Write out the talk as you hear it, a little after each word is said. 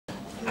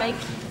Like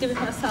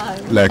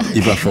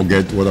if I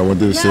forget what I want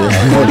to say,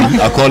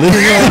 I'll call it.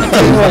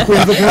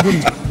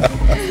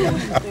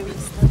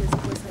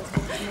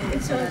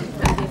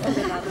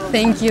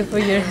 Thank you for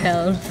your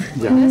help.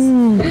 Yeah.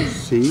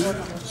 Sí.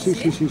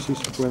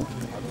 Bueno.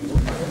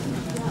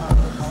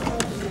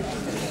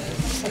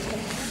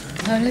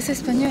 ¿Hablas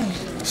español?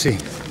 Sí,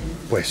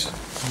 pues,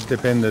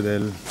 depende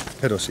del,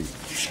 pero sí.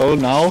 So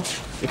now,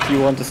 if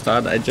you want to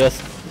start, I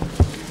just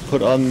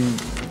put on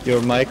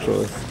your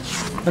micros.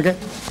 Okay.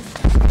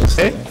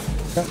 Okay?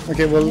 Yeah,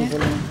 okay, well, Yeah.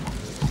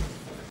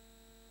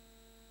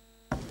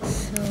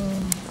 So,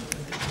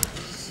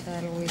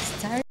 shall we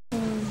start?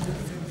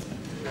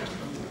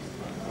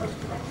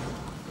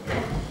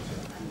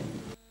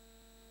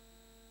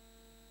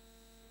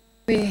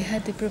 We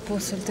had the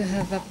proposal to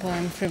have a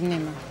poem from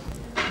Nnimmo,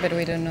 but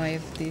we don't know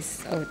if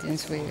this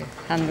audience will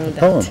handle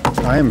that. Oh,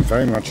 I am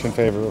very much in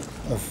favor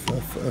of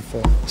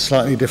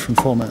slightly different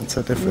formats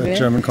at different Really?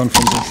 German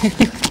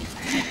conferences.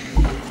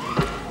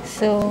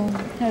 So,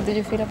 how do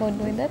you feel about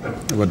doing that?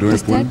 About doing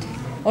To a poem? start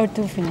or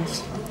to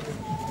finish?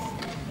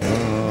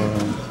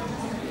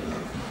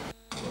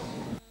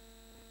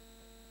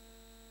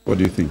 What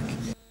do you think?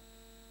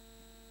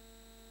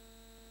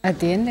 At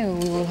the end,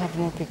 we will have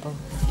more people,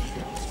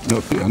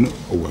 No, I know.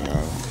 Oh,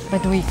 wow.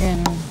 but we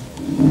can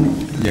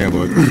Yeah,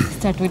 but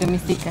start with a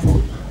mystica.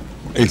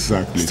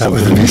 exactly. Start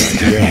with something a like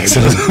that. Yeah,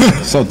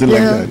 exactly. Something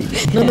like that.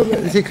 No,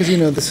 because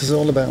this is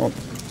all about.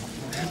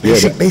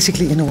 Yeah,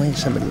 Basically, in a way,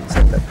 somebody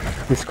said that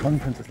this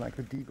conference is like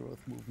the degrowth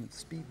movement,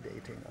 speed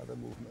dating other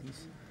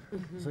movements.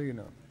 So we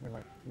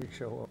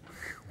show up.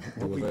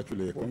 It was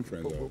actually a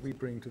conference. What we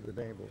bring to the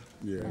table.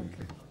 Yeah.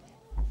 Okay.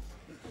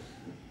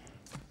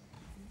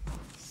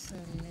 So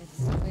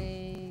let's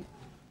wait.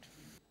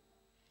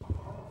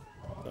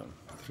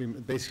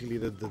 Basically,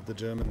 the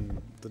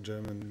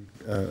German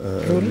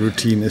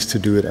routine is to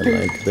do it at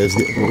there's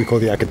what we call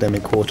the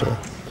academic quarter.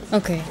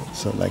 Okay.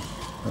 So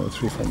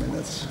 3-4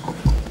 minutes.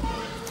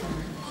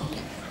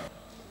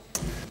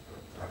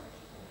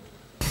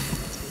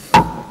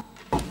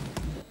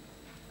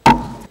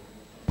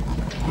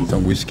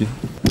 Some whiskey.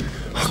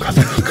 Oh God,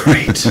 that'd be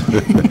great.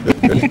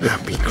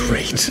 That'd be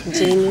great.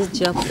 James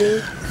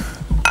Joplin,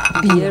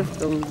 beer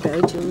from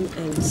Belgium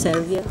and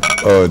Serbia.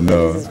 Oh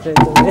no. This is very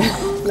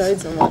good. No,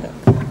 it's a water.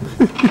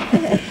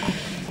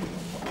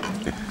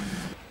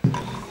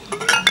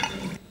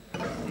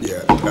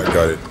 Yeah, I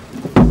got it.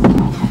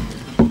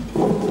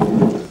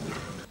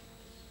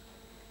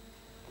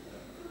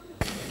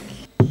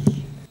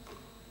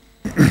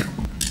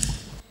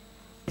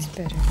 It's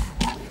better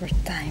for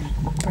time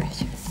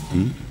pressure.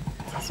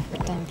 It's for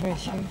time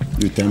pressure.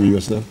 You tell me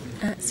yourself.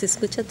 Ah, se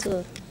escucha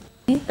todo.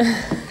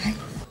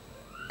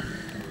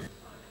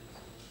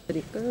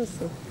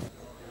 Pericoso.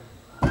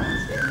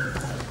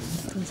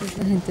 Entonces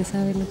la gente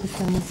sabe lo que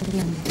estamos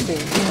hablando. Sí. Y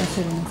va a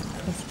ser una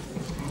cosa.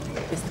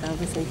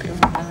 Estaba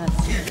sincronizada.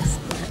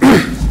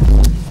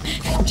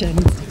 Ya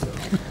no sé.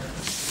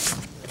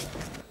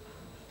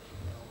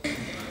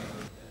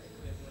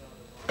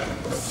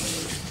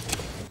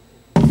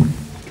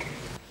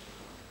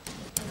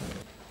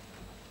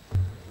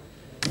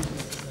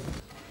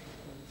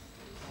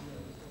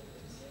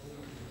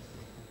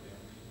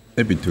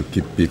 Maybe to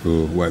keep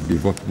people,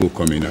 before people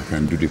come in, I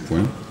can do the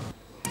poem.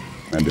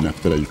 And then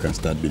after that, you can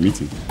start the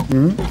meeting.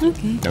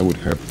 Okay. That would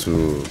help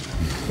to...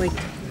 Wait.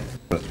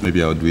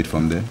 Maybe I'll do it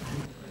from there.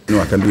 No,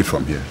 I can do it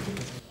from here.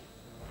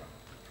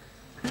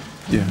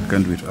 Yeah, I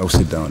can do it. I'll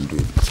sit down and do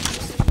it.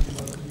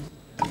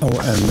 Oh,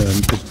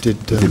 and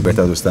did Is it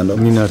better to stand up?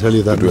 Nina tell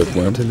you that? Do a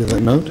poem? Tell you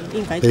that note?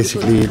 Invite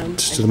Basically, people to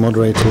come. to the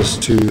moderators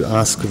to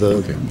ask the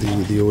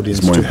audience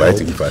It's more to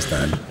inviting help if I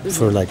stand.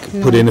 for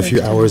put in a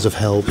few hours of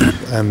help,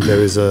 and there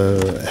is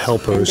a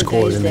helpers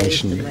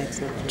coordination.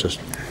 Just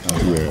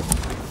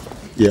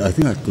Yeah, I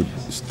think I could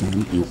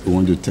stand. You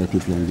want to tell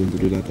people I'm going to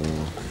do that,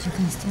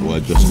 or I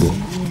just go?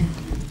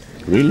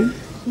 Really?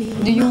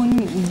 Do you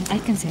want, I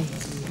can say,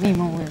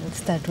 Nnimmo will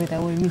start with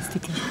our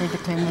mystica for the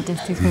climate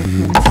justice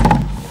movement.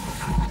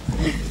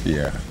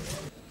 Yeah,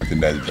 I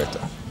think that's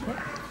better.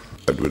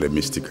 I'll do the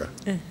mystica.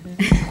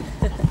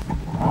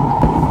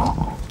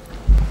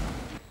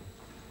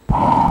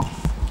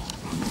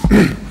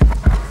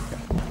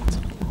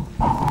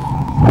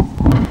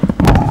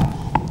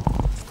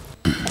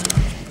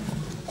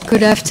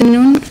 Good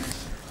afternoon.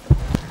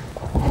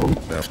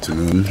 Good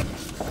afternoon.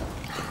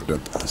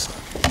 Don't answer.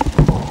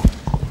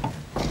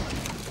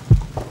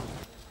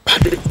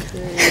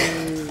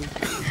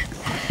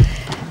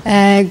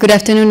 Good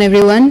afternoon,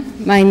 everyone.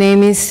 My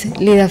name is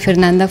Lyda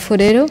Fernanda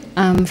Forero.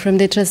 I'm from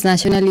the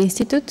Transnational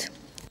Institute.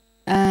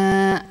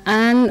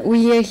 And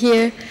we are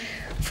here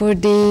for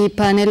the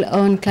panel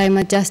on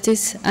climate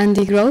justice and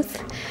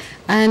degrowth.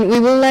 And we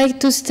would like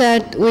to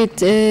start with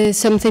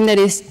something that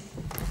is,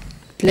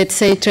 let's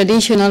say,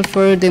 traditional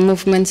for the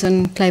movements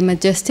on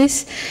climate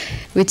justice,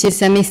 which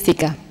is a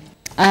mystica.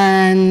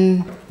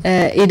 And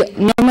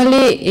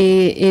normally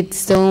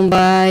it's done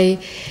by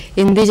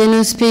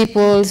indigenous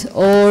peoples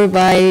or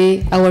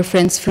by our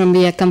friends from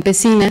Via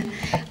Campesina.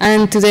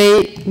 And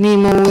today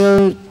Nnimmo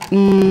will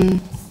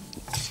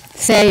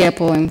say a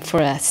poem for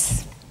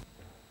us.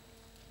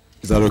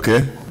 Is that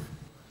okay?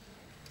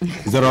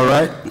 Is that all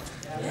right?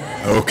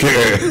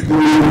 Okay.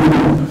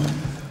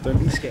 Don't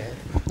be scared.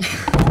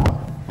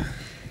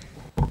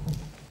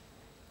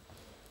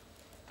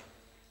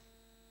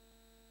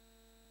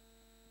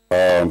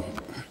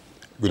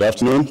 Good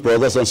afternoon,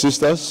 brothers and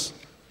sisters.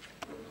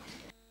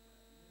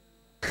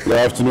 Good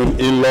afternoon,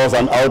 in-laws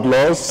and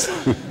outlaws.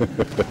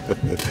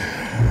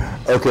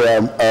 Okay,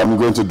 I'm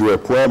going to do a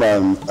poem,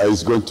 and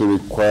it's going to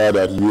require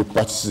that you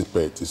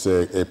participate. It's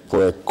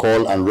a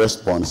call and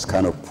response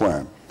kind of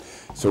poem.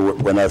 So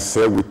when I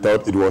say we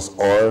thought it was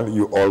oil,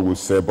 you all will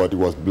say, but it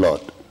was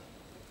blood. Is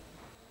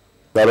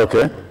that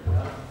okay?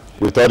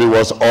 We thought it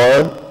was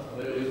oil.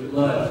 But it was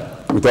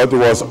blood. We thought it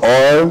was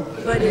oil.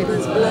 But it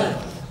was blood.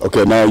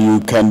 Okay, now you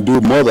can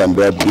do more than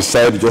that.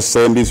 Besides just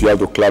saying this, you have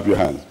to clap your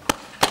hands.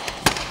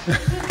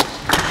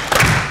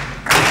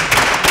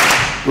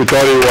 We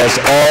thought it was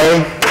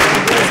oil.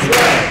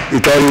 We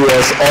thought it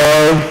was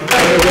oil.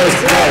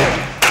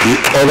 The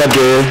other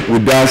day, we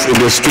danced in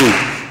the street.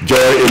 Joy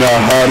in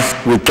our hearts,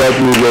 we thought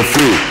we were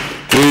free.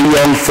 3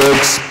 young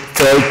folks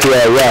fell to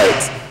our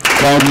right.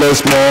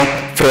 Countless more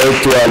fell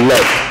to our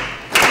left.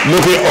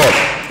 Looking up,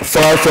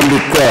 far from the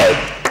crowd,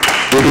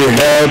 we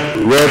beheld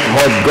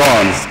red-hot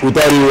guns. We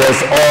thought it was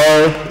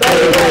oil. But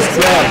it was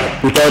blood.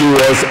 We thought it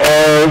was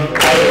oil.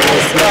 But it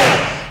was blood.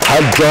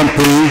 Heart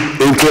jumping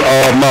into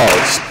our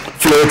mouths,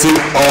 floating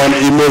on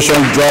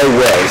emotion dry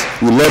wells.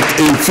 We leapt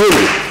in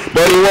fury,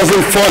 but it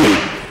wasn't funny.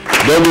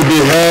 Then we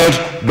beheld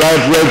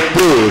bright red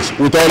pools.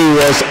 We thought it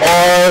was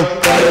oil.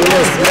 But it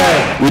was blood.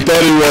 We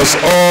thought it was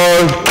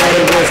oil. But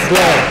it was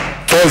blood.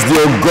 First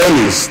the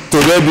Ogonis,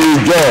 today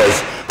the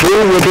Jaws. Who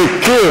will be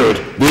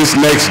killed this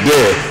next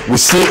day? We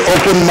see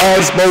open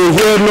mouths, but we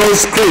hear no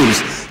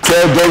screams.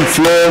 Tears don't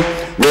flow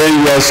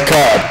when you are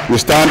scarred. We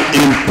stand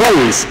in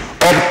pools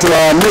up to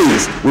our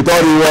knees. We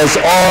thought it was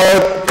oil,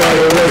 but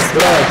it was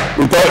blood.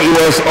 We thought it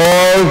was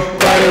oil,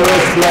 but it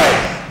was blood.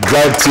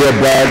 Dried tear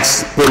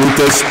bags,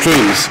 polluted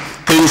streams.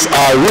 Things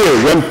are real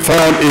when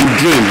found in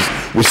dreams.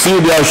 We see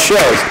their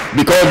shells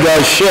because they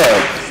are shell.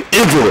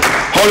 Evil,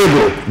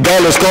 horrible,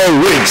 dollars called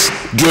rigs,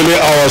 drilling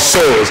our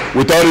souls.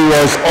 We thought it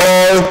was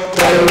oil,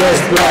 but it was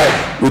blood.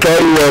 We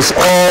thought it was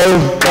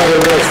oil, but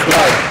it was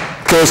blood.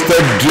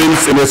 Toasted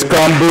dreams in a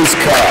scrambled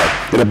sky.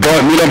 In a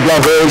million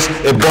black holes,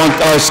 a burnt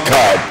out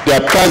sky.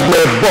 Their plans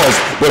may bust,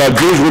 but our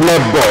dreams will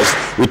not bust.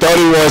 We thought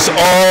it was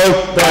oil,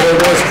 but it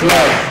was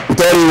blood. We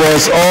thought it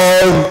was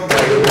oil, but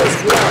it was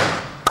blood.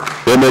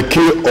 They may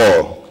kill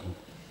all,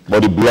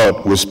 but the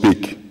blood will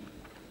speak.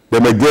 They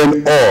may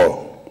gain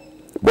all,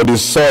 but the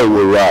soil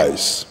will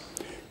rise.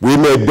 We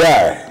may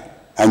die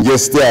and yet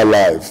stay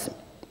alive.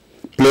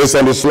 Placed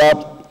on the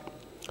slab,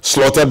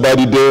 slaughtered by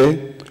the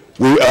day,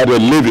 we are the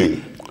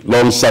living,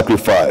 long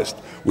sacrificed.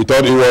 We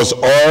thought it was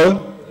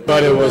oil,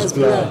 but it was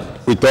blood.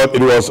 We thought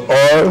it was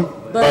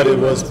oil, but it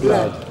was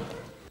blood.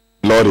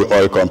 Lord, the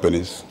oil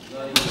companies.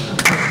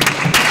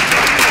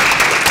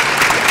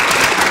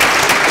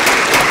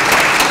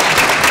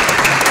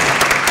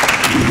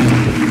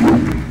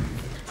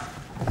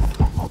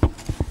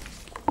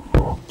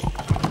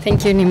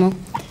 Thank you, Nnimmo.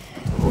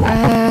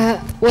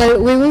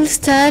 Well, we will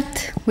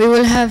start. We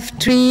will have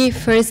 3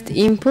 first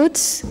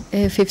inputs,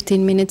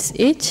 15 minutes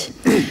each,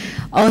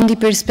 on the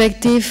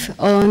perspective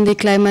on the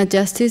climate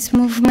justice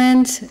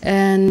movement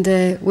and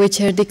which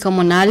are the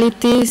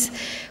commonalities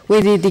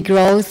with the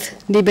degrowth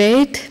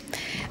debate.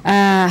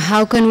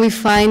 How can we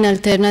find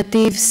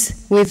alternatives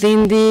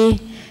within the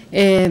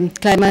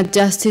climate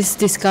justice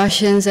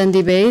discussions and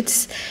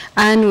debates,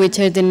 and which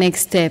are the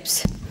next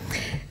steps?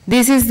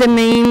 This is the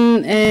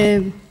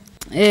main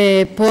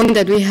point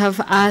that we have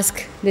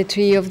asked the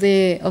 3 of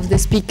the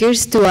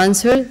speakers to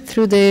answer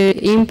through their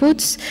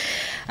inputs.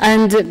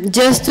 And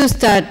just to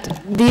start,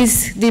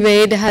 this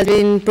debate has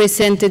been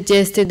presented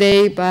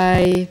yesterday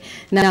by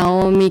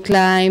Naomi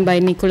Klein, by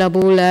Nicola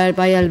Buller,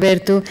 by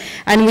Alberto,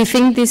 and we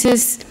think this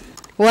is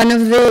one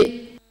of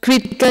the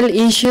critical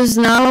issues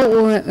now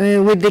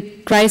with the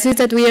crisis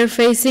that we are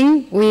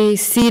facing. We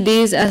see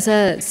this as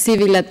a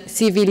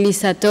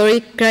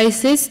civilizatory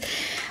crisis,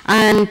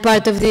 and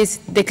part of this,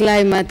 the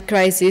climate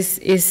crisis,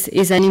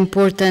 is an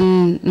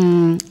important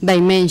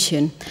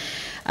dimension.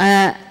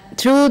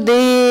 Through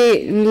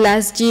the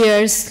last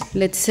years,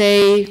 let's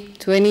say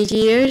 20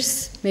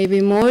 years,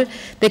 maybe more,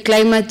 the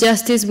climate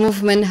justice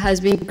movement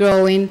has been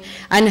growing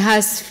and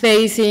has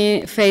faced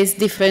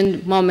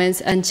different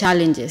moments and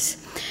challenges.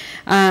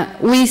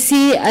 We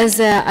see as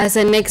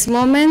a next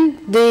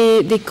moment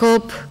the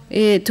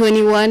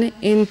COP21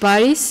 in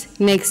Paris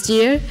next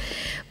year,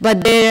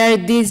 but there are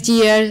this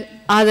year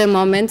other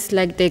moments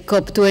like the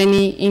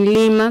COP20 in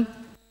Lima,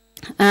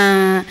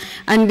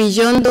 and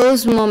beyond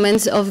those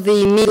moments of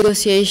the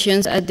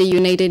negotiations at the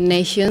United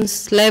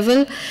Nations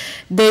level,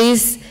 there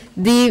is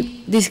the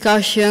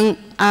discussion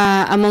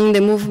among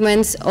the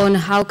movements on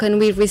how can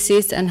we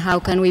resist and how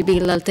can we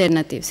build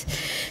alternatives.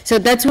 So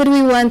that's what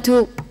we want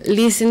to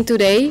listen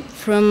today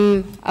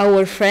from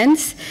our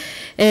friends.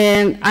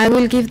 I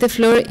will give the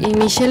floor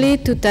initially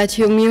to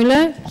Tadzio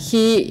Müller.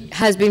 He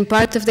has been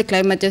part of the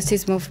climate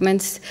justice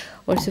movements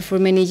also for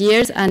many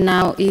years and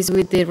now is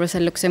with the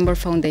Rosa-Luxemburg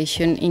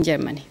Foundation in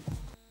Germany.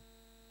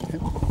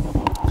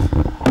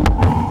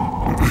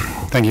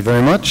 Thank you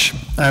very much.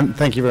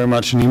 Thank you very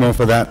much, Nnimmo,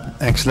 for that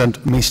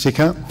excellent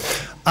mystica.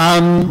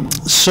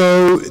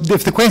 So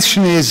if the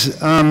question is,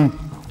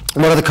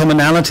 what are the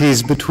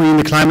commonalities between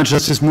the climate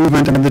justice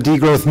movement and the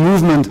degrowth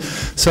movement,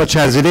 such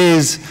as it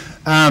is,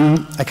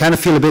 I kind of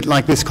feel a bit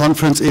like this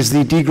conference is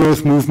the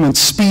degrowth movement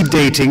speed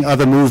dating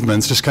other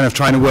movements, just kind of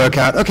trying to work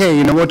out, okay,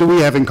 you know, what do we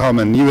have in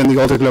common, you and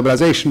the alter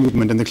globalization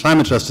movement and the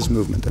climate justice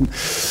movement. And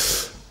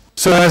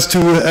so as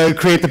to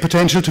create the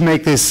potential to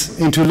make this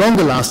into a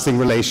longer lasting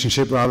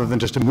relationship rather than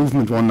just a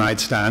movement one night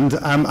stand,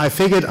 I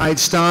figured I'd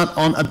start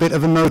on a bit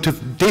of a note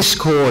of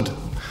discord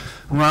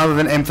rather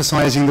than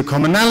emphasizing the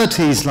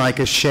commonalities like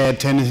a shared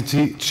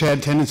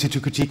tendency to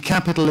critique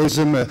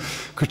capitalism, a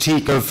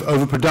critique of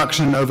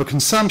overproduction and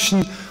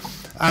overconsumption.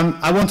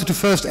 I wanted to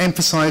first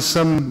emphasize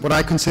what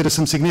I consider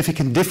some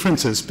significant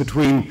differences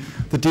between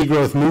the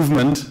degrowth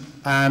movement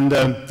and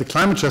the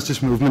climate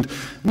justice movement,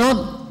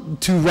 not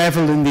to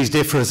revel in these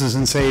differences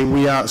and say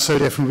we are so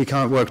different we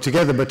can't work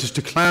together, but just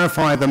to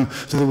clarify them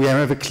so that we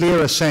have a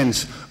clearer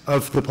sense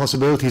of the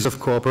possibilities of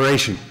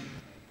cooperation.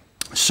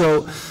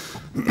 So,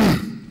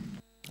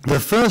 the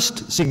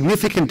first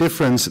significant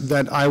difference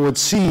that I would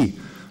see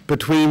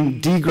between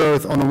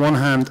degrowth on the one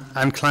hand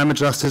and climate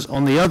justice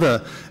on the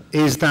other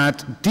is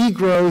that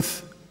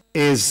degrowth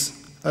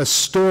is a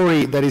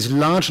story that is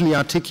largely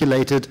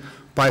articulated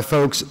by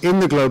folks in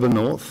the global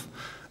north.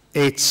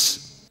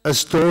 It's a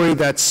story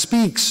that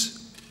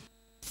speaks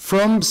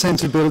from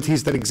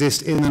sensibilities that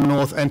exist in the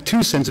north and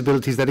to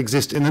sensibilities that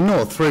exist in the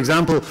north. For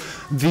example,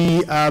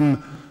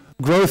 the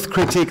growth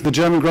critic, the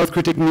German growth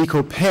critic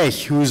Nico Pech,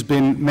 who's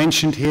been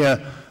mentioned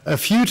here a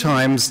few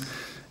times,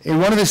 in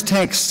one of his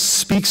texts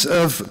speaks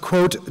of,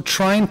 quote,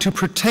 trying to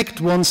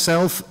protect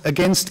oneself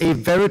against a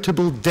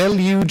veritable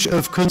deluge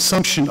of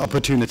consumption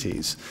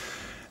opportunities.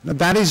 Now,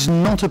 that is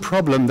not a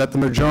problem that the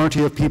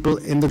majority of people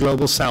in the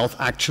global south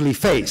actually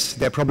face.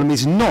 Their problem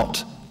is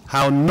not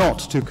how not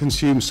to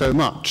consume so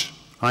much,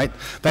 right?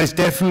 That is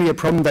definitely a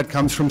problem that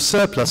comes from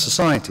surplus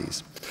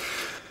societies.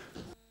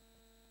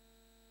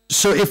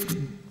 So if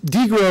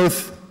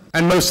degrowth,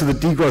 and most of the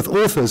degrowth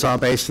authors are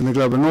based in the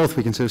global north,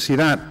 we can sort of see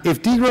that.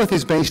 If degrowth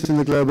is based in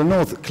the global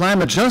north,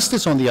 climate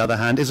justice, on the other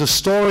hand, is a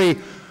story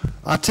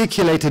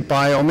articulated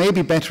by, or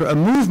maybe better, a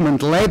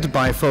movement led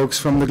by folks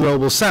from the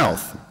global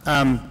south.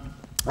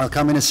 I'll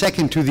come in a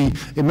second to the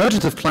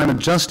emergence of climate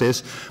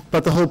justice,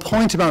 but the whole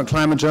point about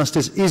climate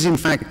justice is in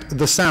fact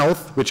the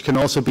South, which can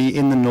also be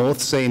in the North,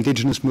 say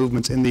indigenous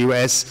movements in the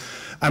US,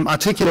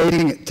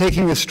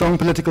 taking a strong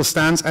political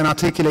stance and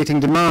articulating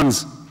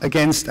demands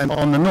against and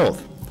on the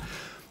North.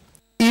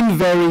 In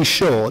very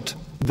short,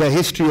 the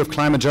history of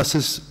climate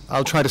justice,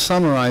 I'll try to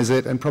summarize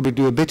it and probably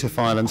do a bit of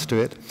violence to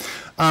it.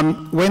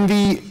 When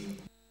the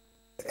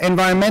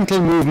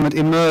environmental movement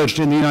emerged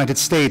in the United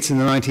States in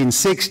the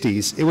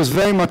 1960s, it was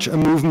very much a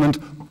movement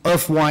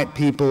of white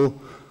people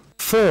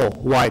for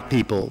white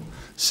people.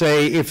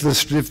 Say, if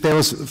there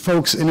was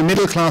folks in a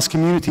middle-class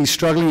community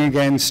struggling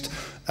against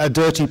a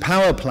dirty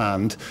power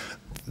plant,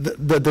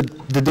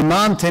 the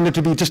demand tended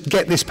to be just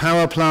get this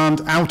power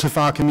plant out of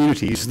our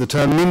communities. The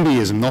term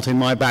NIMBYism, not in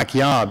my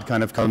backyard,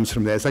 kind of comes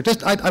from there. It's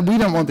like, we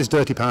don't want this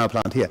dirty power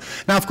plant here.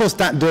 Now, of course,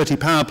 that dirty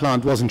power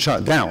plant wasn't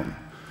shut down.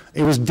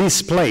 It was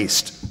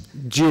displaced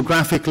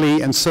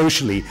geographically and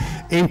socially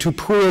into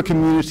poorer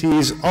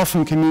communities,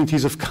 often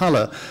communities of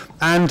color.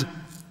 And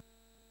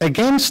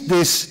against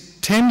this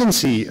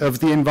tendency of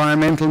the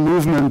environmental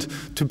movement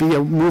to be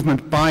a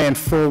movement by and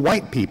for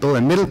white people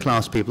and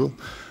middle-class people,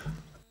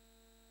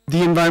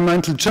 the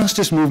environmental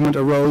justice movement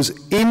arose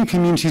in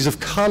communities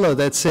of color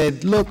that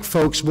said, look,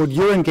 folks, what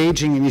you're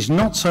engaging in is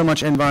not so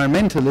much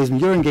environmentalism,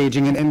 you're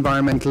engaging in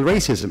environmental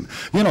racism.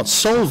 You're not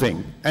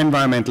solving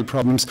environmental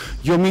problems,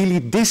 you're merely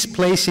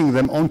displacing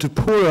them onto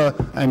poorer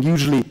and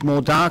usually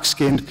more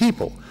dark-skinned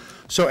people.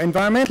 So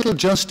environmental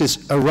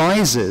justice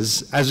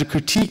arises as a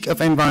critique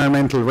of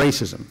environmental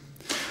racism.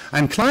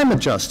 And climate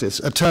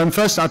justice, a term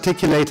first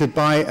articulated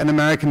by an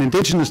American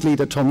indigenous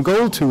leader, Tom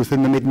Goldtooth,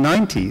 in the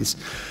mid-90s,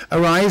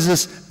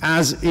 arises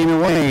as, in a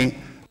way,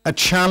 a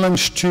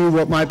challenge to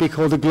what might be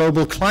called a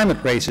global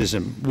climate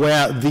racism,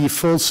 where the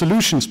false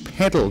solutions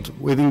peddled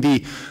within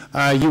the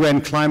UN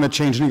climate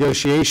change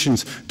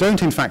negotiations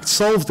don't in fact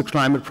solve the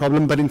climate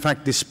problem, but in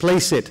fact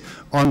displace it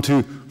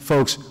onto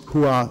folks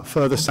who are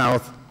further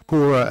south,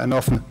 poorer and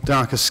often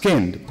darker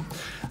skinned.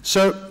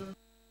 So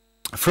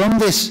from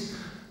this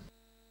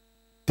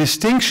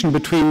distinction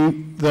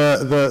between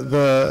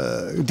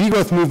the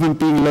degrowth movement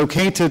being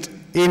located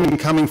in and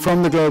coming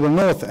from the global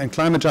north and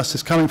climate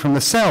justice coming from the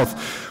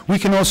south, we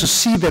can also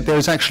see that there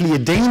is actually a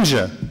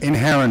danger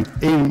inherent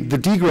in the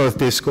degrowth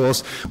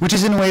discourse, which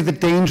is in a way the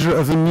danger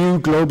of a new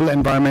global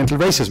environmental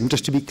racism.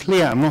 Just to be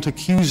clear, I'm not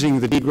accusing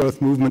the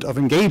degrowth movement of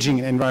engaging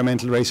in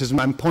environmental racism,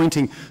 I'm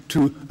pointing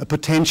to a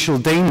potential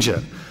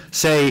danger.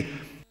 Say,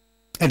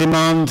 a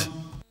demand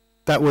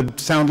that would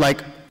sound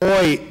like,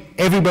 oi,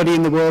 everybody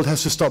in the world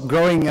has to stop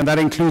growing, and that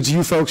includes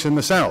you folks in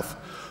the South.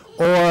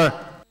 Or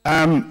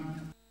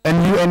a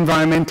new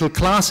environmental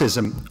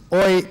classism.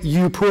 Oi,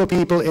 you poor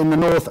people in the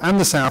North and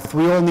the South,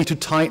 we all need to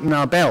tighten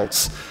our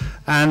belts.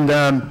 And,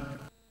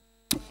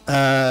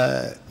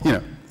 you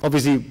know,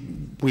 obviously,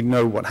 we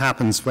know what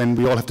happens when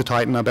we all have to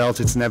tighten our belts.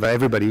 It's never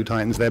everybody who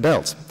tightens their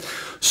belts.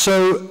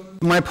 So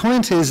my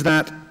point is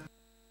that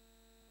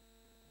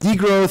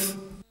degrowth,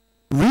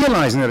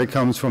 realizing that it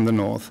comes from the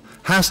North,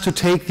 has to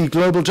take the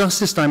global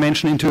justice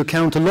dimension into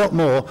account a lot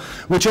more,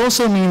 which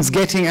also means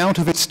getting out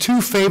of its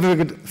two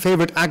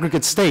favorite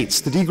aggregate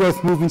states. The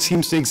degrowth movement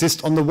seems to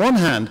exist on the one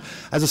hand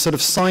as a sort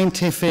of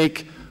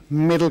scientific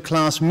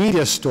middle-class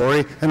media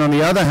story, and on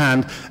the other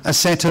hand, a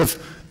set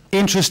of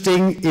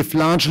interesting, if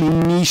largely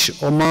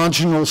niche or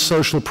marginal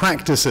social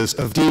practices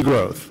of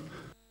degrowth.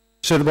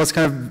 So what's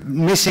kind of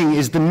missing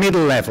is the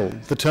middle level,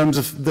 the terms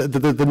of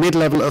the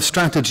mid-level of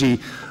strategy,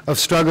 of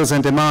struggles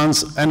and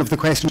demands, and of the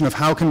question of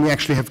how can we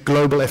actually have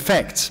global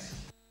effects.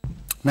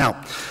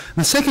 Now,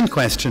 the second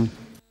question,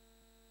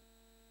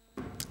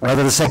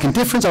 rather the second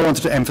difference I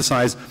wanted to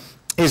emphasize,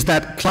 is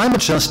that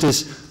climate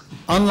justice,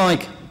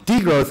 unlike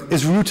degrowth,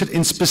 is rooted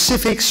in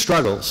specific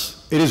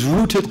struggles. It is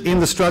rooted in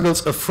the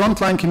struggles of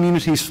frontline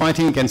communities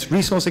fighting against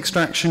resource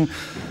extraction,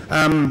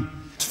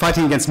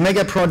 fighting against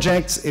mega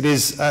projects. It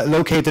is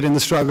located in the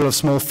struggle of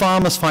small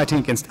farmers fighting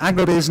against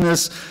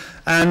agribusiness.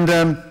 And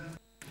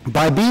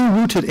by being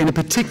rooted in a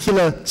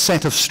particular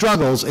set of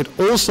struggles, it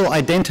also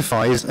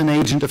identifies an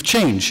agent of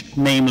change,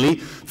 namely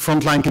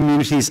frontline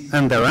communities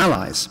and their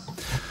allies.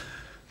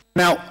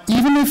 Now,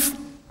 even if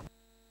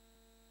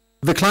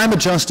the climate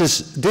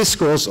justice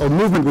discourse or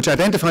movement which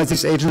identifies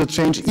these agents of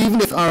change,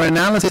 even if our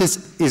analysis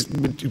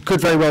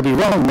could very well be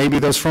wrong, maybe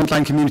those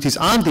frontline communities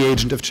aren't the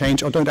agent of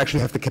change or don't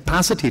actually have the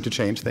capacity to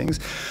change things,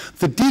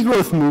 the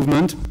degrowth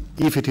movement,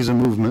 if it is a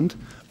movement,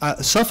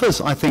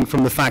 suffers, I think,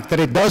 from the fact that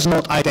it does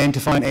not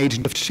identify an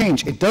agent of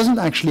change. It doesn't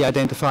actually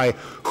identify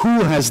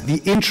who has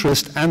the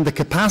interest and the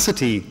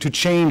capacity to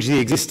change the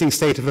existing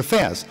state of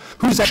affairs.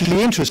 Who's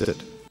actually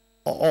interested,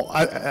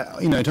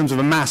 you know, in terms of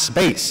a mass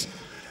base,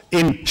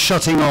 in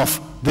shutting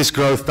off this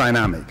growth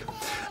dynamic.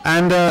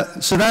 And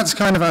so that's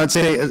kind of, I would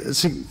say,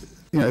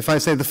 you know, if I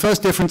say the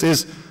first difference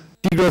is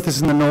degrowth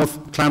is in the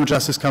North, climate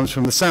justice comes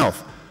from the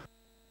South.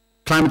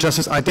 Climate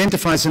justice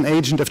identifies an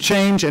agent of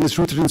change and is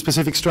rooted in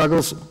specific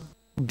struggles.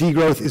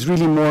 Degrowth is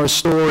really more a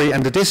story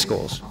and a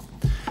discourse.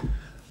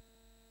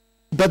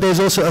 But there's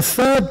also a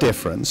third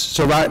difference.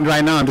 So right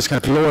now I'm just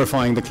kind of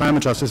glorifying the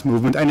climate justice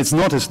movement, and it's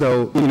not as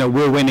though, you know,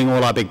 we're winning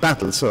all our big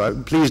battles.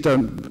 So please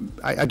don't,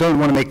 I don't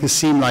want to make this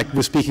seem like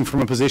we're speaking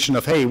from a position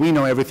of, hey, we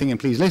know everything and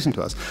please listen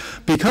to us.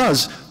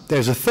 Because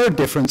there's a third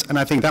difference, and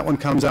I think that one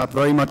comes out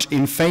very much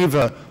in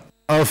favor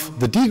of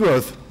the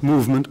degrowth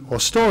movement or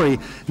story,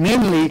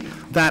 namely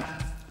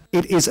that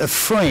it is a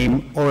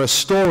frame or a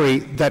story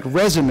that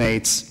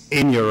resonates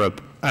in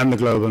Europe and the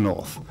global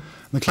North.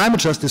 The climate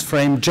justice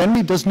frame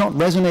generally does not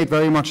resonate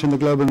very much in the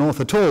global North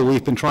at all.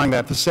 We've been trying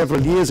that for several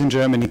years in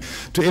Germany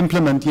to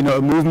implement, you know,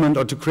 a movement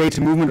or to create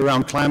a movement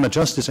around climate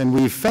justice, and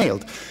we've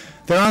failed.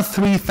 There are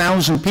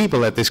 3,000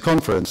 people at this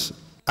conference.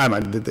 I'm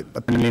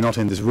apparently not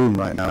in this room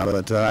right now,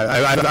 but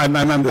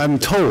I'm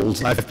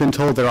told, I've been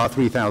told there are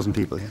 3,000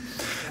 people here.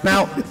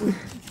 Now,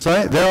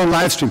 sorry, they're on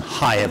live stream.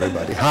 Hi,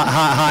 everybody.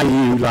 Hi,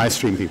 you live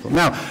stream people.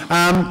 Now,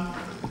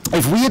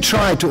 if we had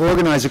tried to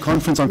organize a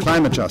conference on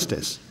climate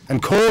justice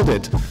and called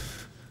it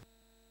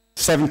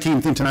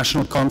 17th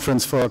International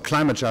Conference for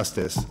Climate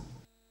Justice,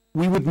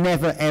 we would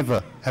never,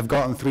 ever have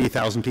gotten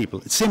 3,000 people.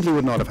 It simply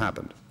would not have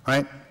happened,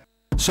 right?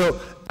 So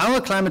our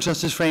climate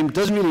justice frame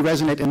doesn't really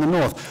resonate in the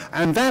North.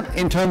 And that,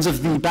 in terms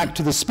of the back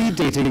to the speed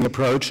dating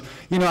approach,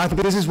 you know, I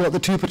think this is what the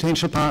two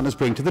potential partners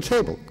bring to the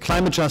table.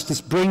 Climate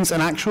justice brings an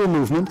actual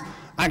movement,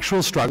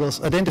 actual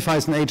struggles,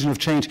 identifies an agent of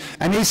change,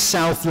 and is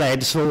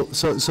South-led, so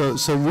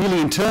really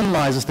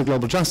internalizes the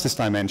global justice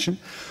dimension.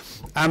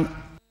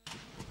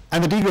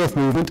 And the degrowth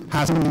movement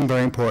has something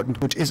very important,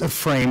 which is a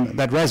frame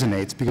that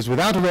resonates, because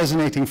without a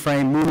resonating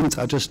frame, movements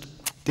are just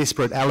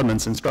disparate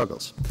elements and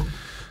struggles.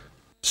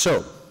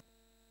 So,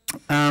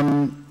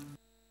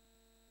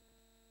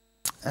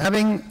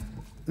 having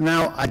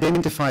now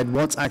identified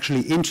what's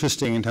actually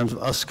interesting in terms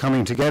of us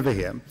coming together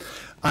here,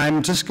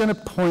 I'm just going to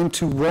point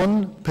to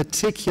one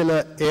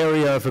particular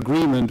area of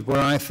agreement where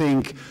I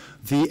think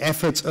the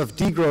efforts of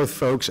degrowth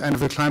folks and of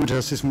the climate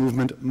justice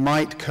movement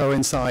might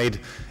coincide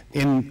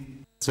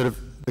in sort of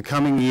the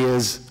coming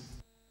years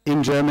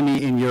in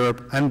Germany, in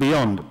Europe, and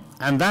beyond.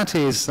 And that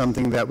is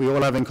something that we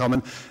all have in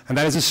common, and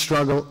that is a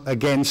struggle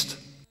against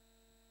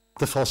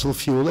the fossil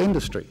fuel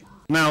industry.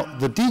 Now,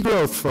 the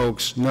degrowth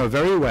folks know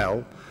very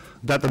well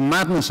that the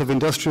madness of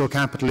industrial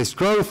capitalist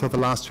growth over the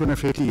last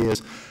 250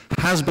 years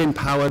has been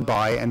powered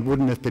by and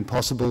wouldn't have been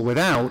possible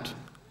without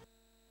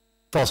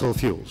fossil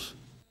fuels.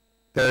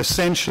 They're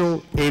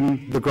essential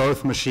in the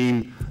growth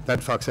machine that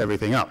fucks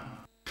everything up.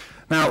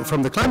 Now,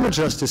 from the climate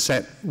justice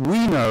set,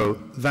 we know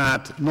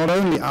that not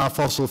only are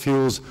fossil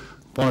fuels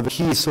one of the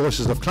key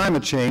sources of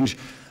climate change,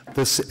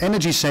 the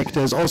energy sector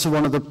is also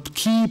one of the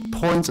key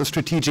points of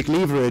strategic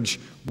leverage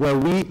where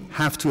we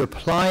have to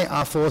apply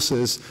our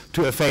forces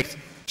to effect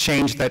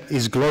change that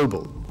is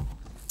global.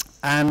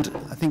 And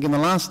I think in the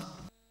last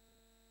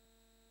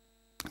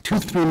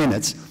 2-3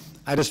 minutes,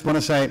 I just want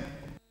to say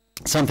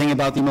something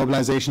about the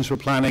mobilizations we're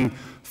planning,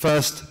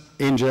 first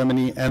in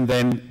Germany and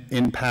then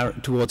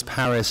towards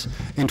Paris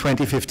in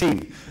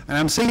 2015. And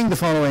I'm saying the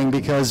following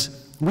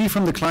because we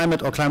from the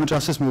climate or climate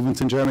justice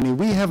movements in Germany,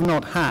 we have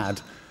not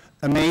had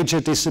a major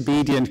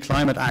disobedient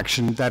climate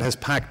action that has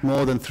packed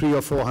more than 300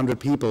 or 400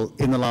 people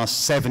in the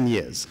last 7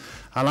 years.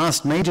 Our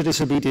last major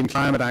disobedient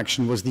climate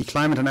action was the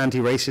Climate and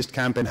Anti-Racist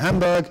Camp in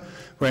Hamburg,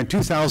 where in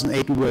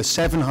 2008 we were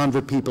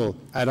 700 people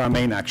at our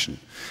main action.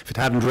 If it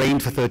hadn't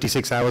rained for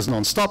 36 hours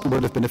non-stop, it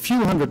would have been a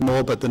few hundred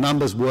more, but the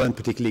numbers weren't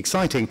particularly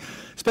exciting,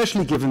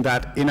 especially given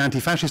that in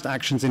anti-fascist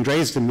actions in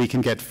Dresden we can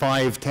get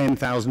 5,000,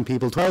 10,000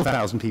 people,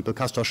 12,000 people,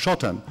 Castor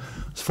Schottern,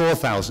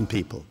 4,000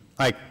 people.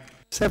 Like,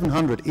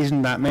 700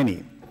 isn't that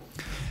many.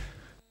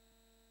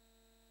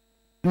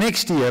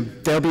 Next year,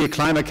 there'll be a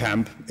climate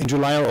camp in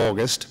July or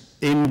August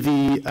in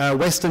the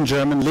Western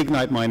German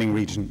lignite mining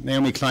region.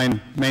 Naomi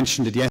Klein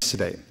mentioned it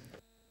yesterday.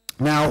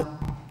 Now,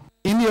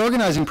 in the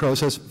organizing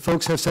process,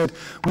 folks have said,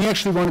 we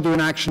actually want to do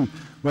an action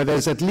where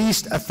there's at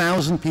least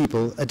 1,000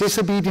 people, a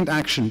disobedient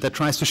action that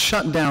tries to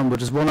shut down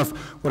what is one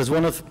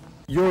of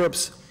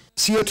Europe's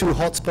CO2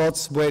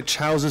 hotspots, which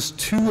houses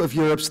 2 of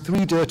Europe's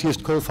 3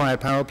 dirtiest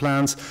coal-fired power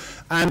plants,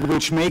 and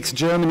which makes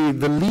Germany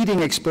the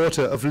leading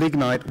exporter of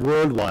lignite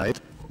worldwide,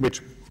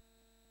 which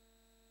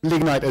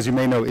lignite, as you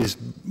may know, is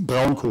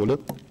Braunkohle,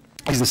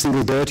 is the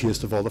single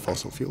dirtiest of all the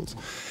fossil fuels.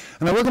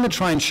 And now we're going to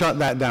try and shut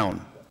that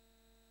down.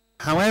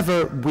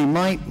 However, we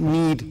might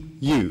need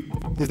you.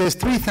 If there's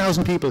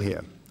 3,000 people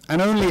here, and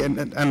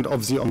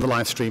obviously on the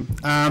live stream,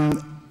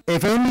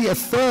 if only a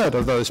third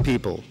of those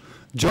people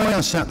join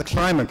us at the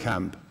climate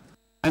camp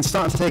and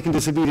start taking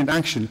disobedient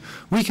action,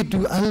 we could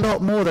do a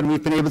lot more than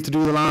we've been able to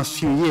do the last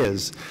few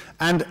years.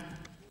 And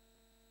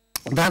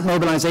that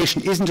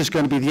mobilization isn't just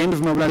going to be the end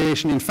of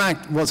mobilization. In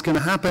fact, what's going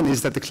to happen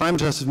is that the climate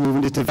justice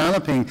movement is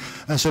developing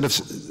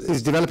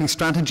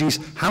strategies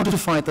how to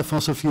fight the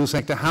fossil fuel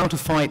sector, how to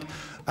fight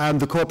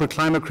the corporate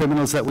climate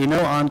criminals that we know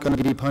aren't going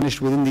to be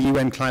punished within the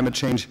UN climate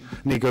change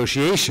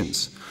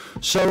negotiations.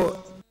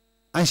 So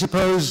I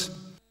suppose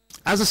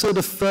as a sort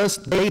of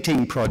first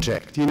dating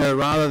project,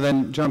 rather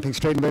than jumping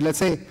straight in bed,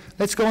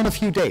 let's go on a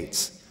few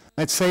dates.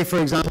 Let's say, for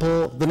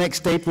example, the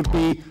next date would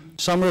be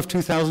summer of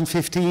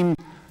 2015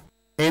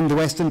 in the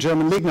Western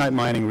German lignite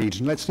mining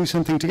region. Let's do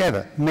something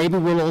together. Maybe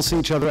we'll all see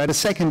each other at a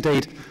second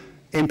date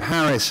in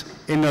Paris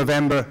in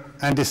November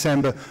and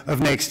December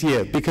of next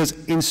year, because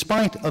in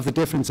spite of the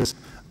differences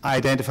I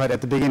identified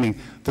at the beginning,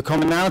 the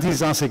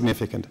commonalities are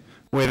significant.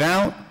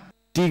 Without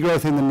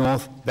degrowth in the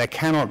north, there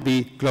cannot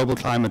be global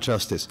climate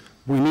justice.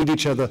 We need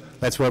each other.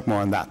 Let's work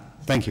more on that.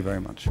 Thank you very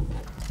much.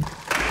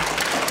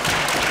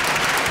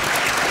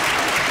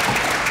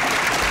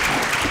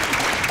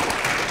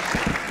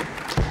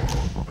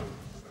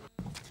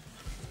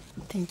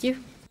 Thank you.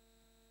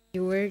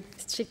 You were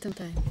strict on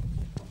time.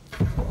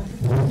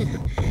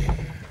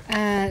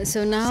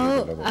 So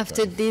now,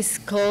 after this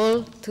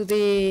call to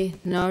the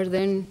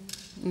northern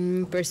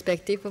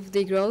perspective of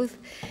degrowth,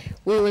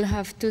 we will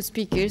have 2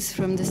 speakers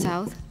from the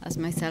south, as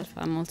myself,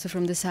 I'm also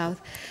from the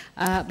south.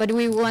 But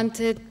we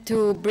wanted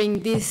to bring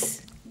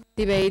this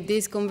debate,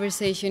 this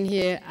conversation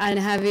here, and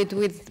have it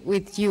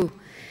with you.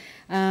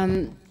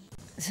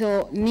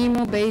 So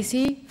Nnimmo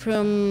Bassey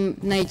from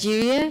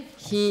Nigeria,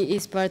 he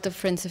is part of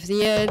Friends of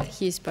the Earth,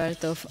 he is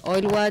part of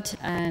Oil Watch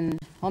and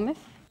HOMEF.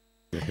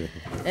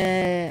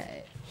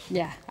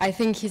 Yeah, I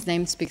think his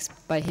name speaks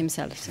by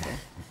himself. So.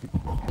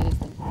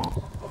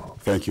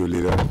 Thank you,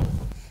 Lyda.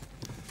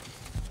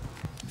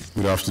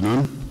 Good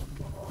afternoon.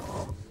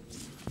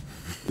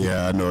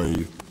 Yeah, I know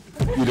you.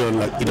 You don't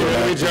like to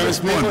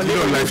respond. You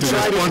don't like to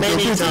respond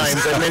many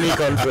times at many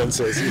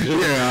conferences.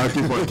 Yeah, I'll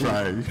keep on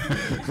trying.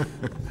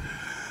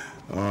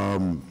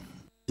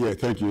 Yeah,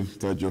 thank you,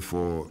 Tadzio,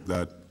 for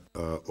that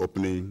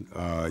opening.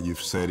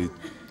 You've said it.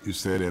 You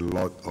said a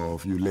lot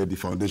of. You laid the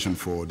foundation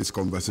for this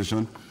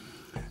conversation,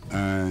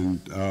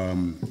 and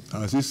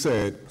as you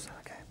said,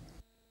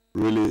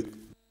 really,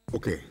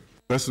 okay.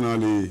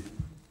 Personally,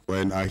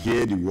 when I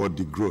hear the word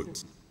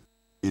degrowth,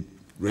 it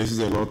raises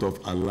a lot of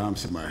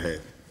alarms in my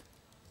head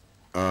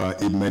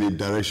in many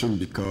directions,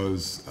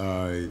 because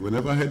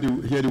whenever I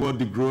hear the word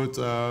degrowth,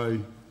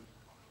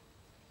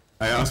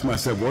 I ask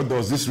myself, what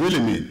does this really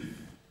mean?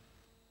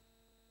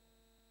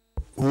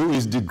 Who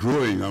is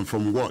degrowing and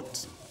from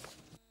what?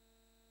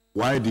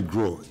 Why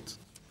degrowth?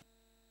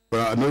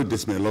 Well, I know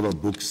there's been a lot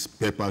of books,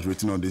 papers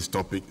written on this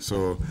topic,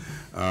 so,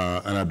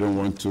 and I don't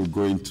want to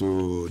go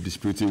into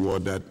disputing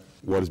what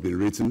has been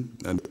written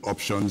and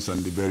options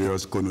and the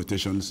various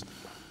connotations.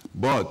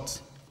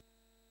 But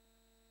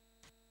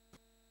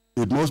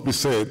it must be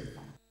said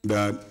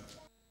that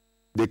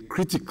the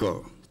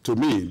critical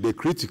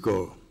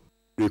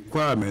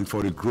requirement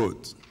for the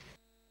growth,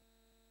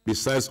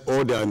 besides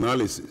all the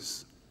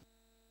analysis,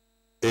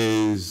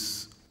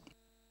 is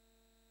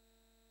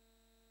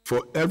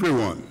for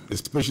everyone,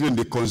 especially in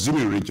the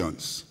consuming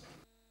regions,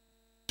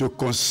 to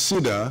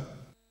consider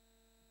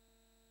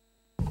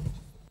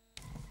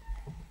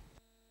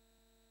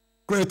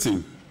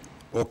creating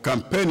or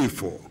campaigning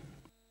for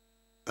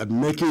and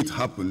making it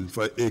happen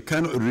for a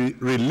kind of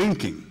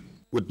relinking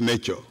with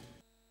nature.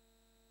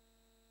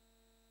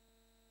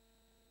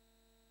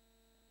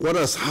 What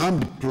has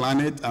harmed the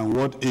planet and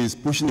what is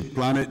pushing the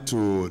planet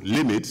to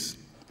limits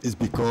is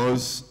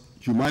because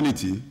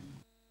humanity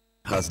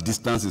has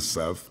distanced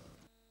itself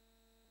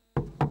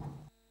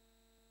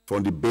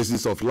from the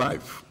basis of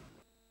life.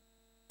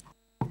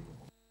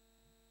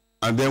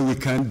 And then we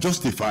can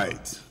justify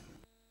it.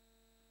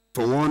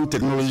 For one,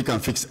 technology can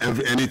fix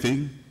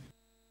anything.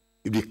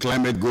 If the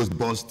climate goes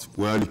bust,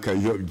 well, you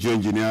can use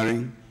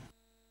geoengineering.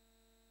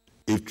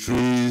 If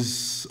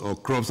trees or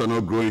crops are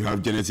not growing, you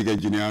have genetic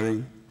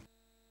engineering.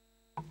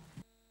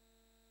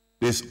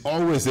 There's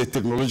always a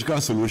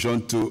technological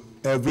solution to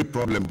every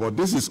problem, but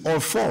this is all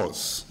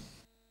false.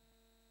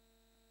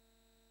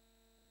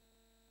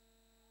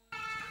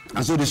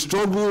 And so the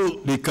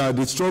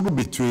struggle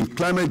between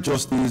climate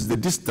justice, the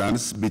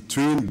distance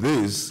between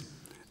this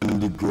and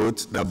the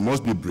growth that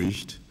must be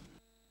bridged,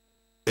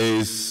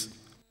 is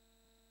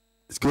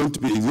going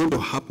to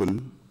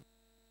happen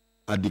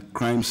at the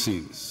crime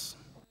scenes.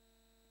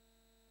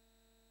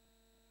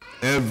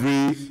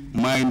 Every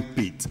mine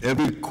pit,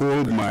 every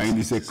coal mine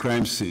is a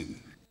crime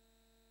scene.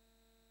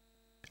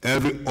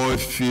 Every oil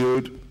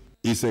field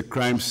is a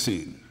crime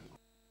scene.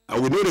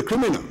 And we know the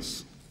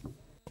criminals.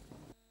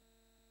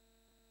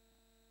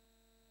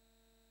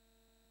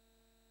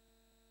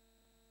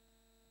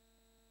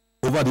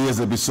 Over the years,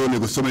 there have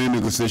been so many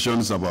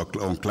negotiations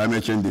on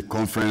climate change, the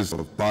conference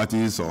of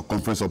parties or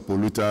conference of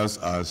polluters,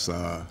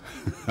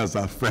 as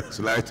our friends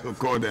like to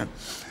call them.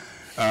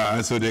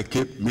 And so they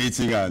keep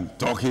meeting and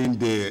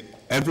talking.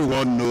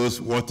 Everyone knows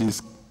what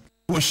is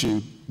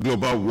pushing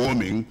global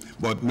warming,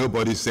 but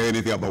nobody says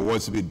anything about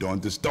what's to be done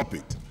to stop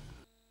it.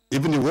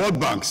 Even the World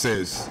Bank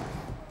says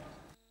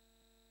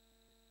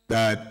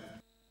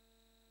that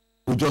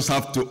we just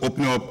have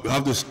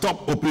to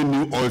stop opening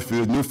new oil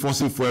fields, new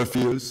fossil fuel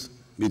fields.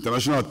 The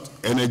International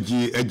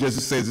Energy Agency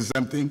says the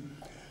same thing.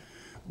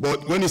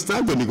 But when it's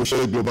time to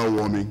negotiate global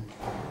warming,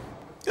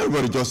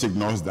 everybody just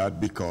ignores that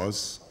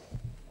because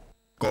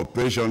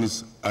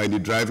corporations are in the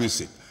driving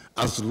seat.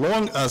 As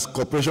long as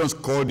corporations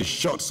call the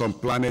shots on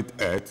planet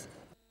Earth,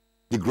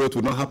 the growth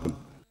will not happen.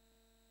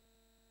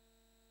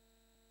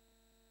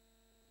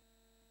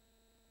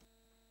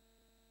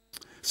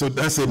 So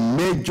that's a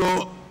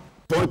major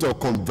point of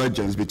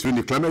convergence between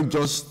the climate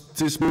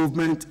justice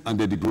movement and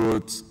the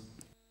degrowth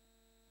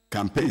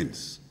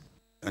campaigns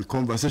and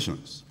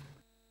conversations.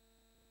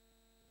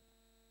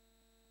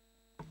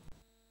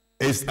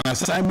 It's an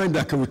assignment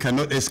that we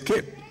cannot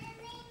escape.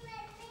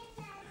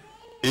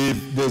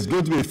 If there's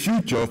going to be a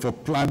future for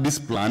this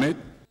planet,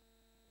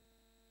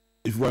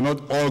 if we're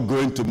not all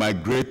going to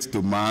migrate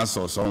to Mars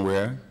or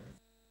somewhere,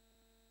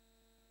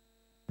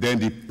 then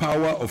the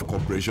power of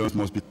corporations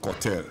must be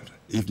curtailed,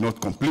 if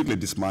not completely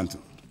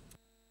dismantled.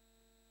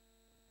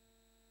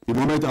 The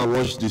moment I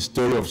watched the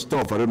story of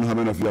Stuff, I don't know how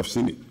many of you have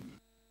seen it.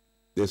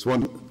 There's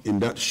one in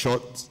that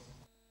short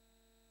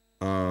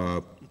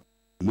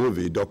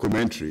movie,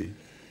 documentary.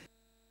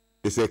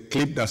 It's a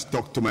clip that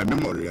stuck to my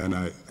memory,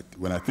 and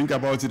when I think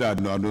about it, I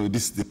know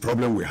this is the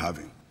problem we're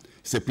having.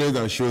 It's a place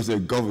that shows a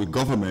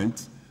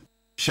government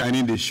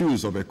shining the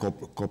shoes of a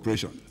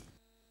corporation.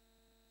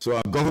 So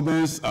our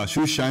governments are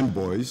shoe shine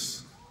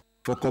boys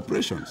for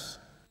corporations.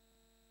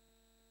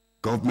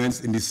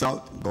 Governments in the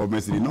south,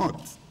 governments in the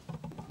north,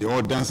 they're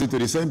all dancing to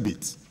the same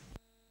beats.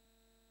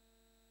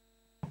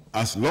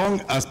 As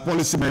long as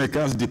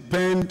policymakers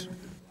depend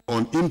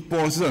on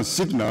impulses and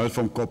signals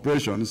from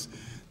corporations,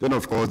 then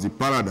of course the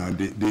paradigm,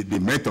 the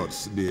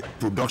methods, the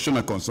production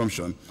and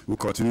consumption will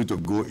continue to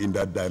go in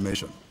that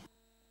dimension.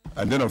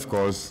 And then of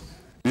course,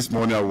 this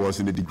morning I was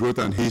in the Degrowth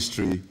and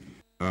History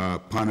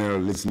panel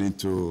listening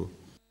to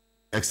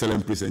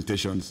excellent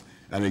presentations,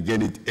 and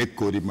again it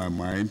echoed in my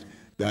mind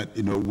that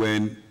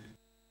when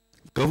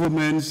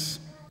governments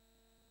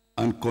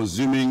and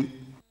consuming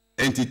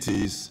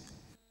entities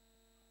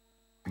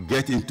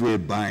get into a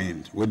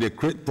bind, when they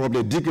create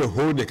problem, dig a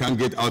hole they can't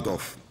get out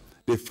of,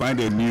 they find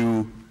a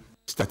new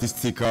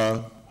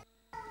statistical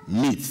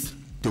myth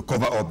to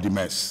cover up the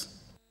mess.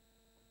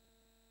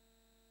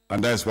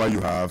 And that's why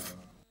you have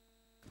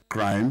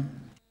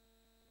crime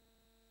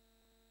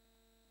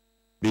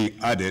being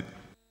added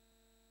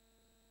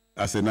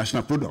as a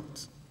national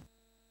product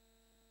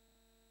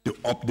to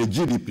up the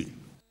GDP.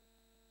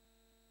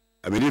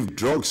 I mean, if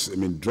drug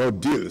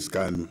deals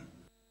can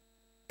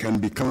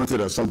be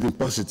counted as something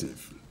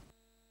positive.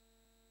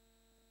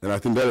 And I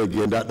think that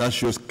again, that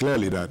shows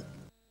clearly that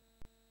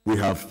we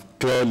have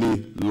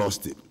clearly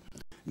lost it.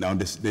 Now,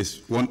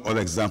 there's one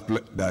other example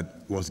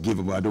that was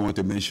given, but I don't want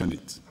to mention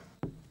it.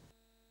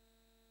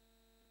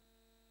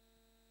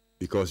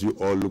 Because you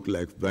all look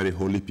like very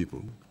holy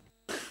people.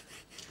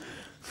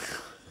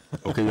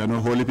 Okay, you're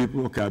not holy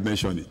people? Okay, I'll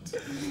mention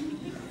it.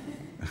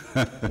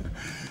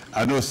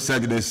 I know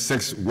there's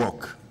sex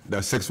work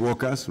They're sex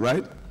workers,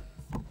 right?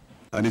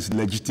 And it's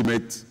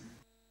legitimate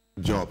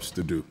jobs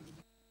to do.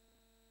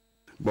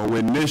 But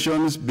when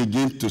nations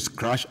begin to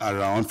scratch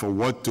around for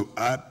what to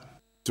add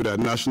to their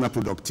national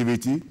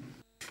productivity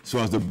so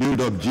as to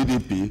build up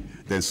GDP,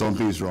 then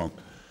something is wrong.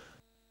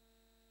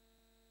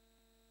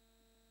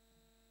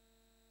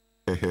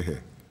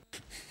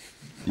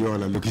 You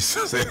all are looking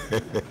so serious.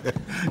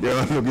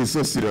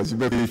 You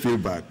make me feel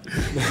bad.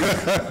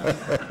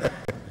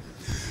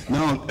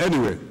 Now,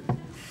 anyway,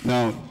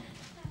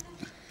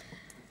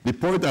 the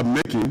point I'm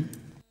making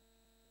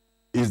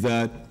is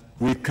that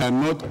we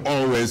cannot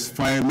always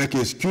make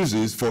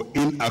excuses for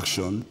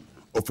inaction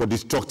or for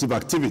destructive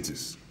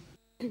activities.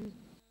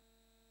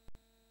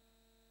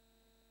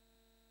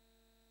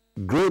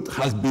 Growth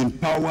has been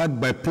powered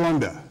by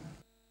plunder.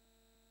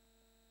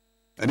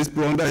 And this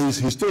plunder is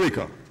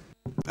historical,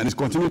 and it's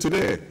continuing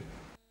today.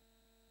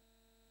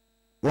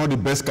 One of the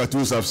best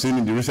cartoons I've seen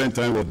in the recent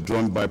time was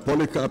drawn by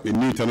Polycarp, a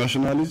new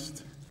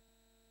internationalist,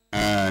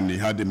 and he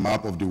had a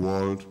map of the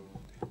world,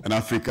 and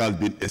Africa has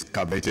been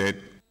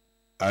excavated,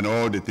 and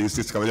all the things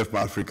excavated from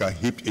Africa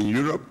heaped in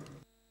Europe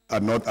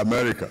and North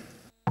America.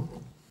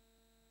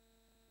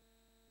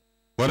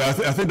 But I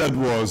think that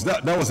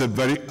was a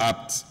very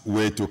apt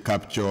way to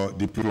capture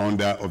the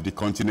plunder of the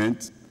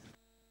continent,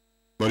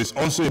 but it's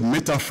also a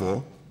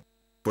metaphor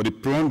for the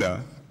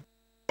plunder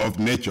of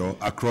nature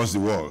across the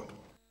world,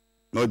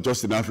 not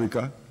just in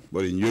Africa,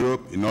 but in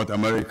Europe, in North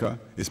America,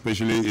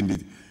 especially in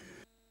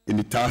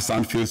the tar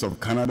sand fields of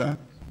Canada,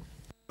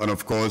 and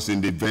of course in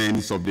the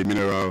veins of the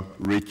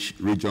mineral-rich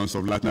regions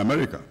of Latin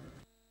America.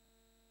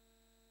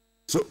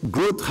 So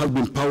growth has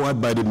been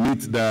powered by the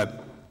myth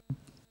that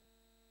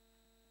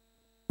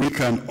we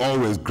can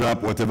always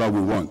grab whatever we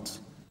want.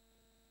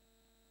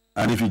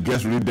 And if it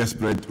gets really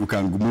desperate, we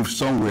can move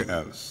somewhere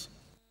else.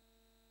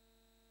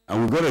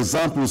 And we've got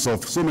examples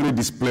of so many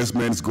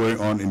displacements going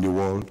on in the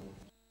world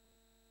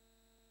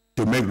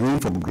to make room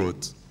for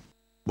growth.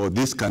 But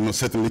this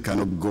certainly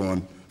cannot go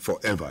on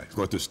forever. It's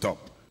got to stop.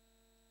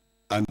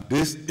 And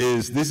this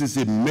is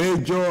a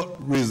major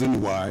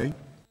reason why,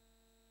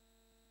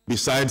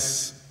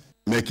 besides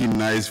making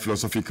nice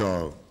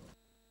philosophical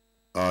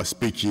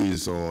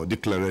speeches or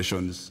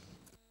declarations,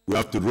 we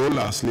have to roll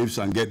our sleeves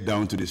and get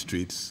down to the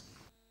streets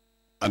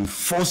and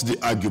force the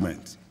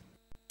argument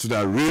so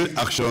that real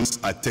actions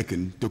are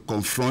taken to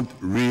confront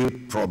real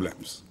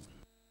problems.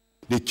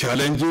 The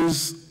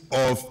challenges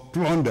of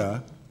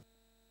plunder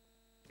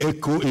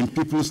echo in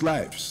people's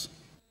lives.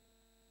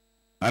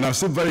 And I've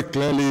seen very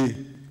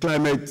clearly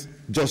climate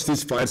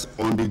justice fights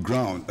on the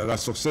ground that are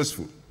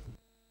successful.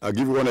 I'll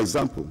give you one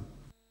example.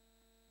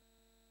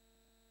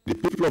 The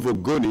people of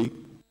Ogoni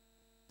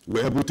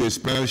were able to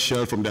expel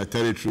Shell from their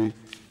territory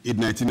in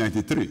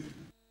 1993.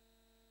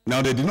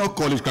 Now, they did not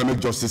call it climate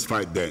justice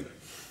fight then.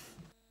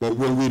 But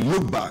when we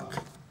look back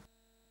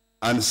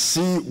and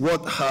see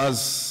what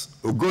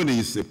Ogoni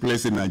is a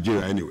place in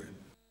Nigeria anyway,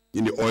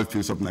 in the oil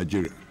fields of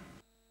Nigeria,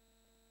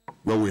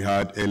 where we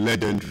had a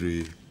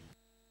legendary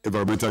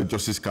environmental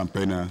justice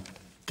campaigner,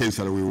 Ken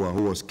Saro-Wiwa,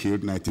 who was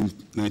killed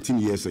 19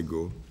 years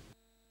ago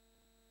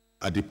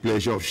at the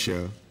pleasure of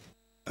Shell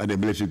and the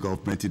military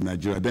government in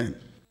Nigeria then.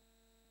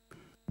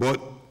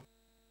 But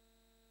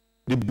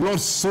the blood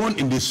sown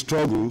in this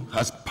struggle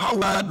has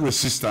powered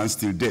resistance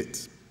till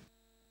date.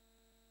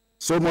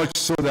 So much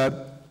so that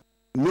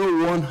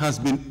no one has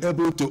been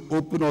able to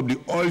open up the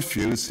oil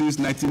fields since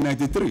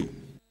 1993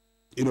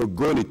 in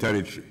Ogoni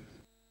territory.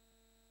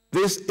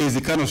 This is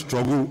the kind of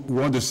struggle we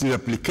want to see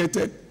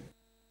replicated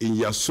in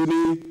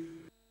Yasuni,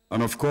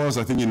 and of course,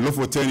 I think in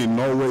Lofoten in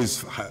Norway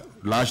is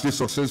largely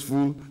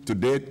successful to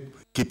date,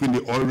 keeping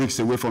the oil rigs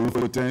away from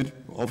Lofoten,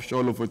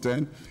 offshore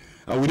Lofoten.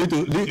 And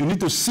we need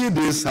to see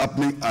this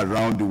happening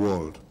around the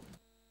world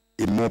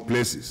in more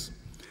places.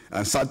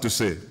 And sad to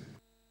say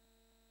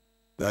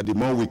that the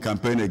more we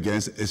campaign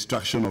against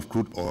extraction of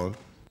crude oil,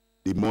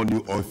 the more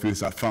new oil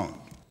fields are found.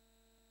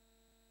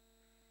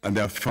 And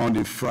they are found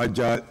in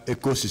fragile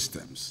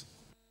ecosystems.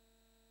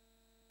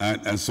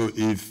 And so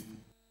if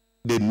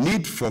the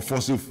need for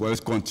fossil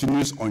fuels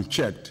continues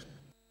unchecked,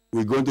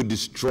 we're going to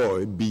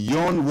destroy,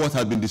 beyond what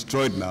has been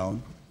destroyed now,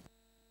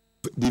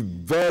 the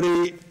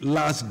very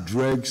last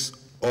dregs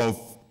of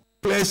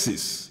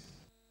places,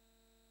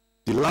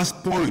 the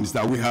last points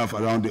that we have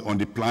around on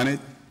the planet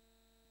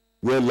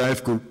where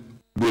life could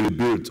be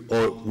rebuilt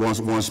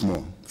once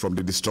more from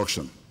the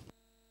destruction.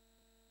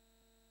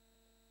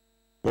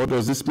 What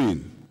does this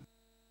mean?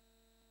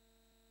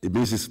 It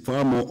means it's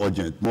far more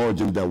urgent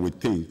than we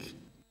think.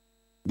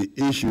 The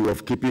issue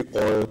of keeping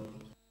oil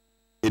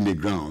in the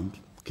ground,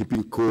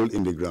 keeping coal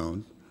in the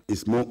ground,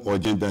 is more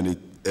urgent than it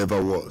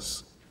ever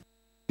was.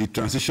 The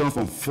transition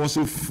from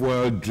fossil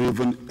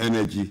fuel-driven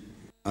energy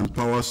and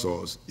power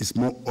source is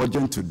more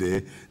urgent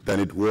today than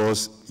it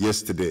was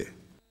yesterday.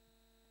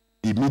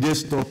 The immediate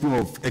stopping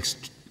of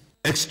extreme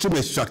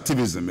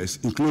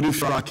extractivism, including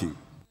fracking.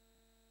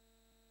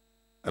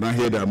 And I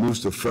hear there are moves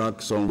to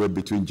frack somewhere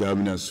between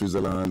Germany and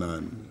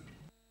Switzerland,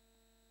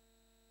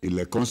 in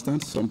La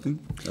Constance, something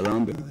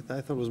around there.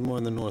 I thought it was more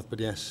in the north, but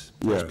yes,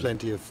 Yeah. there's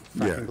plenty of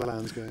fracking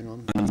plans going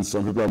on. And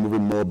some people are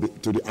moving more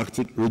to the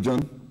Arctic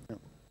region. Yeah.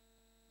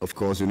 Of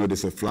course, you know,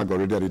 there's a flag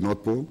already at the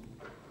North Pole.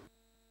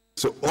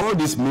 So all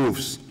these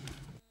moves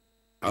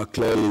are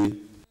clearly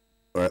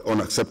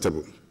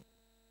unacceptable.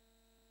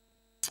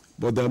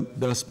 But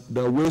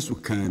there are ways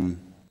we can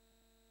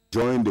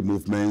join the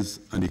movements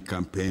and the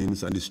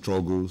campaigns and the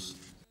struggles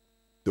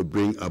to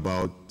bring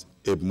about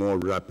a more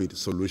rapid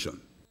solution.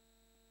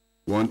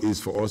 One is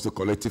for us to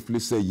collectively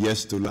say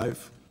yes to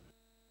life.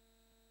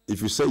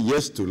 If you say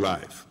yes to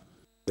life,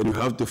 then you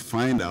have to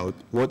find out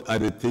what are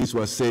the things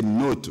we are saying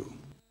no to.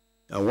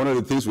 And one of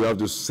the things we have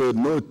to say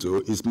no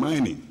to is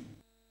mining.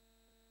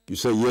 You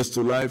say yes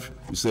to life,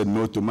 you say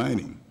no to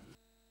mining.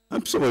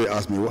 And somebody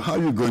asked me, well, how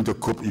are you going to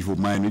cope if you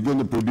mine? You're going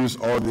to produce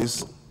all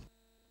this,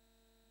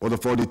 all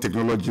the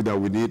technology that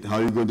we need. How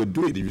are you going to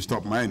do it if you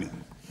stop mining?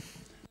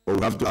 But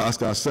we have to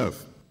ask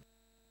ourselves,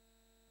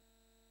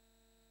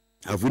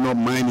 have we not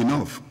mined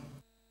enough?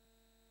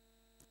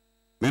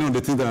 Many of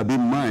the things that are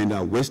being mined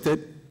are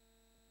wasted,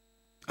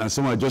 and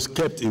some are just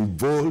kept in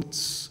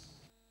vaults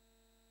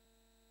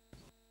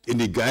in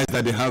the guise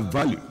that they have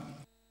value.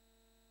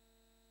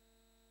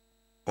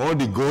 All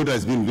the gold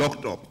has been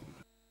locked up.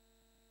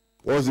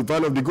 What's the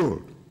value of the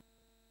gold?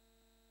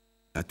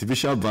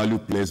 Artificial value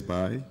placed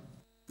by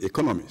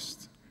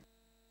economists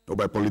or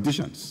by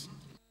politicians.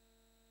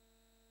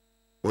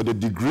 Or the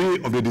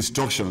degree of the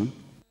destruction,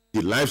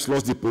 the lives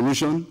lost, the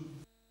pollution,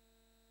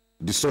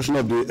 destruction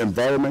of the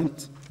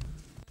environment,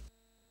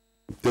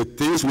 the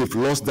things we've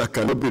lost that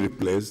cannot be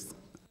replaced,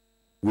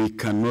 we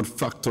cannot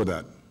factor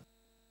that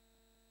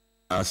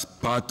as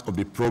part of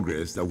the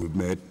progress that we've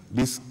made.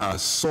 These are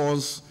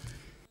sores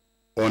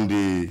on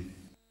the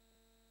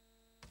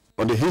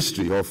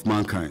history of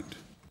mankind.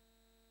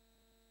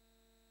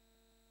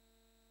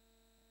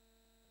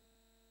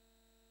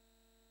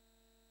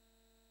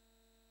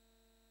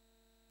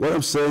 What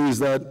I'm saying is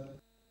that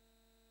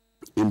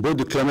in both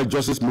the climate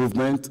justice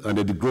movement and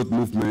the degrowth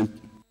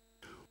movement,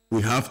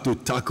 we have to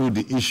tackle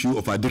the issue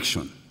of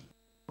addiction.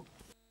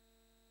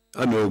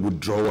 I know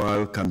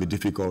withdrawal can be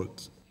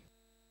difficult,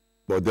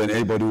 but then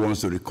anybody who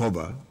wants to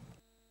recover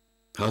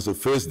has to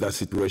face that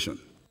situation.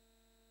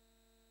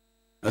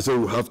 And so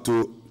we have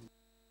to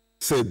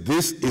say,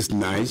 this is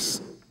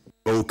nice,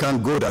 but we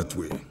can't go that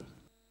way.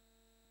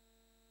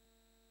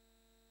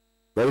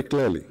 Very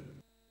clearly.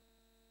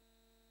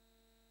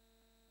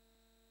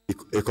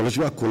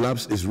 Ecological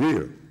collapse is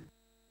real.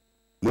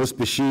 Most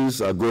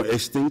species are going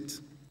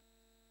extinct,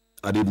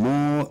 and the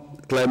more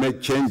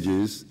climate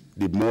changes,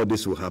 the more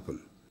this will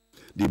happen.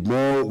 The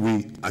more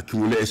we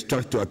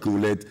extract to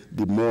accumulate,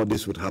 the more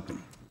this would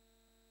happen.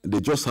 And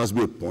there just has to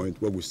be a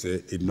point where we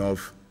say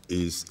enough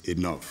is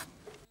enough.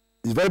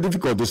 It's very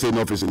difficult to say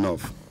enough is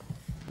enough,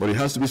 but it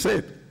has to be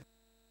said.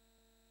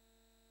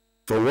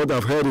 From what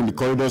I've heard in the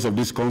corridors of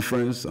this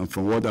conference and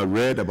from what I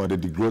read about the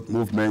degrowth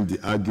movement,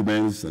 the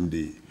arguments and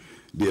the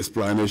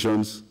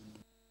explanations,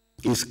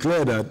 it's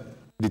clear that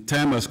the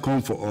time has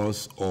come for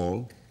us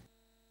all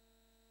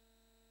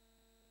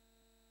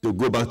to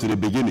go back to the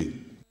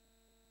beginning,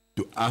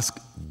 to ask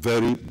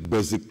very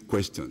basic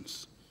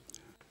questions.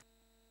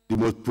 The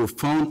most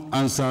profound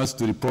answers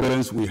to the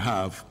problems we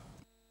have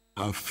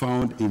are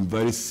found in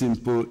very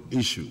simple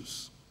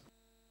issues.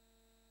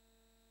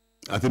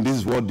 I think this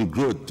is what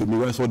degrowth, to me,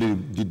 that's what the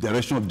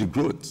direction of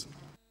degrowth.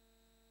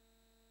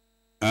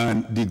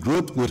 And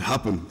degrowth would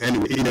happen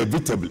anyway,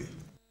 inevitably.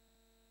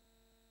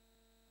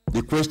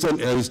 The question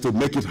is to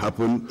make it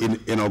happen in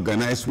an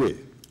organized way.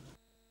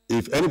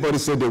 If anybody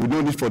said there will be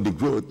no need for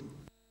degrowth,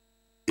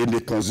 in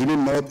the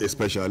consuming north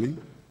especially,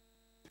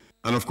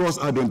 and of course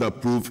I don't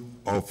approve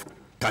of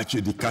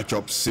the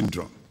catch-up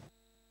syndrome.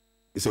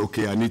 It's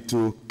okay, I need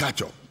to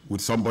catch up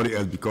with somebody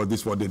else because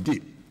this is what they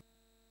did.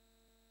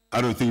 I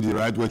don't think the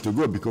right way to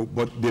go,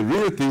 but the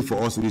real thing for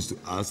us is to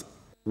ask,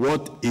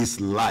 what is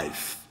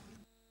life?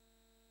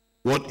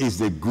 What is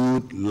the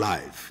good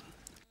life?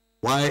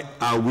 Why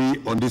are we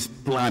on this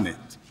planet?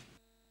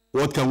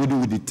 What can we do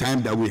with the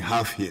time that we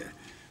have here?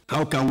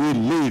 How can we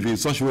live in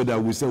such a way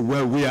that we say,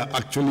 well, we are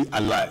actually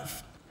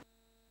alive?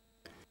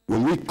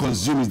 When we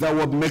consume, is that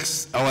what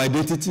makes our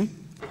identity?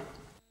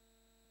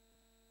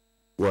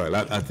 Well,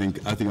 I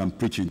think I'm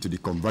preaching to the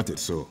converted,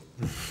 so.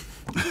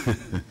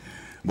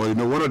 But you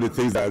know, one of the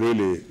things that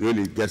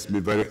really gets me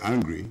very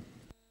angry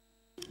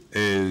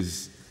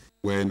is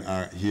when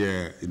I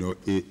hear, you know,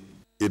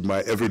 in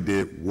my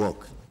everyday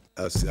work,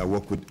 as I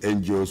work with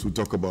NGOs who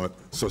talk about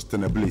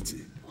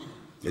sustainability.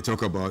 They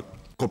talk about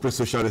corporate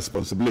social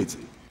responsibility.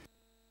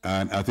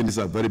 And I think these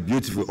are very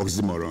beautiful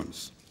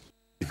oxymorons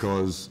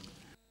because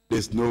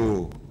there's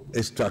no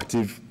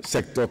extractive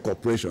sector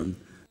corporation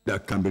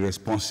that can be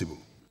responsible.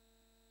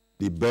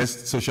 The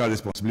best social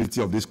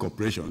responsibility of these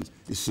corporations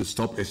is to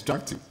stop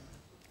extracting.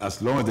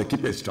 As long as they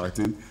keep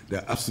extracting,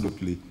 they're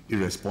absolutely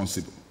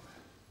irresponsible.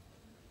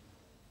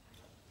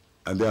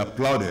 And they're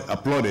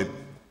applauded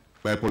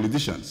by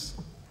politicians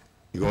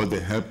because they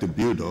help to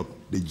build up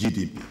the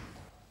GDP.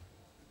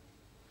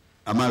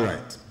 Am I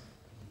right?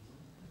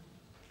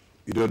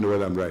 You don't know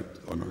whether I'm right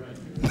or not.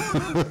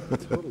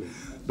 Totally.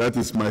 That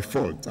is my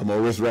fault. I'm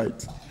always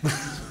right.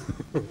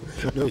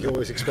 No, you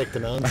always expect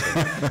an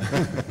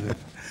answer.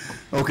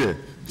 Okay,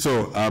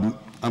 so I'm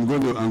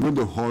going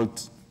to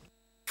halt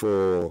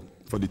for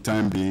the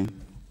time being,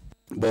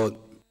 but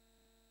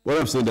what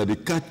I'm saying that the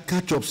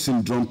catch-up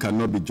syndrome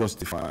cannot be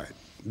justified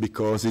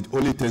because it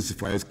only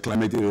intensifies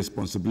climate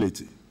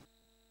irresponsibility.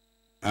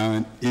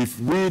 And if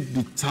we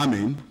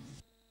determine,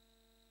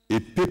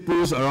 if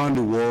peoples around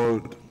the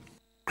world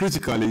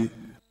critically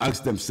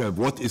ask themselves,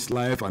 what is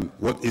life and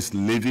what is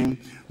living?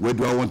 Where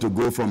do I want to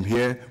go from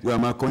here? Where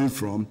am I coming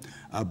from?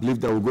 I believe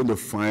that we're going to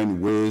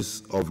find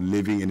ways of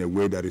living in a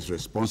way that is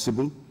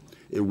responsible,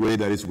 a way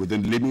that is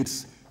within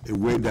limits, a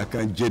way that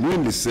can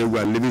genuinely say we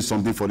are living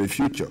something for the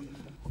future.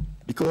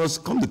 Because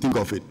come to think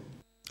of it,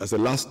 as a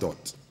last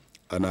thought,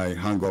 and I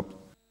hang up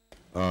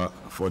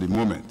for the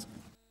moment,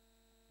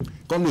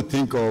 come to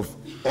think of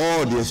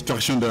all the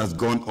extraction that has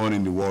gone on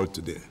in the world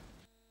today.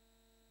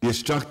 The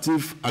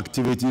extractive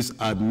activities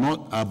are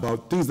not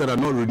about things that are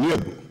not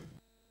renewable.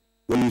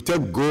 When you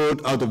take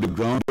gold out of the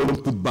ground, you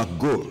don't put back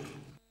gold.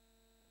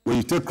 When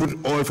you take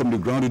crude oil from the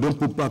ground, you don't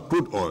put back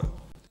crude oil.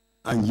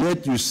 And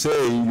yet you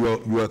say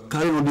you are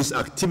carrying on this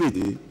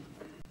activity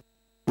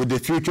with the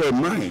future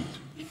in mind.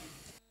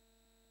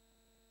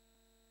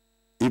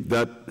 If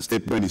that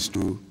statement is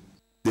true,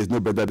 there's no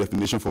better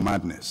definition for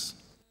madness.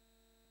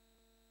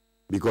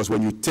 Because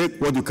when you take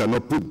what you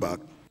cannot put back,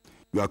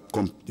 you are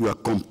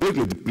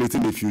completely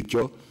depleting the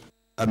future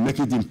and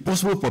making it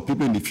impossible for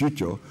people in the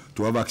future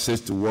to have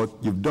access to what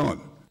you've done.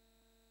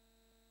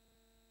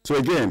 So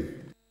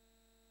again,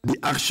 the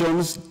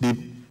actions, the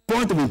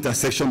point of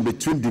intersection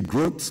between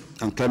degrowth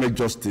and climate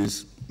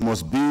justice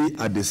must be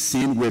at the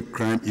scene where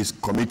crime is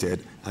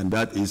committed, and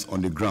that is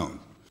on the ground.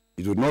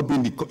 It would not be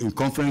in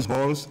conference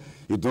halls.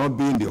 It would not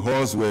be in the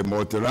halls where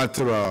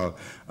multilateral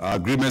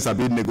agreements are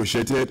being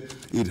negotiated.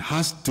 It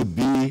has to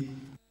be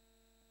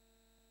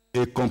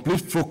a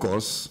complete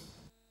focus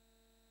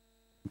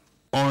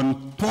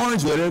on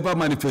points wherever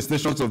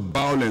manifestations of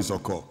violence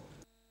occur.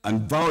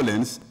 And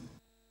violence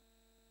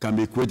can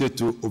be equated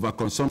to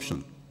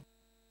overconsumption.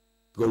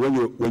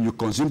 Because when you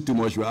consume too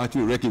much, you're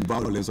actually wreaking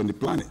violence on the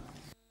planet.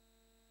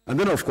 And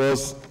then, of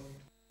course,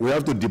 we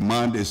have to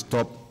demand a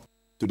stop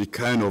to the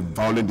kind of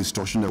violent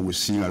destruction that we're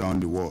seeing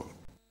around the world.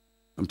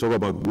 I'm talking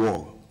about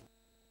war,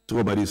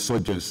 talking about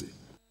insurgency,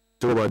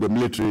 talking about the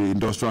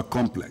military-industrial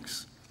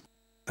complex.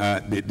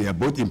 They are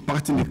both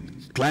impacting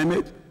the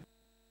climate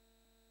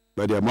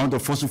by the amount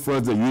of fossil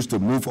fuels they use to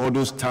move all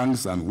those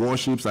tanks and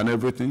warships and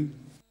everything.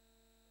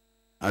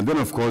 And then,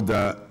 of course,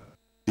 the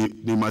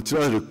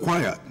material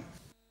required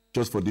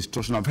just for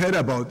destruction. I've heard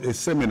about a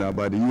seminar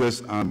by the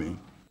U.S. Army,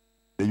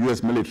 the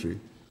U.S. military.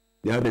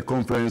 They had a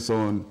conference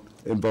on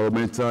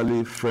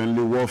environmentally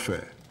friendly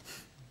warfare.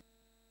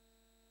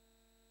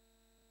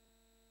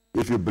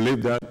 If you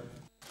believe that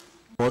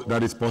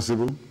is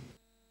possible,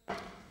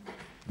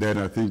 then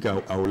I think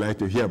I would like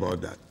to hear about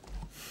that.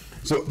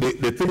 So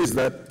the thing is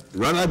that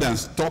rather than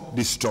stop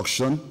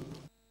destruction,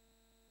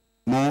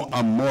 more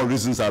and more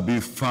reasons are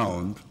being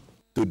found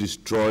to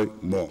destroy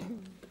more.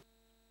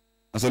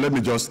 And so let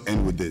me just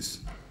end with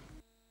this.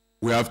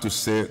 We have to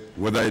say,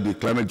 whether in the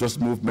climate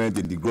justice movement,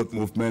 in the growth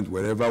movement,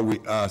 wherever we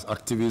are as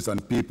activists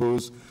and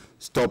peoples,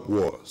 stop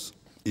wars.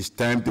 It's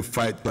time to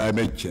fight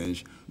climate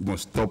change. We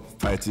must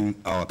stop fighting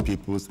our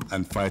peoples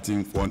and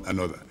fighting one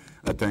another.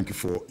 I thank you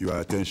for your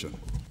attention.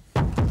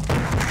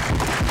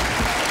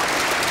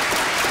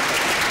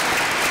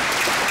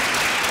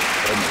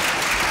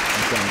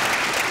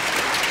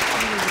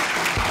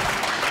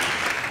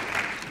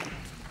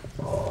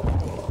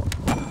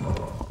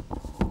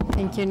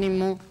 Thank you,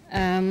 Nnimmo.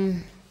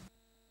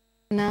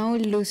 Now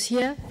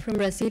Lucia from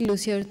Brazil,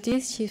 Lucia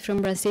Ortiz, she's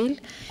from Brazil,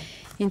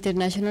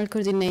 International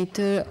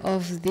Coordinator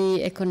of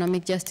the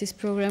Economic Justice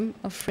Program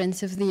of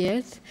Friends of the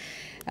Earth.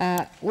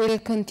 We'll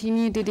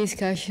continue the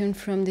discussion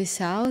from the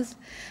South,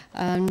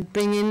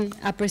 bringing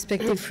a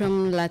perspective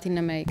from Latin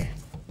America.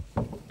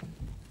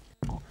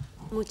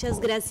 Muchas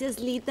gracias,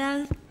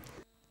 Lyda.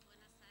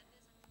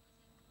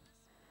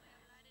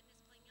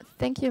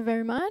 Thank you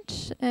very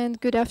much, and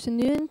good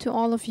afternoon to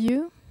all of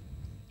you.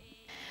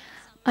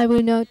 I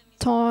will now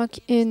talk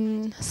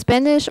in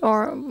Spanish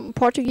or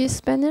Portuguese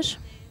Spanish.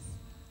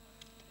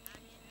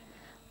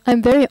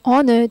 I'm very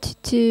honored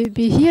to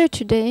be here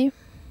today.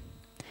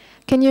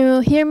 Can you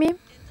hear me?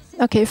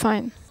 Okay,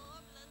 fine.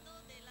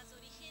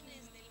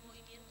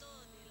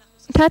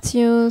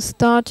 Tadzio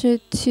started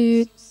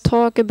to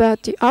talk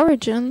about the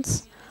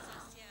origins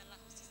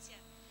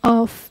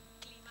of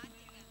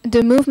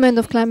the movement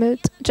of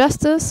climate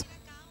justice.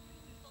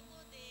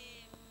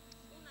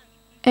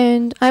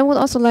 And I would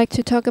also like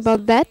to talk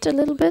about that a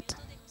little bit.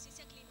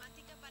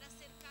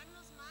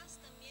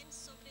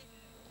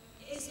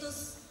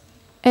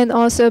 And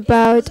also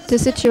about the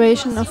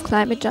situation of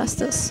climate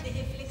justice,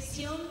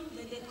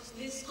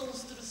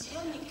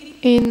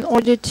 in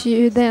order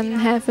to then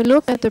have a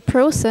look at the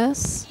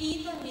process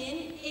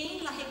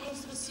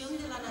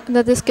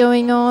that is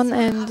going on,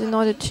 and in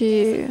order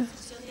to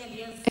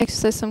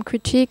exercise some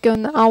critique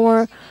on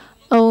our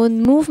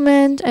own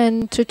movement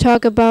and to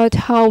talk about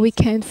how we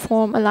can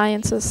form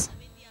alliances.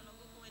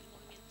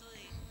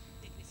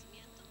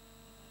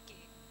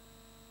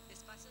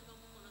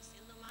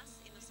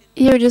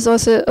 Here it is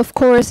also, of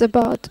course,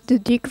 about the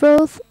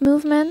degrowth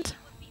movement.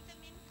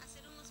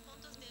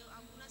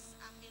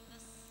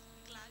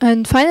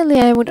 And finally,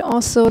 I would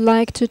also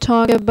like to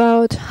talk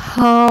about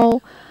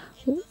how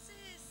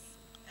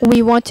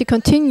we want to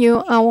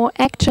continue our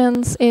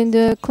actions in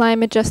the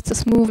climate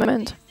justice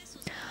movement.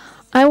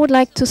 I would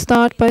like to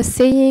start by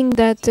saying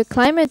that the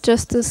climate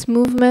justice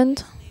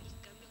movement,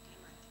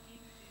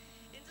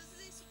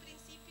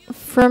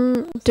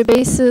 from the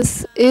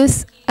basis,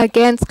 is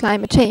against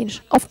climate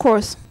change, of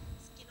course.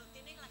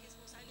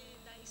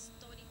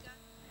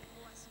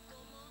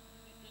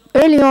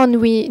 Early on,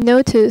 we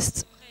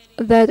noticed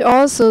that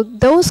also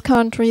those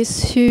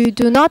countries who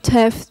do not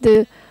have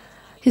the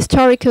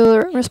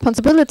historical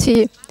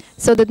responsibility,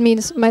 so that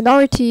means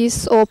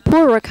minorities or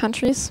poorer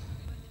countries,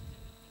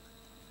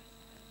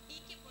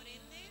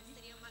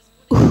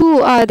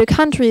 who are the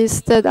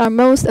countries that are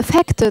most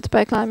affected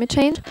by climate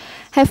change,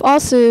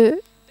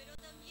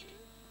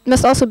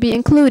 must also be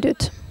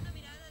included.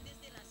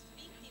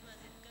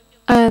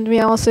 And we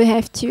also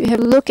have to have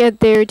a look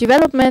at their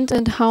development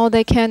and how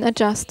they can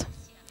adjust.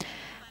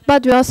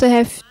 But we also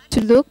have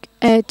to look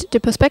at the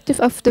perspective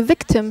of the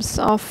victims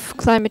of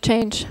climate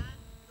change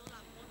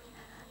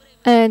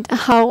and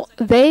how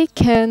they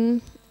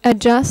can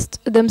adjust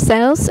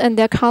themselves and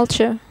their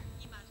culture.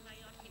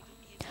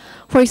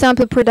 For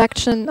example,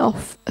 production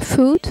of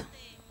food,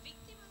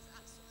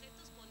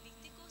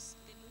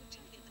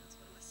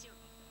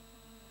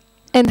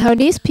 and how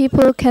these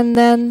people can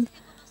then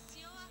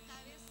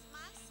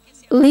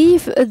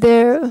leave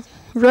their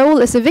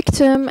role as a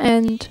victim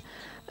and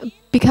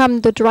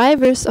become the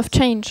drivers of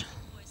change.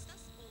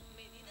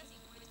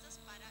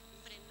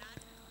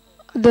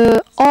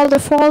 All the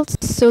false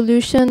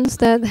solutions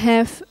that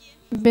have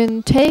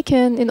been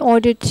taken in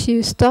order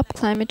to stop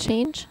climate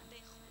change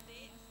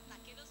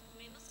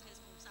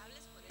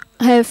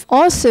have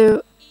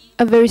also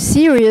a very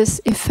serious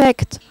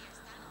effect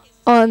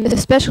on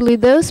especially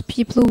those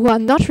people who are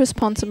not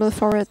responsible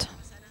for it.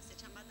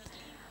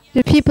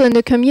 The people in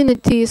the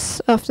communities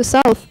of the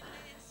South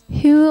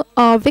who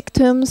are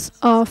victims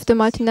of the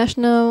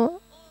multinational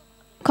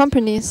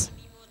companies,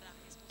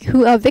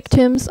 who are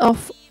victims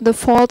of the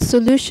false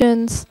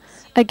solutions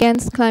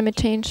against climate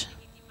change.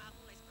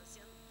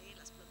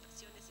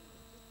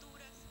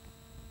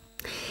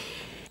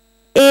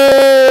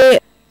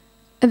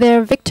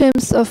 They're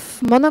victims of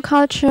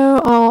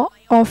monoculture or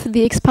of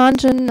the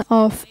expansion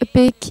of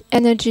big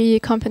energy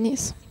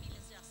companies.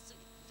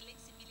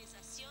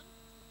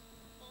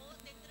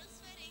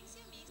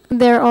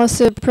 There are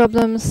also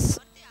problems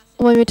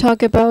when we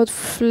talk about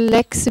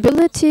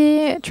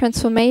flexibility,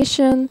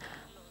 transformation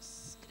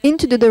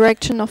into the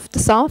direction of the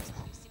South,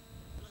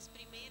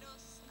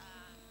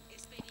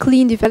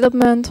 clean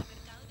development.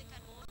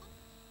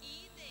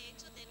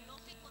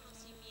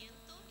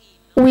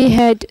 We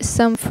had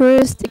some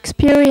first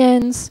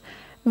experience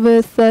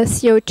with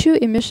CO2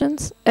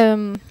 emissions,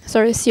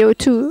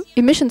 CO2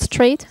 emissions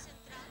trade.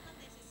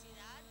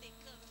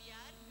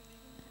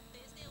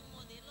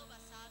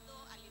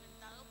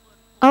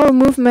 Our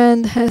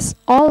movement has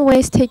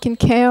always taken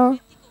care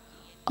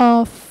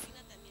of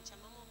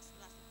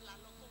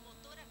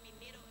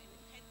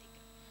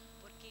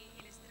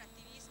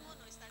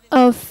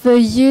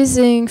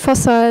using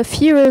fossil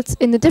fuels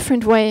in a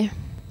different way.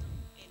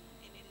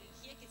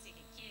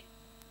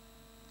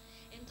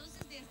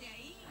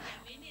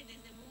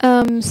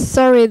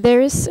 Sorry,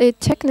 there is a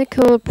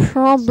technical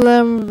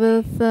problem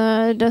with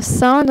the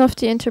sound of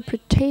the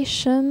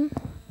interpretation.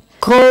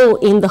 Coal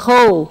in the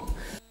hole,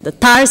 the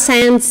tar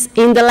sands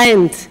in the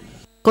land.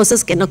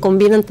 Cosas que no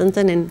combinan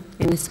tanto en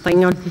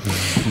español.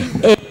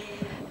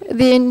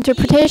 The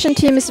interpretation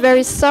team is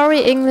very sorry.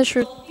 English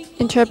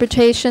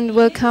interpretation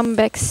will come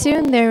back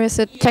soon. There is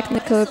a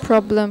technical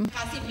problem.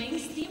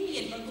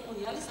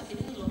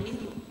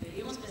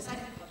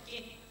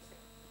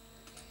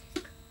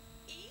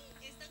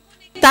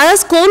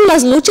 Conectadas con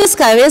las luchas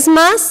cada vez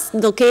más,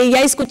 lo que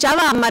ya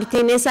escuchaba a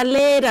Martínez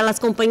Aler, a las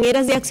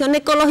compañeras de Acción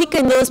Ecológica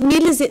en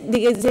 2000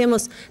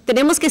 decíamos,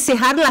 tenemos que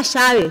cerrar la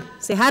llave,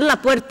 cerrar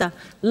la puerta,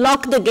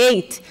 lock the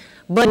gate,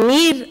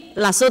 banir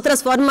las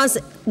otras formas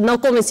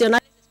no convencionales.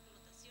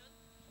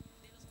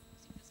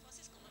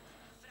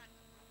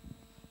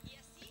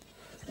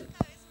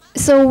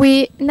 So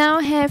we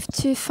now have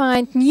to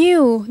find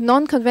new,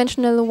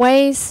 non-conventional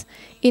ways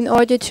in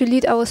order to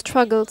lead our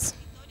struggles.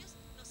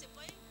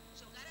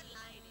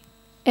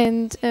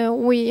 And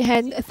we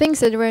had things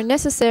that were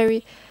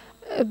necessary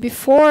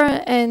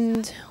before,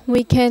 and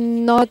we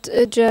cannot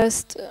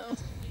just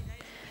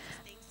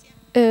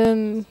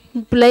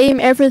blame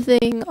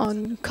everything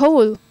on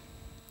coal,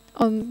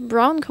 on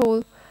brown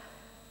coal.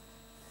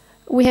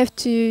 We have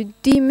to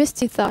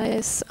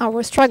demystify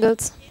our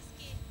struggles.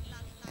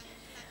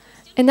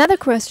 Another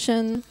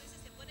question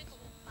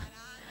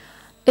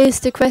is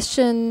the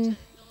question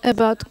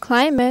about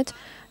climate.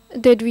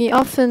 that we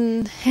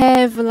often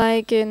have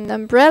like an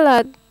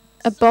umbrella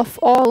above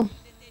all,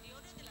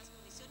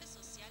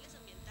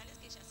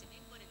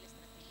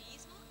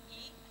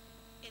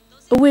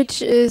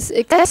 which is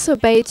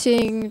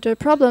exacerbating the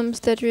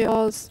problems that we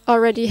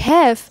already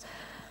have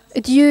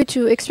due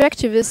to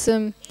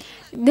extractivism.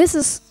 This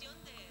is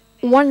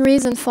one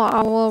reason for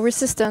our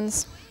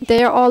resistance.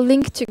 They are all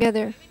linked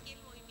together.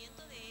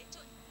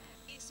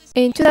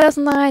 In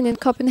 2009 in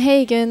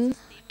Copenhagen,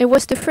 it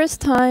was the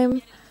first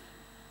time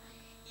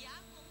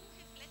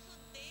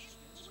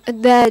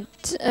that,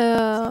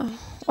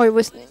 or it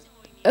was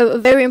a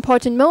very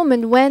important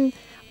moment when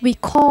we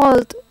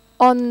called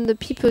on the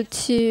people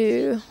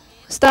to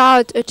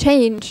start a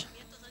change.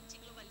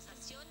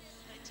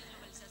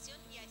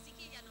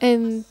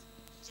 And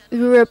we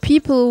were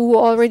people who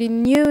already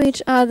knew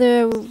each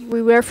other.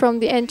 We were from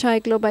the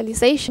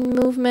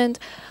anti-globalization movement.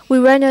 We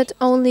were not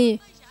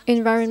only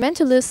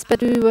environmentalists,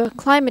 but we were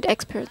climate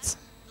experts.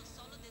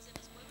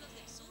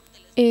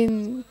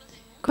 In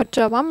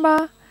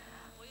Cochabamba,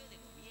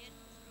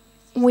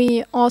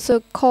 we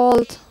also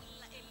called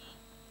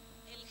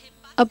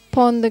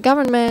upon the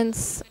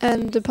governments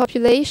and the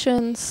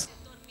populations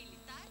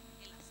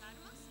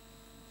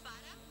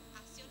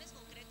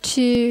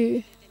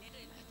to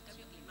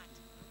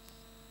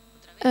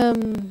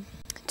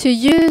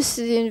use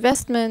the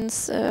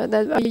investments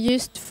that are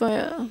used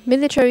for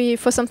military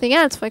for something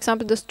else, for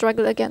example, the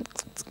struggle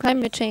against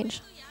climate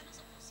change.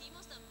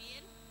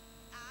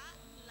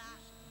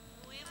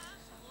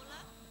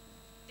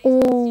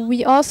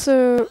 We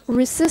also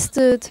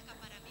resisted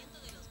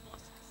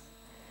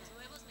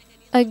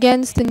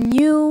against the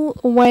new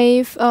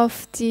wave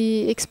of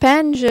the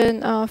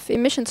expansion of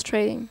emissions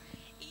trading.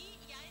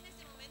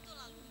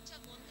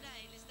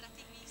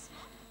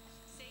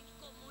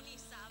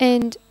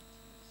 And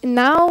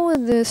now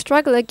the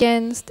struggle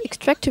against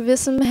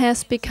extractivism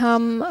has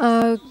become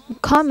a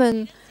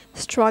common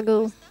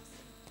struggle.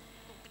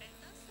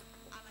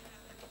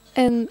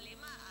 And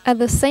at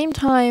the same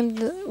time,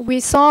 we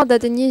saw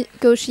that the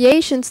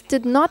negotiations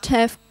did not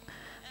have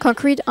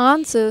concrete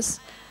answers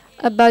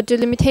about the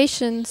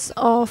limitations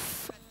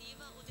of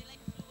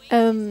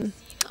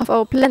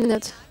our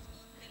planet.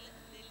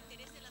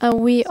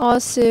 We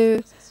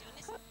also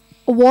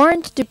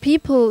warned the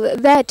people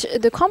that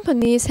the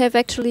companies have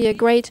actually a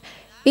great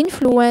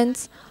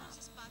influence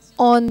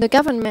on the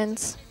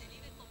governments.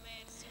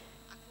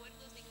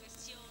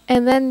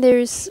 And then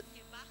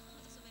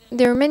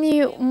there are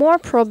many more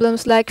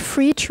problems like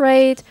free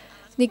trade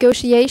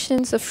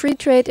negotiations of free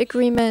trade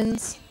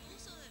agreements.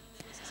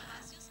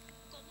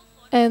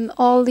 And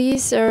all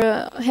these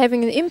are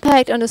having an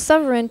impact on the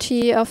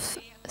sovereignty of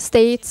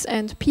states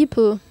and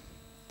people.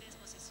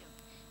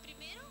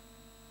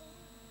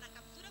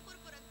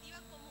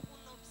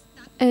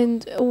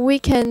 And we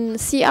can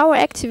see our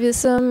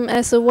activism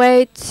as a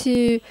way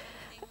to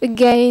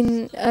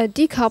gain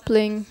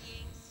decoupling.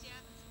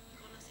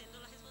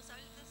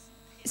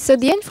 So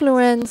the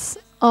influence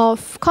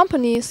of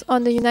companies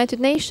on the United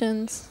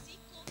Nations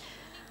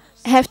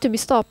have to be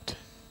stopped.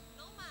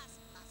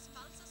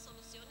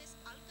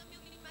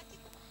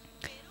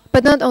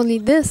 But not only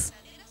this,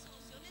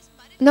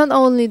 not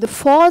only the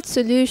false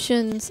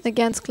solutions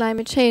against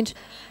climate change,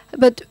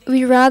 but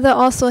we rather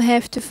also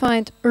have to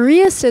find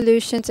real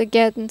solutions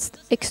against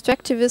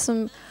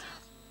extractivism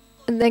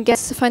and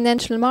against the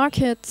financial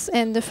markets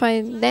and the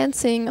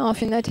financing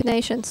of United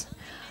Nations.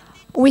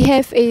 We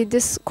have a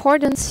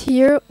discordance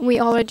here. We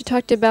already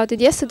talked about it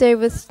yesterday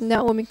with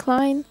Naomi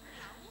Klein,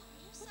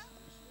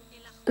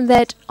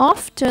 that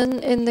often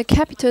in the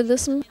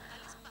capitalism,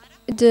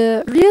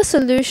 the real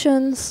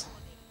solutions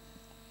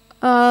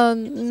are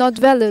not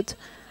valid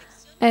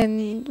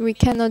and we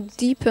cannot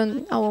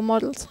deepen our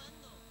models.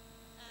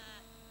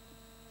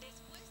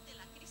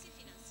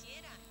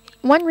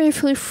 When we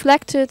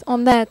reflected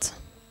on that,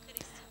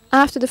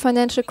 after the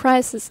financial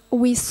crisis,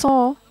 we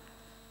saw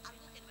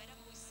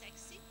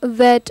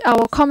that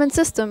our common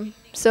system,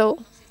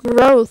 so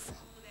growth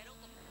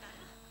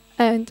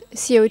and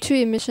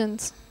CO2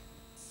 emissions,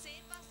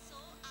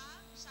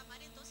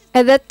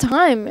 at that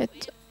time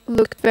it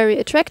looked very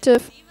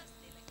attractive.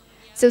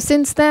 So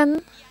since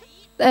then,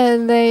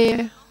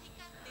 they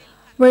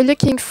were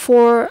looking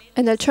for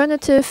an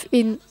alternative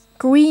in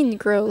green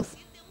growth,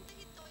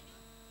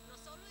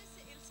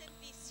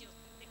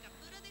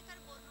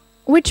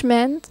 which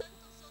meant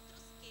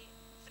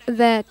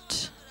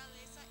that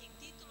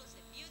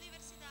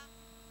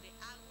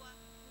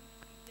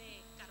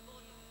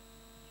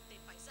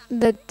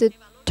the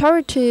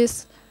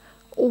territories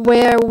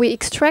where we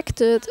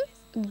extracted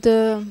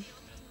the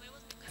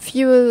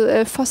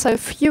fossil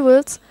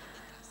fuels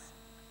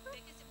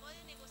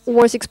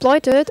was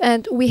exploited,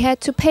 and we had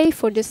to pay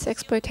for this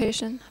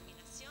exploitation.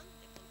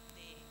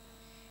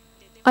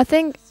 I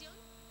think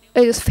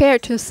it is fair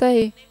to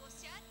say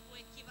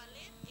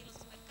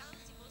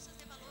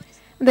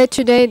that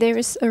today there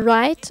is a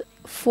right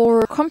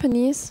for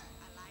companies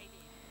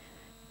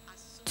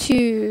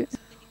to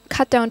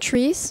cut down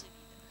trees,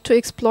 to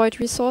exploit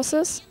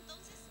resources,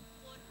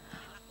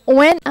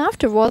 when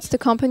afterwards the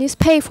companies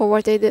pay for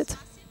what they did.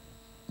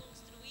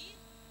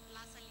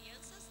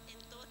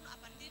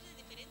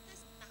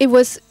 It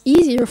was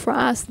easier for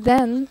us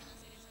then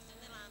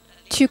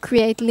to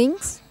create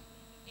links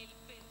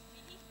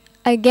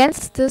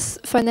against this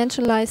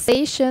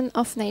financialization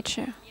of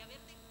nature.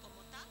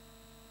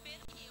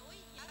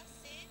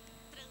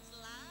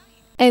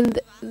 And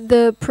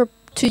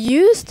to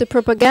use the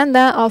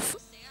propaganda of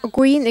a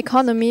green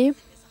economy,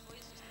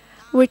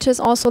 which has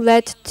also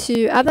led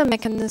to other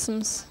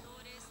mechanisms.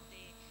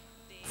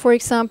 For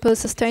example,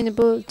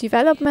 sustainable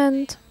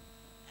development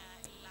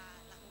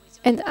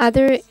and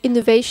other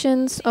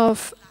innovations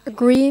of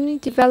green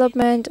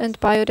development and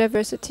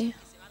biodiversity.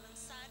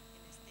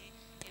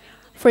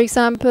 For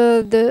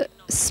example, the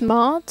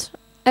smart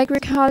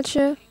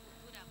agriculture,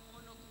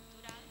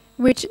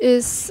 which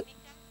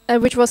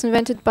was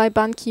invented by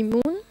Ban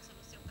Ki-moon.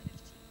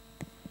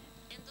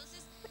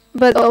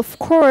 But of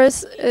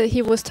course,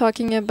 he was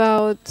talking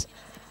about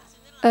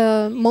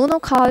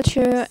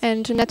monoculture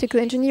and genetic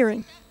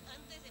engineering.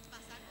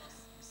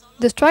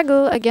 The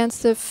struggle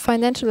against the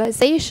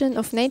financialization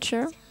of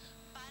nature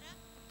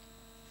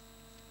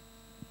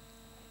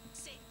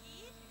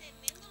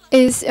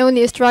is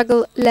only a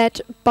struggle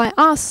led by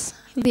us,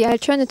 the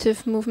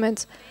alternative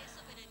movement.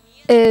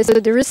 So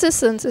the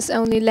resistance is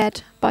only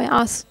led by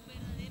us.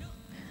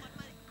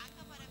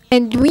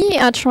 And we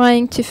are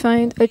trying to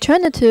find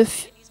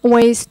alternative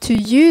ways to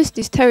use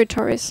these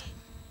territories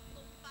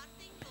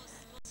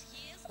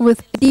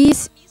with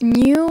these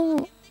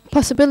new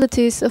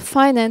possibilities of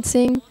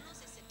financing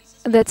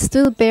that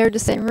still bear the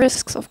same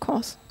risks, of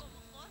course.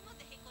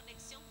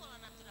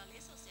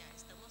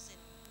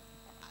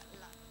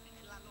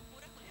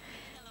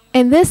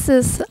 And this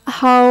is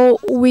how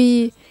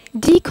we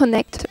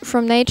deconnect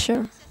from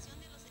nature.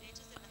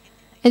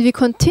 And we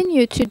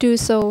continue to do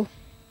so.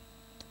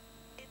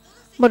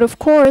 But of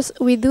course,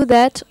 we do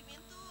that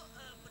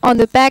on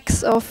the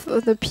backs of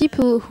the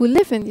people who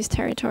live in these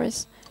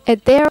territories,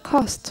 at their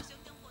cost.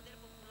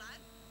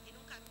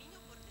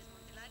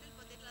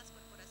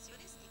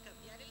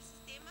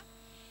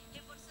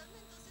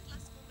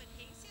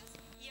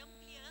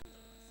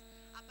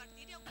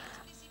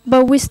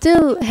 But we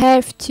still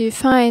have to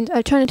find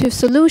alternative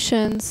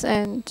solutions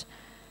and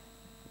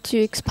to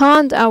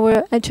expand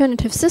our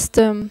alternative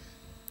system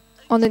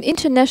on an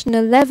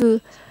international level.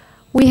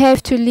 We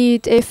have to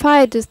lead a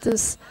fight as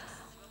this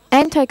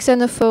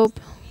anti-xenophobe,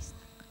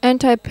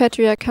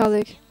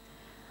 anti-patriarchal,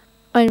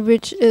 and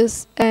which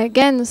is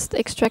against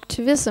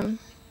extractivism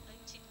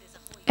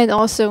and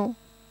also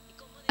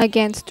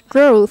against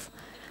growth.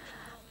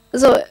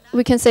 So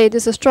we can say it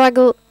is a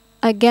struggle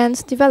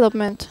against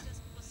development.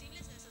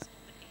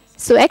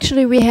 So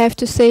actually we have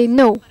to say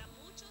no,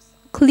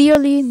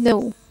 clearly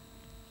no.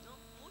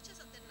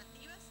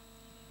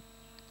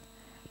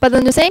 But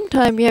at the same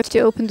time we have to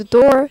open the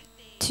door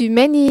to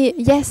many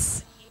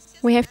yes.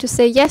 We have to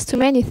say yes to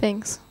many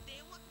things.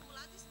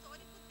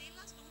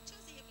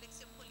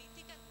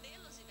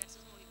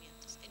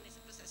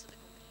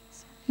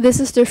 This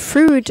is the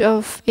fruit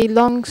of a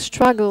long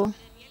struggle.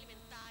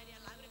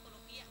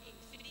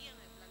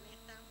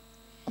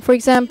 For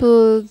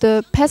example,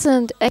 the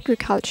peasant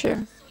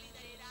agriculture.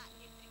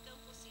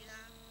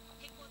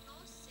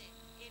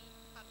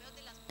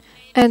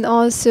 And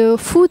also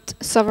food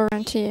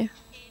sovereignty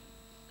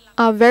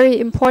are very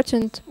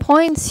important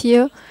points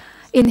here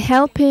in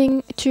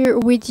helping to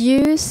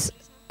reduce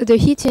the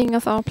heating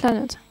of our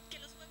planet.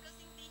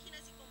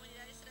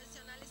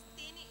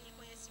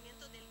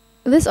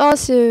 This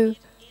also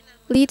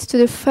leads to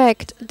the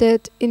fact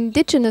that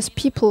indigenous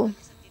people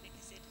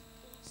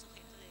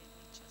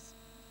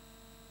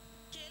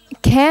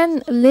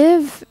can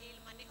live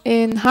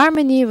in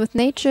harmony with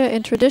nature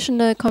in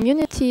traditional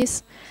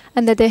communities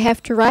and that they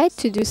have the right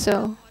to do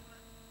so.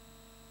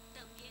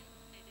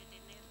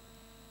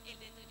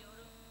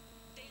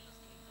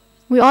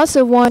 We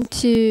also want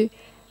to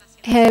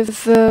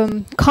have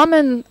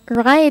common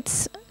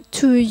rights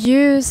to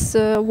use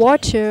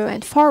water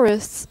and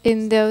forests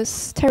in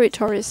those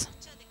territories.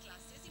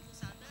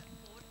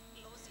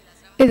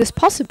 It is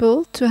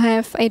possible to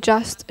have a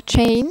just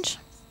change,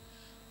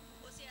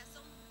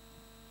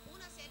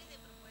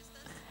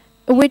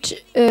 which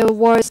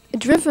was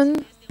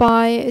driven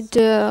by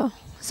the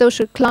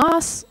social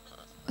class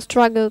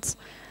struggles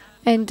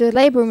and the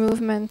labor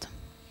movement.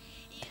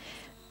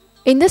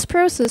 In this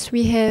process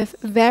we have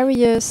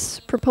various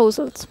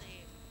proposals.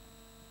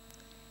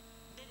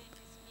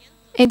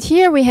 And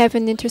here we have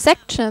an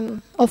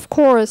intersection, of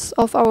course,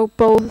 of our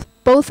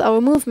both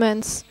our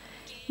movements,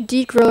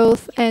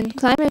 degrowth and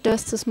climate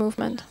justice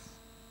movement.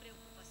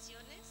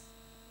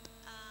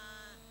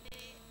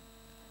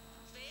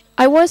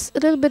 I was a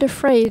little bit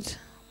afraid,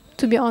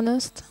 to be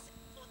honest,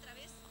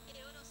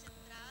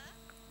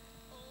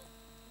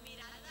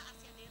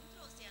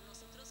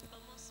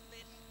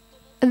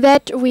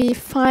 that we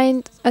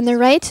find a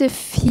narrative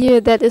here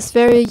that is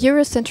very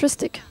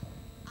Eurocentristic.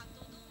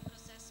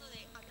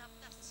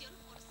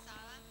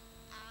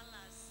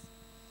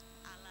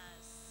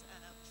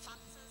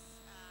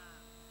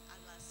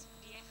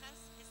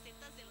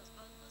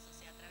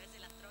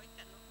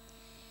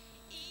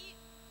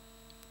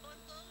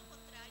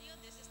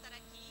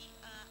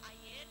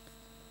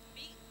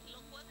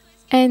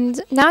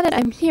 And now that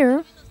I'm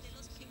here,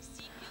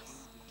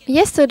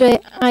 yesterday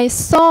I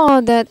saw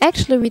that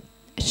actually we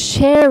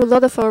share a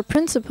lot of our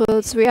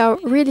principles. We are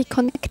really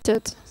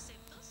connected.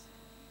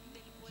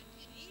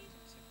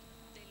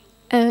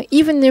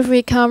 Even if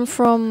we come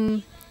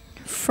from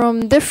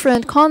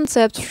different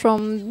concepts,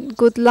 from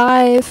good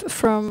life,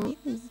 from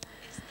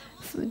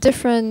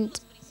different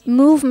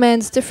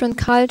movements, different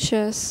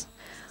cultures,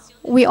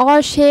 we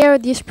all share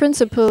these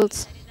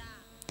principles.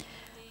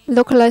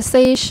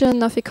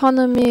 Localization of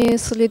economy,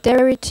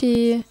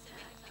 solidarity,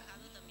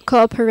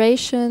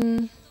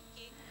 cooperation,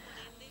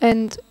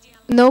 and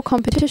no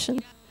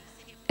competition.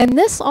 And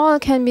this all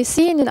can be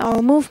seen in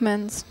our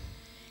movements.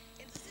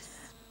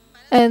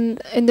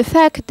 And in the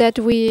fact that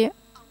we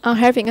are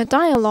having a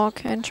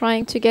dialogue and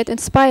trying to get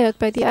inspired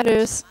by the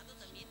others.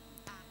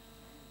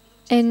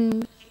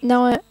 And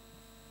now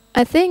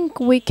I think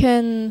we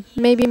can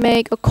maybe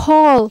make a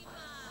call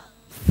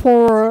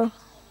for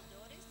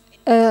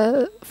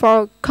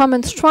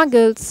common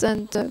struggles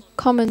and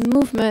common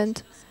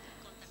movement.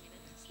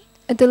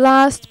 At the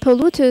last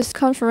Polluters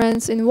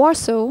conference in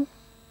Warsaw,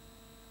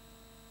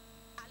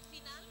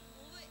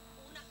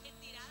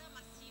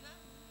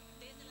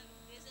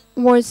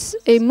 was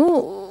a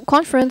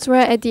conference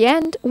where at the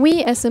end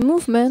we as a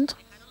movement,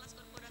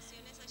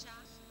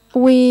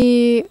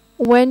 we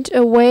went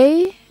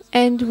away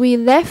and we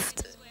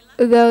left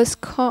those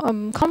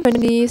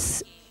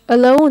companies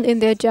alone in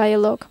their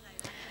dialogue.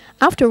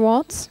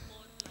 Afterwards,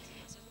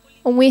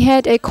 we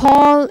had a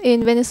call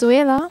in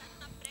Venezuela,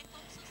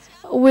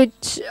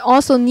 which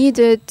also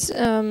needed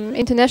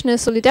international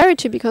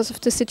solidarity because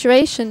of the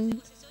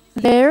situation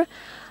there,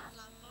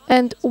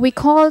 and we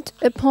called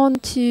upon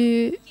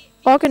to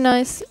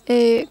organize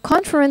a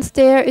conference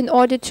there in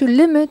order to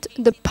limit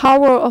the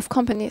power of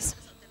companies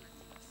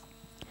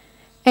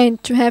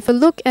and to have a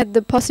look at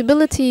the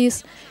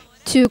possibilities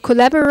to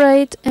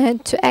collaborate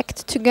and to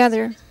act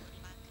together.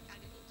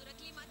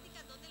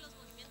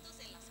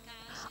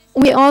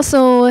 We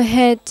also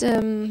had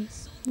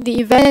the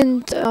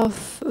event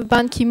of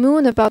Ban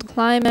Ki-moon about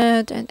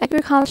climate and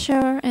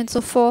agriculture and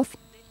so forth.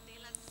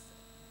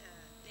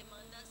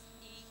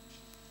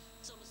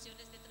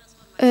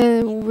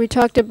 We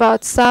talked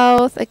about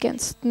South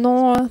against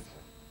North.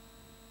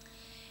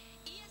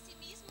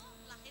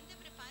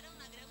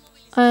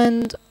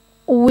 And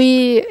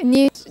we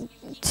need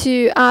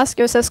to ask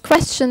ourselves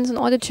questions in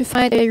order to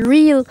find a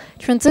real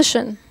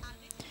transition.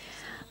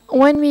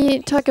 When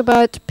we talk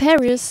about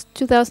Paris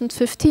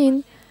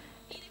 2015,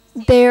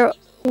 there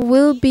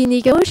will be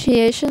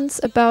negotiations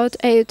about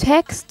a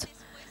text,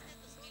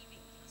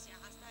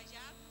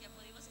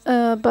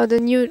 about a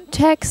new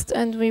text,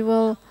 and we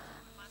will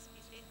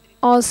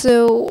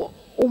also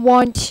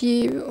want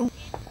to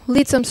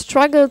lead some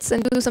struggles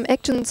and do some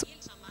actions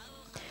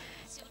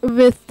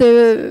with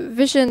the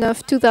vision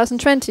of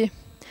 2020.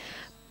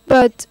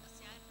 But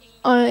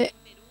I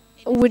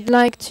would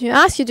like to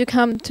ask you to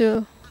come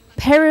to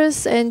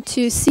Paris and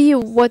to see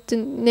what the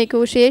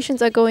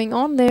negotiations are going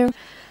on there.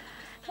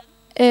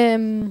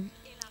 The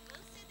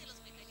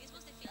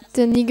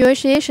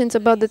negotiations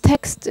about the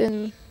text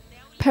in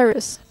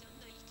Paris.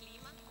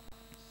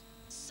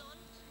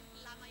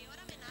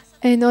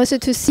 And also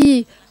to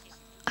see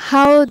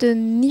how the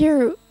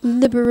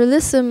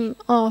neoliberalism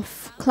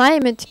of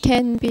climate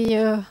can be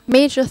a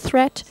major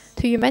threat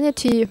to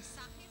humanity.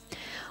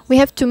 We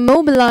have to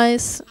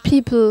mobilize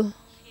people.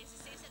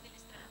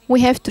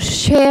 We have to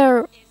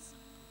share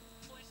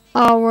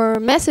our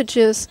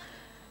messages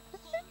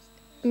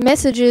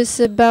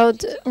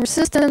about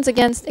resistance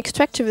against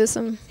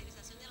extractivism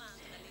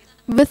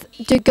with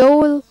the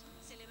goal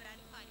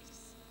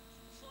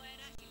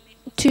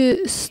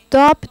to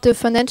stop the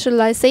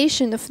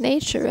financialization of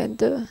nature and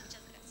the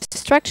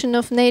destruction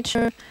of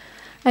nature,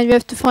 and we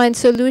have to find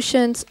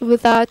solutions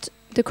without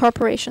the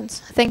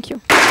corporations. Thank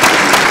you.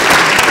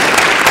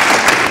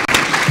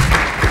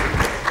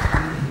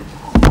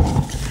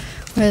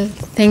 Well,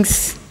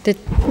 thanks to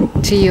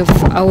the three of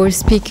our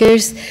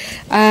speakers.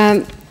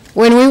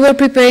 When we were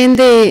preparing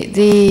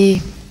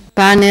the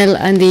panel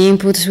and the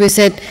inputs, we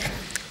said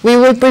we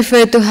would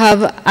prefer to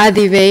have a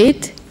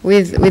debate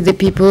with the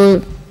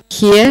people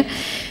here,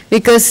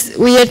 because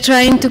we are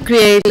trying to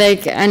create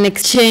like an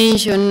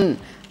exchange on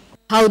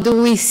how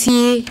do we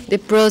see the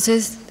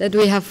process that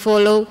we have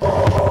followed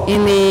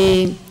in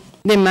the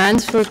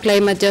demands for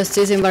climate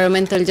justice,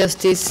 environmental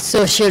justice,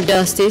 social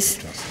justice,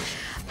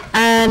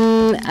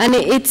 and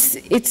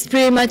it's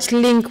pretty much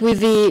linked with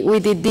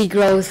the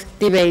degrowth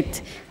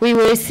debate. We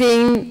were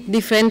seeing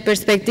different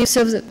perspectives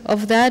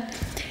of that.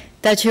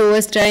 Tadzio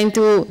was trying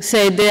to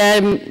say there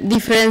are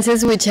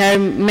differences which are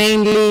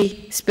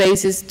mainly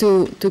spaces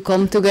to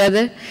come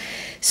together.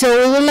 So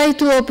we would like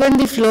to open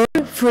the floor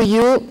for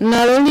you,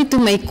 not only to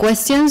make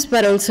questions,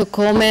 but also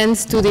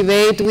comments, to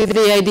debate with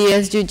the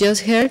ideas you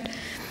just heard,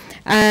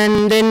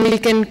 and then we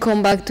can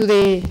come back to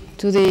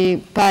the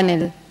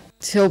panel.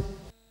 So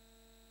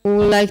we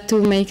would like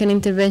to make an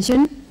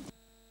intervention.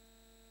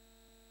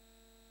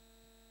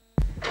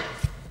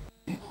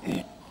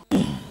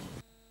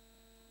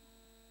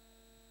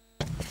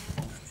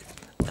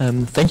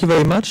 Thank you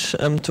very much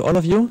to all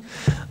of you.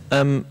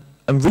 I'm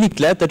really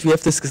glad that we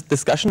have this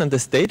discussion and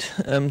this date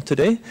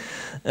today.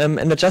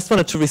 And I just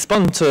wanted to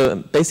respond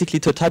to basically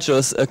to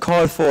Tadzio's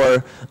call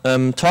for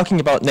talking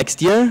about next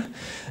year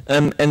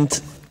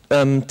and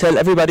tell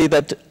everybody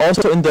that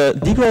also in the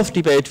degrowth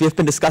debate we have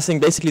been discussing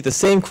basically the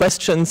same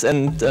questions,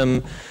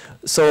 and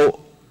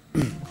so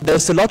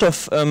there's a lot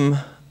of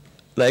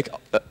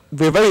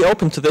we're very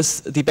open to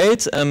this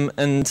debate,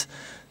 and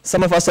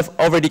some of us have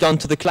already gone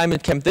to the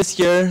climate camp this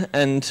year,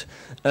 and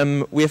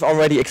we have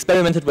already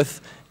experimented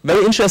with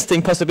very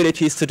interesting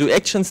possibilities to do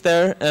actions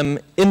there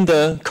in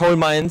the coal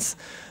mines.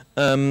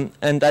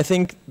 And I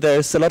think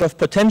there's a lot of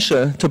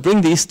potential to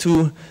bring these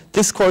two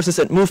discourses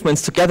and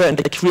movements together and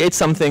create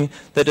something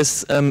that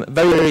is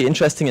very, very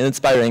interesting and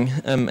inspiring.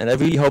 And I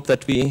really hope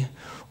that we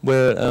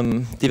will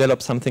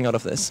develop something out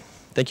of this.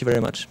 Thank you very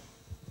much.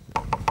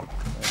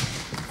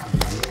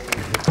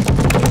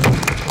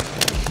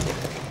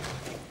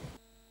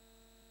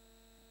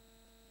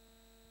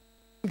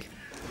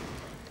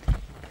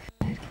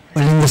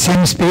 Well, in the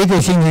same spirit,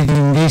 I think that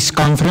in this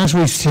conference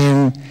we've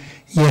seen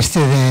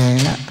yesterday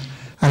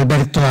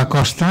Alberto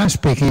Acosta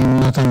speaking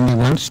not only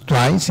once,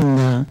 twice in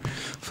the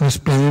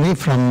first plenary,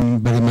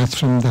 very much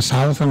from the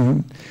south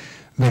and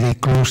very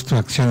close to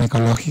Acción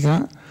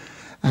Ecológica.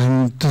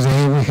 And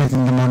today we had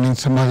in the morning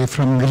somebody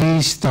from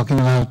Greece talking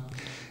about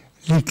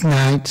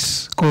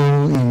lignites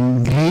coal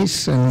in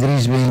Greece, and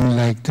Greece being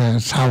like the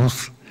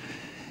south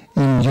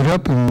in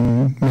Europe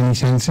in many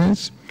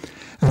senses.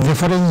 And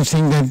therefore I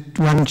think that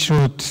one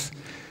should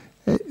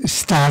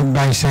start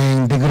by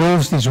saying the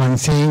growth is one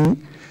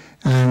thing,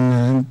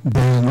 and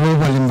the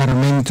global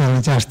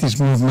environmental justice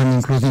movement,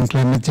 including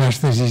climate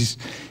justice, is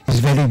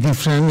very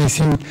different. I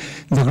think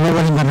the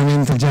global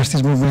environmental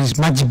justice movement is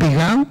much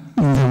bigger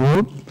in the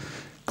world,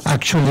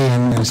 actually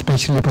and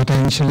especially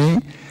potentially,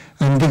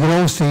 and the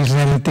growth is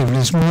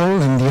relatively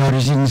small, and the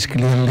origin is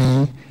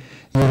clearly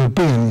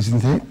European,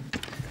 isn't it?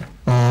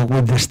 Or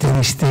with the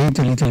steady state,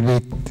 a little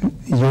bit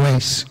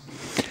US.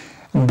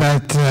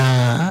 But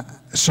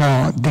so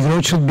the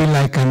growth should be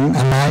like an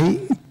ally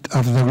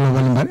of the global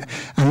environment.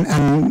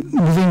 And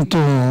moving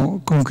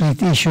to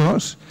concrete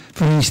issues,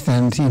 for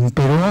instance, in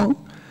Peru,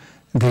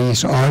 there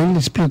is oil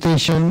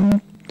exploitation,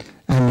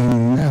 and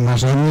in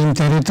Amazonian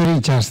territory,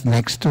 just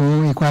next to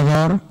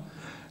Ecuador,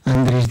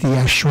 and there is the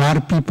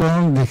Ashuar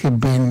people. They have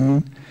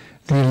been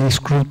really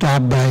screwed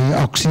up by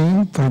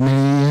oxy for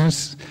many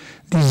years.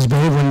 This is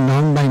very well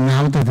known by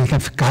now that they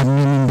have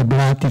cadmium in the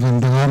blood, even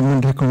the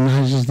government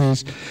recognizes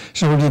this.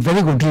 So we have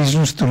very good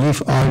reasons to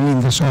leave oil in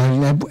the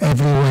soil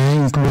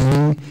everywhere,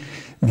 including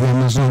the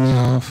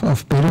Amazonia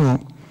of Peru.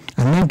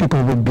 And many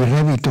people would be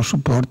ready to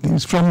support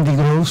this from the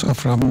growth or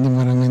from the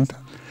environmental.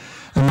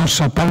 And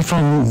also, apart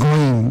from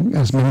going,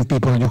 as many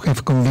people, you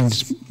have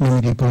convinced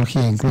many people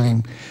here,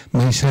 including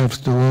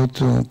myself, to go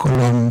to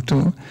Cologne,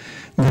 to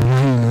the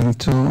Rhine, and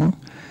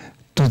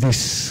to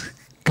this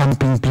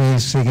camping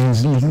place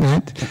against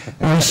lignite.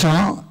 Also,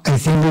 I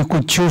think we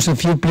could choose a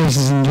few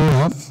places in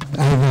Europe,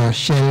 either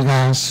shale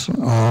gas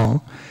or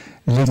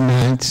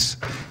lignites,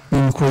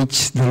 in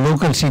which the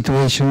local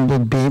situation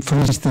would be, for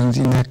instance,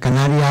 in the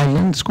Canary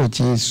Islands,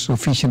 which is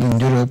official in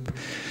Europe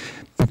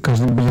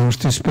because it belongs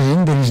to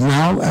Spain. There is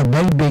now a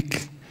very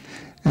big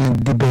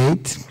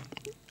debate,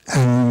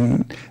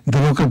 and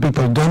the local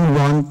people don't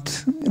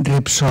want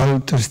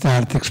Repsol to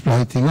start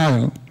exploiting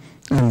oil.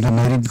 And the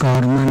Madrid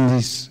government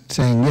is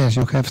saying, yes,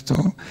 you have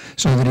to.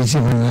 So there is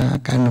even a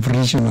kind of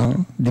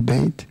regional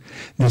debate.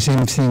 The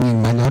same thing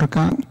in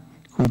Mallorca,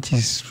 which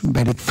is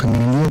very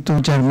familiar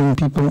to German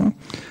people.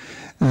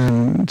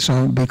 And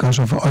so because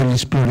of oil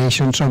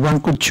exploration, so one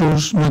could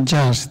choose not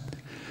just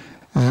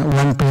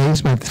one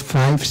place, but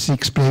 5,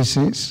 6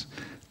 places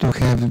to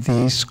have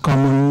these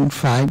common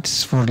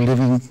fights for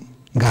leaving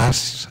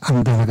gas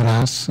under the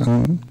grass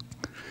and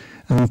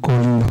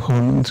coal in the hole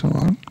and so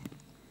on.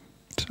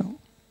 So.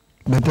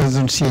 But I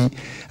don't see,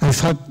 I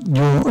thought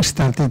you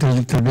started a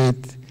little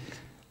bit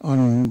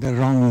on the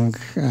wrong,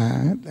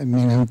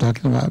 I'm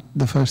talking about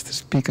the first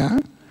speaker,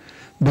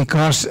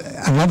 because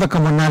another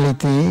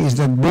commonality is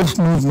that both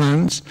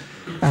movements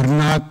are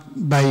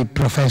not by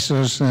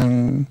professors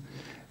and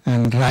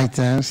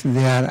writers,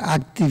 they are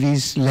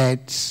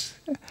activist-led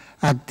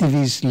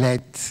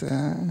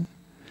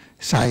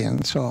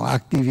science or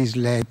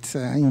activist-led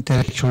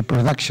intellectual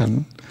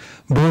production,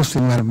 both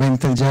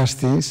environmental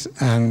justice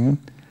and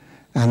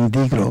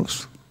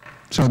degrowth.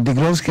 So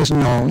degrowth has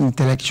no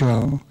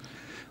intellectual,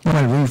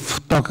 well, we've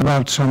talked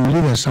about some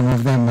leaders, some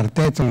of them are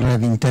dead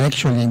already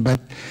intellectually,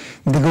 but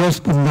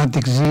degrowth would not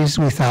exist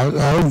without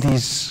all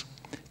these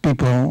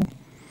people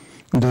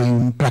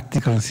doing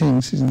practical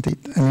things, isn't it?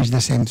 And it's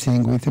the same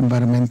thing with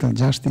environmental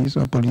justice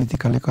or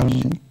political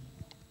ecology.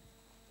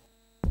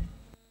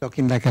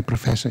 Talking like a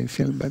professor, I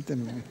feel, but...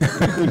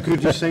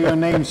 Could you say your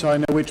name so I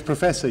know which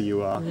professor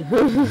you are?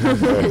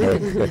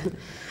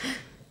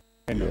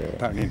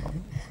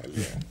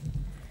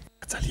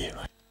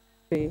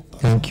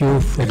 Thank you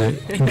for the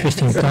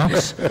interesting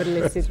talks.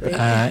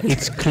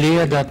 It's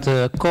clear that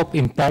the COP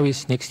in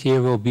Paris next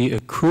year will be a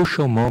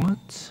crucial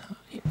moment.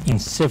 In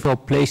several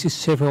places,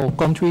 several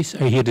countries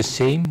are here the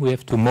same. We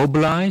have to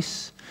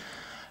mobilize.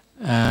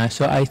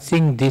 So I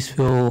think this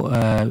will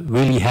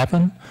really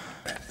happen.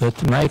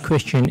 But my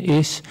question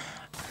is,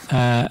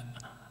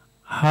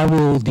 how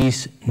will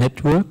these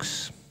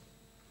networks,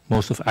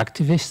 most of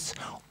activists,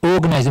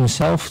 organize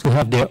themselves to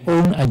have their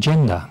own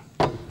agenda?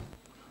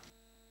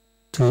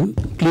 To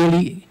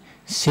clearly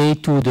say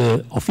to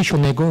the official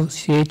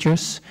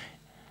negotiators,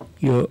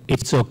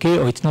 it's okay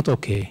or it's not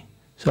okay.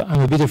 So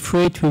I'm a bit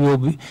afraid we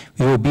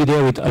will be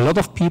there with a lot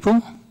of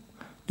people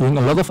doing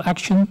a lot of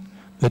action,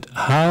 but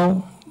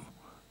how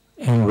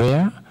and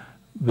where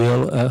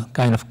will a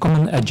kind of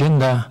common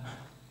agenda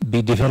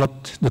be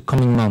developed the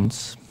coming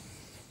months?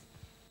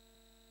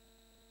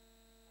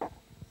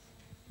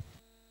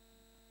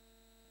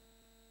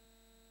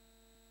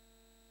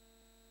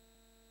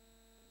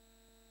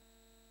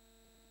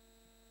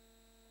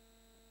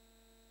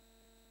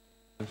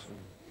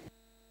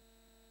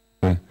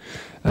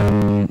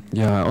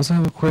 Yeah, I also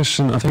have a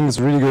question. I think it's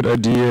a really good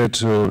idea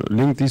to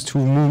link these two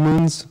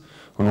movements.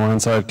 On one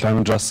hand side,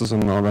 climate justice,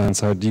 and on the other hand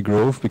side,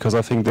 degrowth, because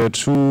I think they're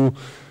two,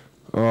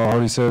 how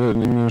do you say it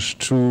in English,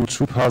 two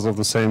parts of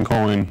the same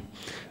coin.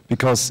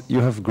 Because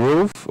you have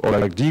growth, or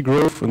like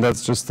degrowth, and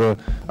that's just the,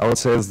 I would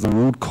say it's the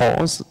root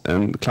cause,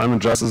 and climate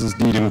justice is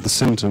dealing with the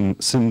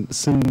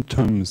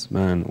symptoms,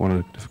 man, what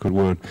a difficult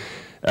word,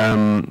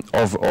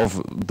 of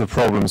the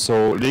problem.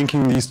 So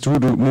linking these two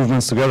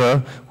movements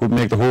together would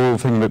make the whole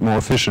thing a bit more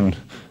efficient.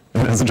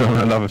 And as a German,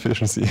 I love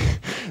efficiency.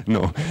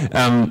 No.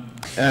 Yeah,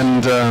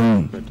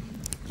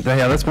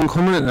 that's one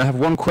comment. I have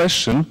one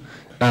question.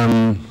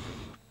 Yeah,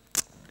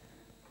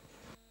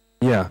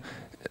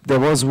 there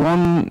was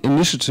one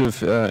initiative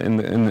there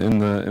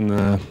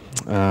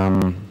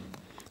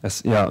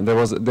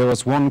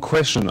was one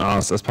question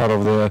asked as part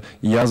of the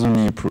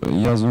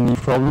Yasuni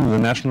problem, the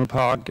national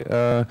park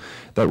that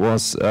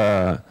was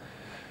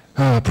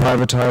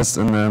privatized,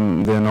 and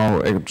then they're now,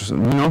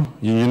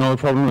 you know the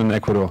problem in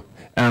Ecuador.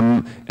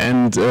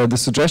 The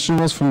suggestion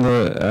was from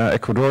the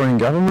Ecuadorian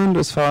government,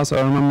 as far as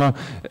I remember,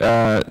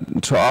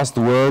 to ask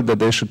the world that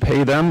they should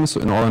pay them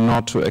in order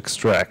not to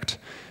extract.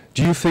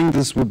 Do you think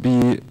this would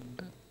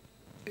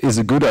is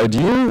a good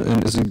idea,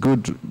 and is a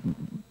good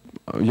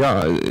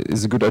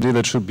idea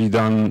that should be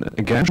done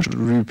again, should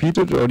be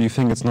repeated, or do you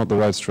think it's not the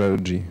right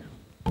strategy?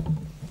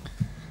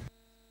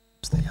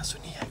 The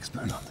Yasuni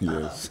expert on the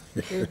Yes.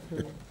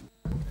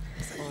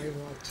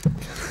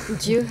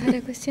 You had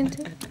a question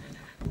too?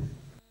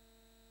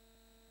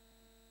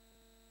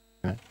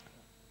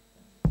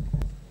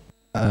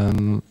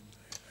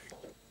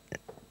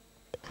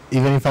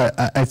 Even if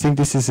I think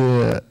this is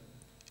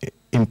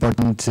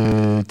important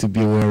to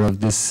be aware of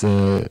this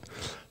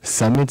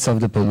summits of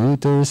the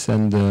polluters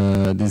and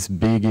these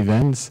big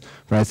events,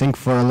 where I think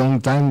for a long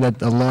time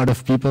that a lot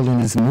of people in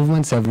these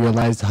movements have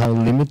realized how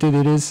limited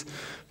it is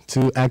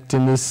to act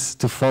in this,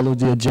 to follow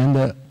the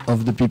agenda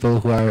of the people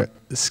who are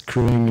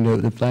screwing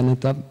the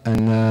planet up,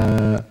 and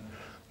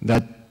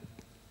that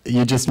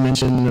you just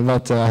mentioned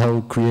about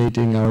how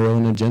creating our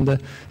own agenda,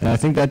 and I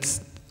think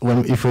that's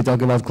if we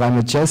talk about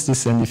climate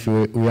justice, and if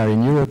we are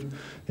in Europe,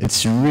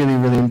 it's really,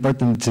 really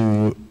important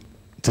to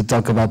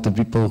talk about the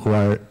people who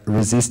are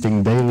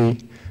resisting daily,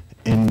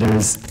 and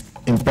there's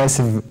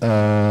impressive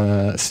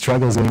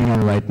struggles going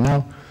on right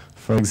now.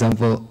 For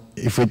example,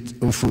 if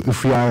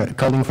we are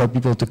calling for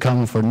people to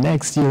come for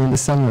next year in the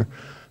summer,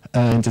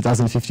 in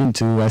 2015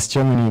 to West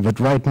Germany, but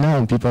right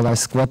now people are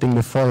squatting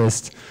the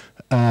forest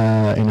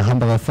in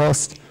Hambacher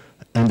Forst,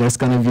 and there's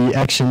going to be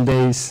action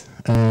days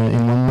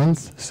in 1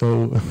 month,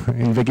 so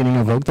in the beginning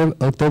of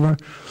October,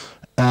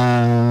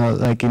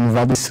 like in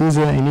Val di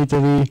Susa in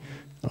Italy,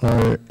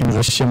 or in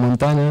Rochelle,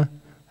 Montana,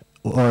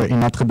 or in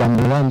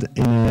Notre-Dame-des-Landes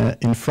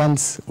in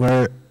France,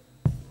 where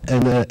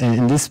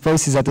in these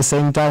places at the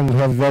same time we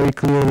have very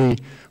clearly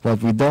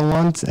what we don't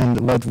want and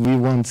what we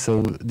want,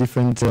 so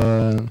different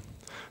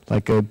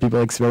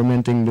people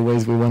experimenting the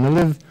ways we want to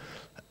live.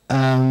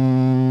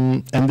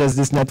 And there's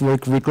this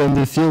network Reclaim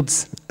the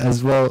Fields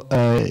as well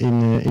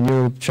in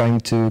Europe,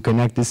 trying to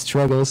connect these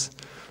struggles.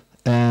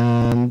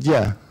 And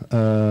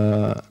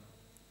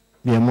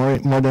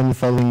more than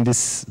following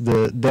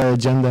their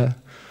agenda,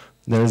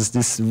 there's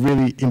this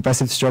really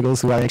impressive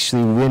struggles who are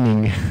actually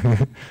winning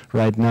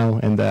right now,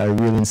 and are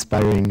really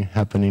inspiring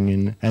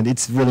happening. And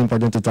it's really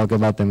important to talk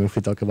about them if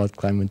we talk about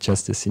climate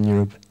justice in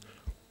Europe.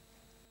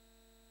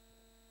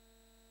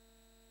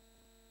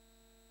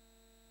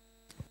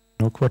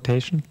 No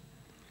quotation,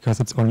 because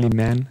it's only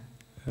men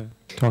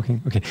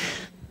talking. Okay.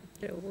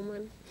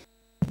 Woman.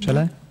 Shall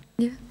I?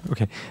 Yeah.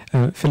 Okay.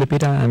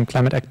 Philipita, I'm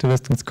climate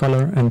activist and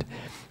scholar, and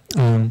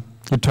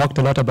you talked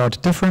a lot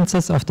about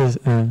differences of this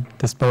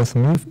both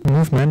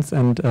movements,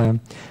 and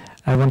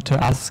I want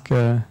to ask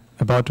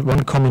about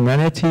one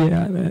commonality.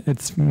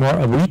 It's more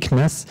a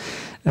weakness.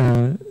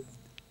 I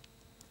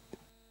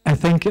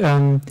think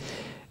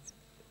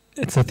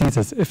it's a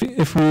thesis.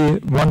 If we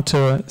want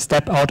to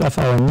step out of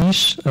our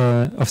niche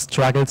of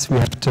struggles, we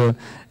have to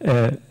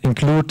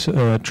include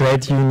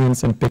trade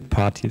unions and big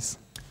parties.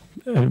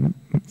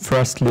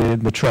 Firstly,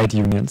 the trade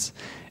unions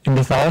in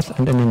the south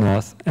and in the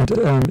north. And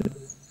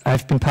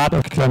I've been part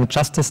of climate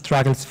justice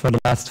struggles for the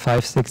last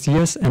 5-6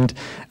 years, and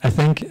I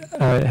think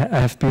I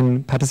have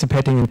been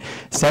participating in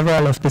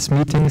several of these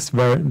meetings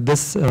where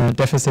this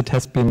deficit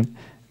has been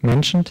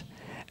mentioned,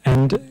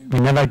 and we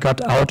never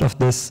got out of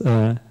this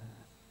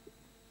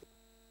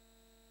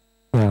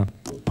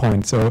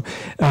point. So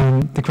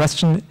the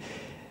question,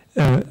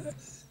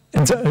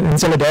 in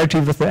solidarity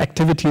with the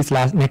activities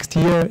next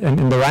year and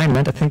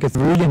environment, I think it's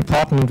really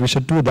important and we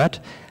should do that.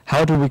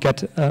 How do we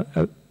get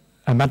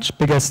a much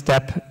bigger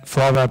step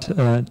forward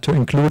to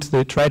include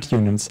the trade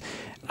unions?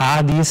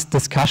 Are these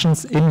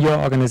discussions in your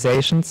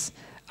organizations?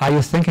 Are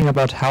you thinking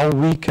about how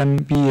we can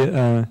be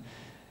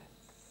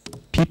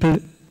people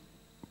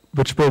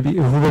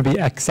who will be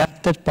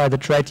accepted by the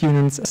trade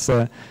unions as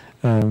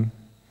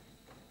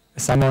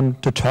someone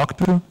to talk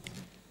to?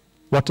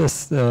 What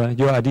is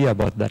your idea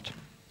about that?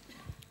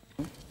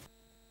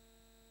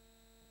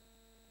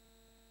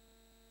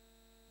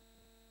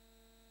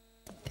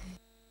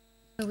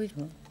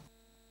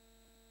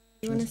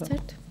 You want to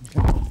start?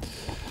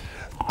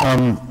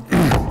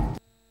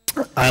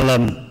 I'll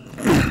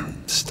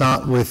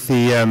start with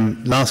the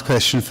last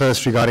question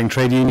first regarding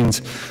trade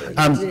unions.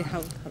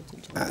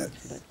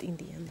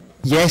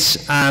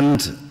 Yes,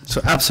 and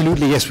so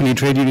absolutely, yes, we need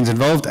trade unions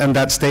involved, and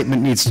that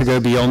statement needs to go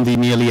beyond the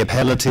merely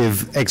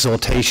appellative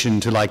exhortation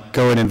to like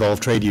go and involve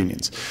trade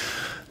unions.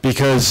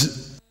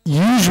 Because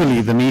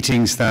usually the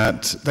meetings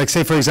that, like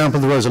say for example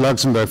the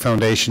Rosa-Luxemburg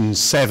Foundation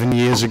 7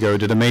 years ago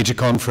did a major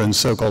conference,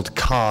 so-called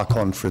car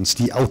conference,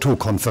 die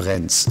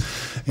Autokonferenz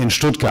in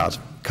Stuttgart,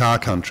 car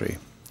country.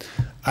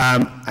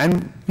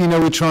 And you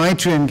know, we tried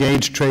to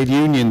engage trade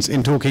unions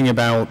in talking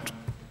about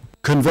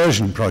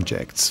conversion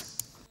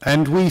projects,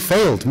 and we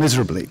failed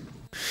miserably.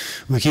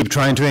 We keep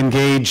trying to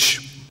engage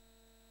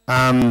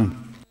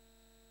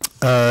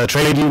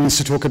trade unions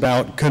to talk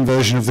about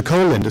conversion of the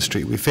coal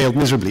industry. We failed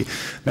miserably.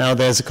 Now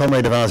there's a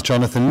comrade of ours,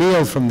 Jonathan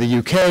Neal from the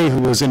UK,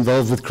 who was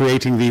involved with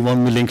creating the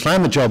 1 million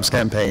climate jobs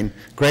campaign.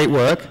 Great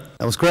work,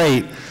 that was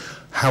great.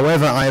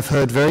 However, I've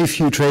heard very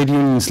few trade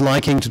unions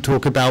liking to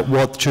talk about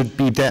what should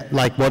be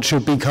what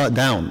should be cut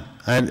down.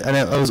 And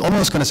I was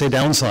almost going to say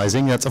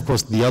downsizing. That's of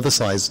course the other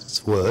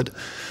side's word,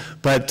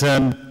 but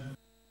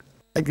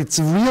it's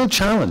a real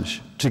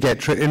challenge to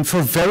get, and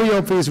for very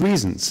obvious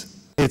reasons.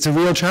 It's a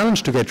real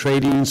challenge to get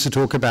trade unions to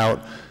talk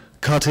about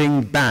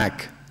cutting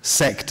back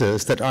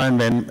sectors that are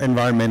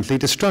environmentally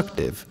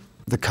destructive.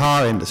 The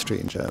car industry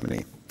in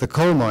Germany, the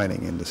coal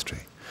mining industry.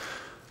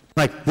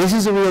 Like, this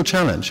is a real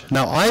challenge.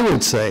 Now, I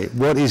would say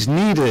what is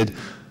needed,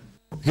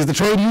 because the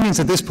trade unions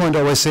at this point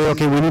always say,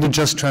 okay, we need a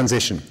just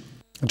transition.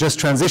 A just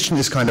transition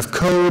is kind of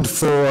code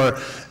for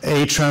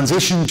a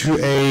transition to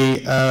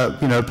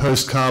a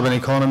post-carbon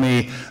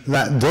economy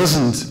that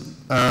doesn't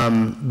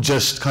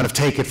just kind of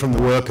take it from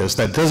the workers,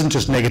 that doesn't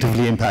just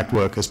negatively impact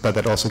workers, but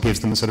that also gives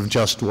them a sort of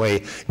just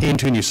way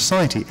into a new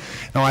society.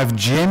 Now, I've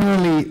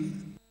genuinely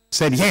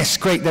said, yes,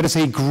 great, that is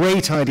a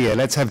great idea,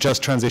 let's have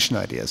just transition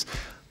ideas.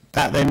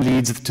 That then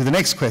leads to the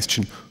next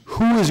question.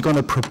 Who is going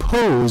to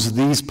propose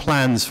these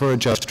plans for a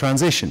just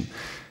transition?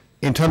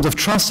 In terms of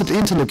trusted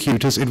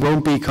interlocutors, it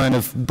won't be kind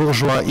of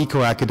bourgeois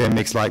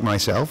eco-academics like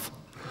myself.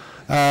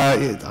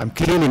 I'm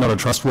clearly not a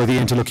trustworthy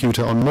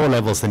interlocutor on more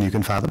levels than you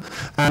can fathom.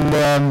 And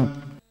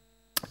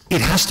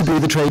it has to be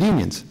the trade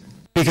unions.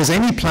 Because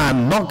any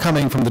plan not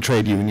coming from the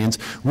trade unions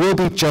will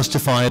be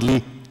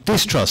justifiably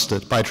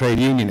distrusted by trade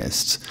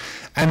unionists.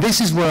 And this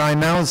is where I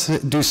now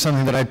do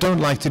something that I don't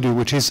like to do,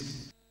 which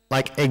is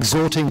like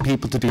exhorting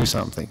people to do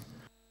something.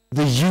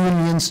 The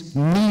unions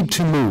need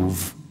to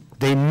move.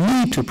 They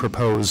need to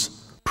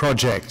propose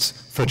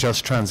projects for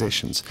just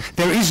transitions.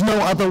 There is no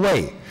other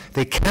way.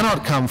 They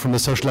cannot come from the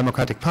Social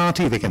Democratic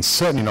Party. They can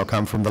certainly not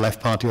come from the Left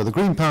Party or the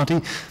Green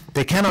Party.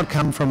 They cannot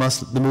come from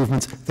us, the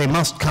movements. They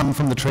must come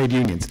from the trade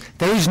unions.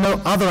 There is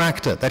no other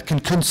actor that can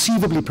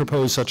conceivably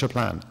propose such a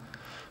plan.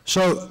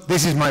 So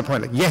this is my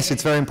point. Yes,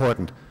 it's very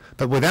important.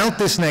 But without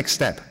this next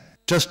step,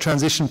 just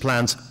transition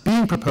plans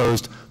being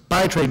proposed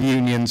by trade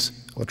unions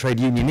or trade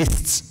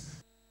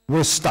unionists,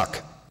 we're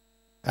stuck.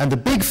 And the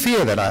big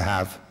fear that I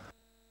have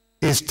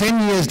is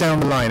 10 years down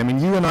the line, I mean,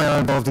 you and I are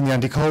involved in the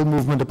anti-coal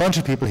movement, a bunch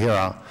of people here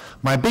are.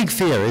 My big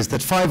fear is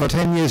that 5 or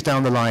 10 years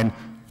down the line,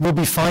 we'll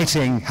be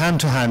fighting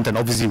hand-to-hand, and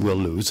obviously we'll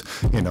lose,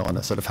 you know, on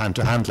a sort of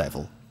hand-to-hand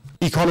level.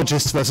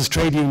 Ecologists versus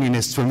trade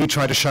unionists when we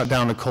try to shut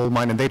down a coal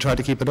mine and they try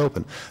to keep it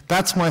open.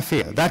 That's my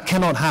fear. That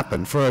cannot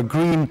happen for a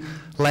green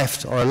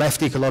left or a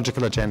left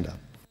ecological agenda.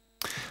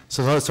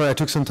 So sorry, I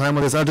took some time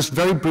on this. I'll just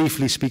very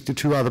briefly speak to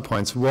 2 other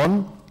points.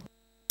 One,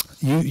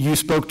 you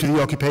spoke to the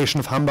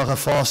occupation of Hambacher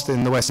Forst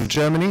in the west of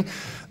Germany.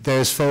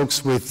 There's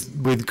folks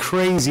with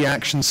crazy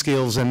action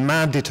skills and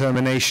mad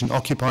determination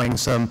occupying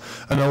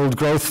an old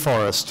growth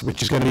forest,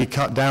 which is going to be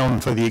cut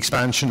down for the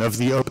expansion of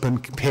the open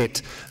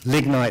pit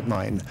lignite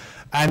mine.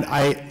 And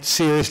I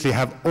seriously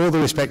have all the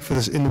respect for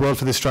this in the world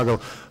for this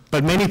struggle,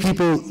 But many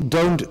people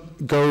don't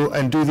go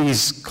and do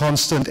these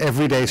constant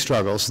everyday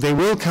struggles. They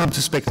will come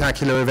to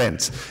spectacular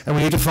events, and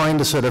we need to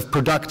find a sort of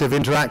productive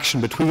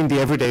interaction between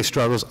the everyday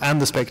struggles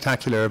and the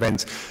spectacular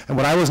events. And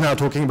what I was now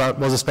talking about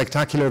was a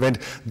spectacular event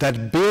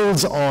that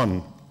builds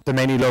on the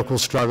many local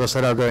struggles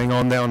that are going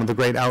on there, on the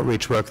great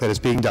outreach work that is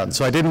being done.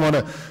 So I didn't want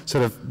to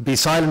sort of be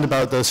silent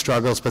about those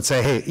struggles, but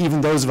say, hey,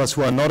 even those of us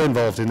who are not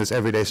involved in this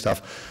everyday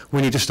stuff,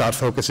 we need to start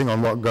focusing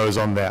on what goes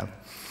on there.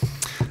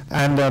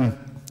 And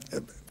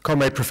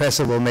Comrade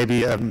Professor will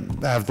maybe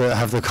have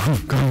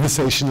the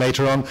conversation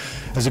later on.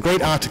 There's a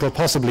great article,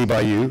 possibly by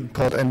you,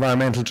 called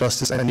Environmental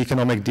Justice and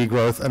Economic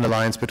Degrowth, an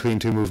Alliance Between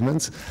Two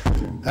Movements,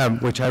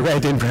 which I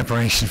read in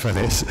preparation for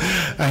this.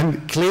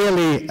 And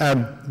clearly,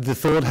 the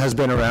thought has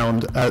been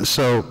around,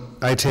 so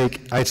I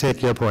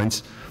take your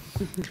points.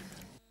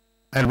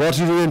 And what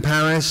to do in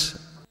Paris,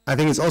 I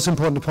think it's also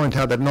important to point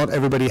out that not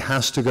everybody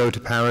has to go to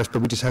Paris,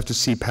 but we just have to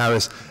see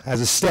Paris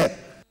as a step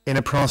in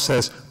a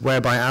process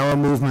whereby our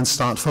movements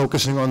start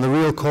focusing on the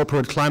real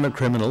corporate climate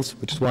criminals,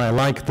 which is why I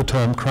like the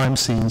term crime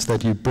scenes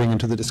that you bring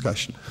into the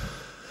discussion.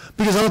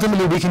 Because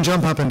ultimately we can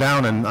jump up and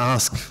down and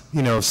ask,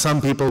 you know, some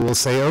people will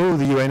say, oh,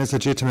 the UN is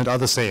legitimate,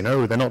 others say,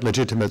 no, they're not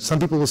legitimate. Some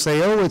people will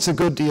say, oh, it's a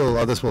good deal,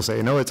 others will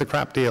say, no, it's a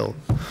crap deal.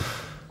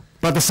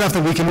 But the stuff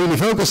that we can really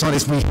focus on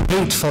is we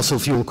hate fossil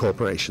fuel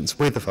corporations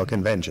with the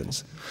fucking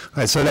vengeance.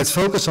 Right, so let's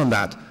focus on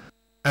that.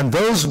 And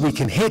those we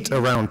can hit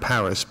around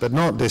Paris, but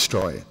not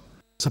destroy.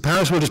 So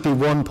Paris will just be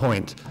one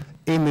point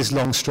in this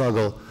long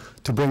struggle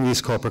to bring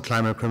these corporate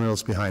climate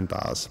criminals behind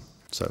bars.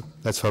 So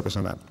let's focus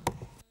on that.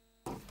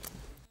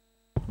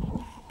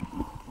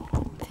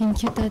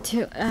 Thank you,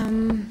 Tadzio.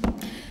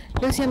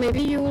 Lucia, maybe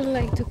you would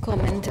like to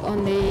comment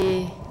on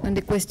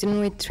the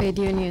question with trade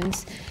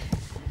unions,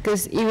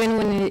 because even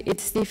when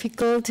it's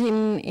difficult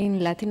in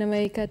Latin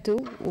America too,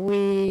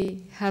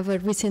 we have a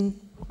recent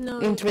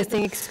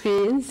interesting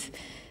experience.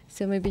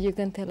 So maybe you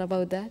can tell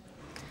about that.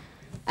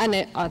 And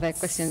other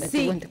question that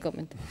you want to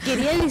comment.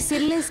 Quería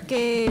decirles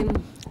que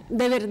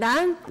de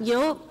verdad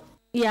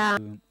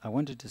I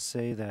wanted to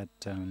say that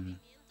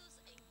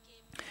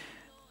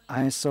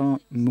I saw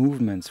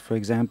movements, for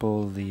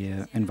example,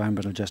 the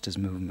environmental justice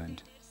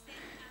movement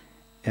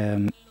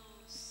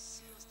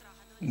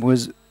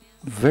was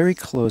very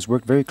close,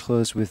 worked very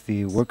close with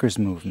the workers'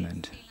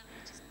 movement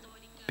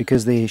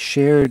because they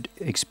shared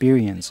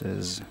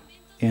experiences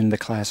in the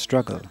class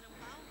struggle.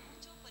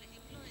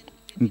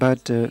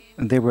 But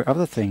there were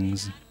other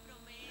things,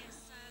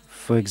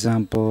 for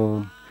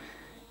example,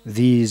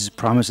 these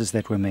promises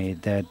that were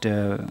made that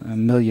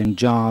 1 million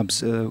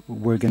jobs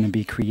were going to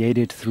be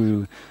created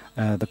through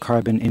the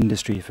carbon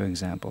industry, for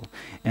example.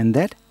 And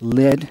that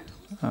led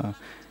a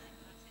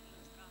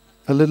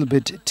little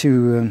bit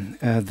to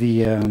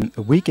the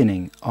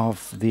weakening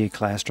of the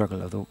class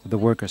struggle, of the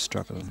worker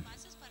struggle.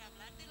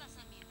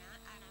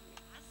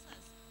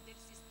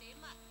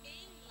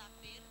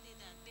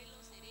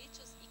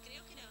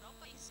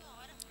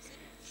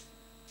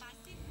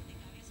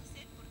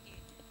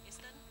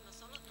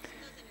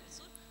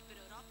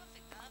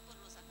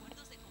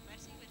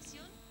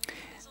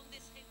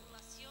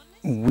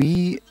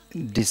 We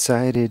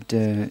decided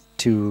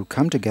to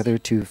come together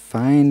to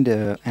find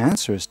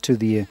answers to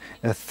the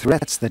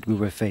threats that we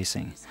were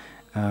facing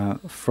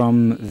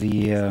from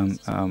the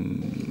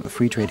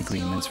free trade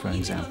agreements, for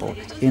example,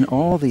 in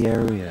all the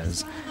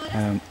areas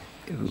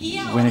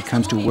when it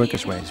comes to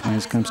workers' rights, when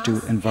it comes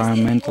to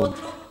environmental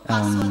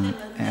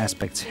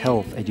aspects,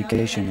 health,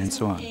 education, and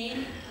so on.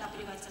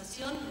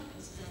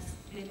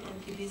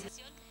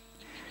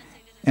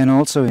 And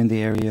also in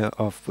the area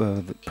of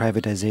the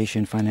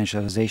privatization,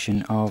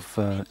 financialization of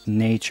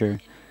nature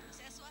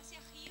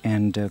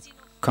and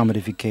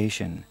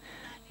commodification.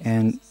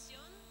 And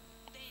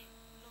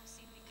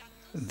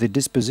the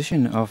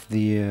disposition of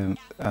the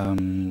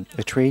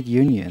trade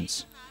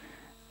unions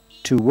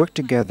to work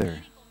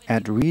together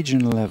at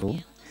regional level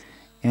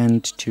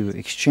and to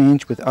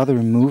exchange with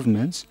other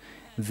movements,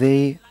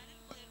 they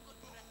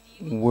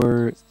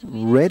were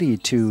ready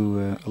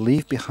to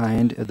leave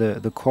behind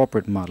the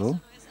corporate model.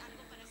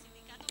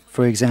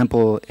 For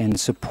example, in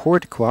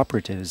support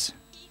cooperatives,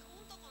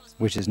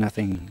 which is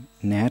nothing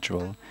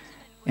natural.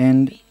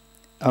 And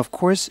of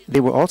course, they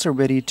were also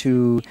ready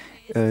to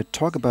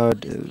talk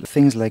about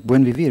things like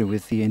buen vivir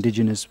with the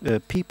indigenous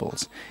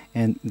peoples.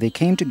 And they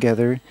came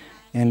together,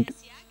 and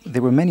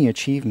there were many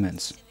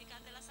achievements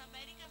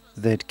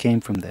that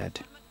came from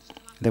that.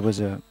 There was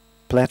a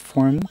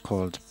platform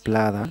called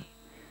Lyda,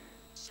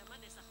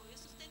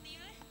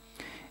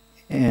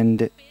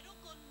 and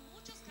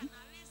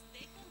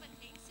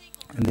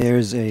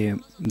there's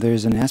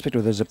an aspect,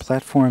 or there's a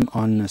platform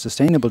on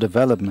sustainable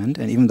development,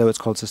 and even though it's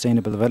called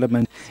sustainable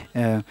development,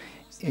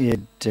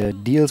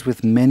 it deals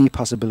with many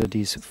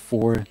possibilities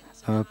for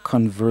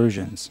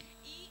conversions.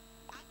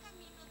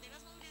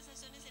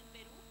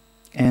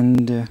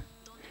 And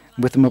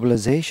with the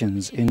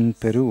mobilizations in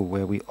Peru,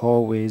 where we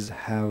always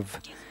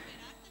have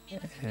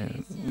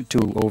to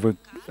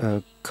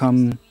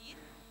overcome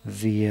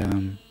the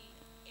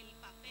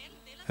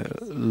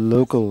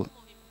local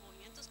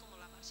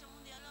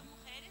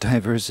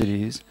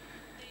diversities.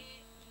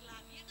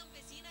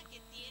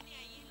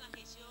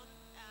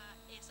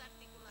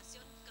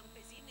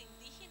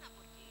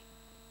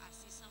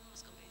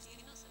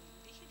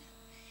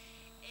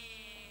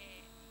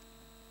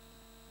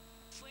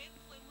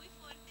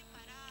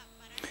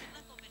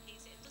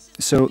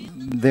 So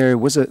there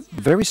was a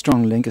very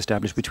strong link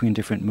established between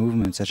different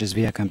movements, such as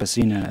Via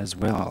Campesina as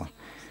well.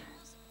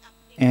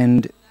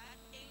 And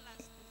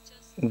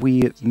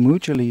we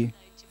mutually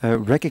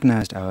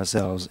recognized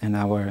ourselves in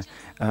our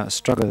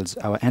struggles,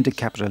 our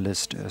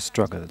anti-capitalist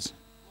struggles.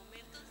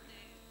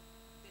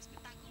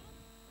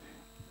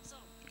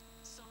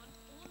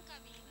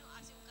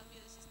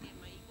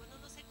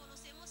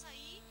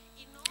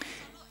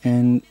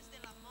 And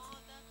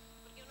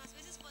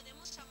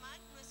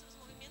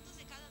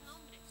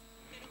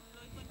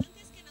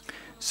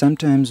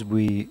sometimes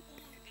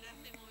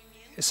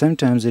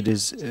it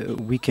is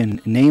we can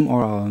name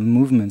all our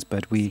movements,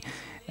 but we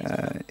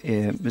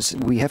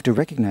have to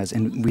recognize,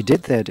 and we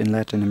did that in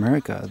Latin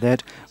America,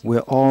 that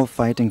we're all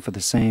fighting for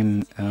the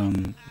same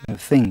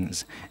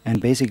things,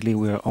 and basically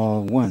we're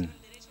all one.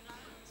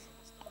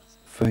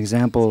 For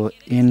example,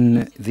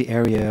 in the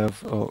area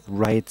of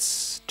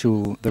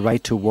the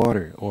right to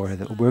water or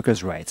the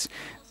workers' rights,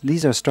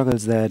 these are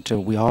struggles that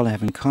we all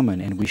have in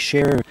common, and we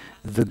share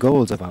the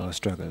goals of our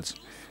struggles.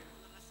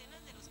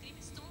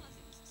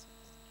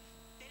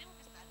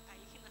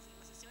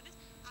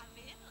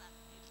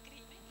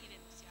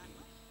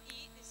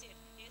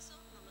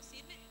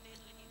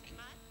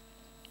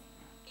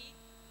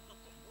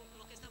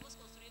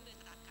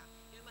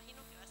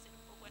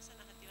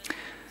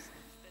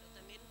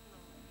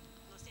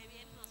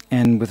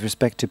 And with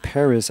respect to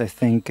Paris, I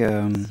think,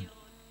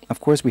 of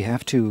course, we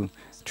have to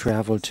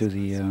travel to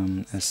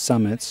the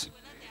summits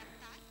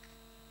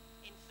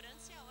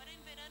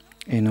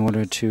in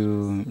order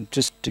to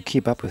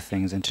keep up with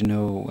things and to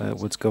know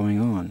what's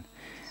going on.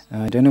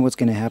 I don't know what's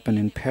going to happen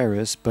in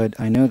Paris, but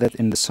I know that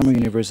in the Summer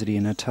University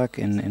in Attac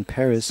in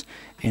Paris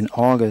in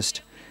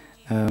August,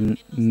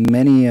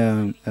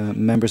 many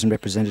members and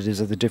representatives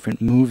of the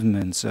different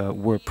movements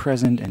were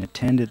present and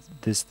attended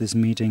this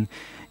meeting,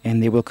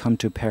 and they will come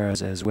to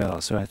Paris as well.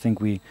 So I think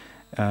we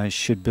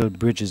should build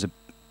bridges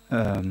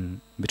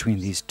between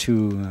these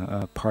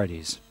two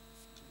parties.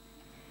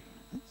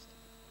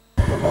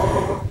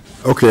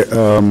 Okay,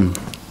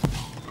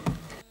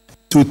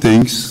 two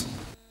things.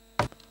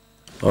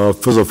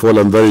 First of all,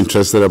 I'm very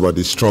interested about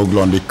the struggle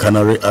on the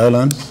Canary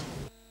Islands.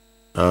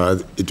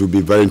 It would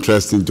be very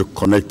interesting to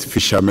connect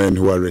fishermen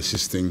who are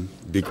resisting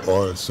big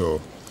oil,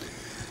 so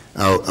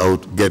I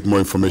would get more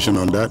information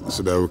on that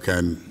so that we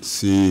can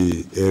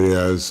see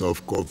areas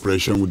of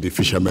cooperation with the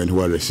fishermen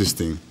who are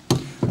resisting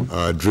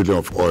drilling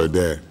of oil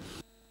there.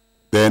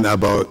 Then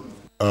about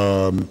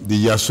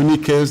the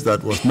Yasuni case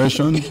that was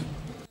mentioned,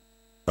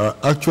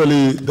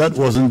 actually that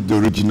wasn't the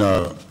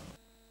original.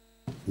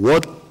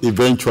 What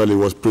eventually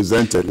was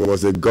presented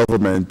was a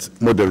government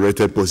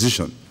moderated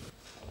position.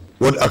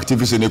 What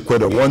activists in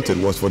Ecuador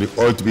wanted was for the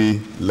oil to be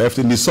left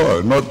in the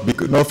soil,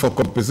 not for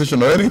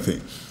compensation or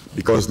anything,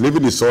 because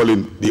leaving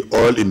the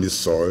oil in the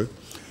soil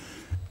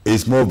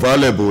is more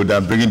valuable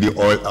than bringing the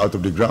oil out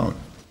of the ground.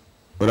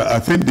 But I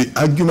think the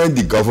argument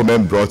the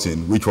government brought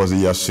in, which was the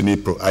Yasuni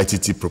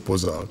ITT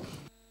proposal,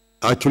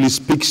 actually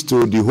speaks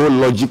to the whole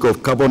logic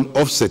of carbon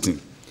offsetting.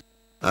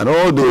 And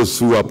all those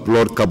who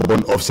applaud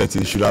carbon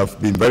offsetting should have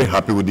been very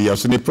happy with the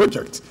Yasuni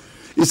project.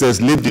 It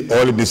says, leave the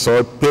oil in the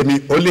soil, pay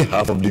me only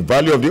half of the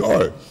value of the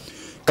oil.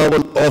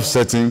 Carbon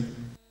offsetting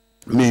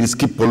means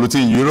keep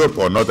polluting Europe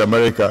or North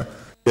America,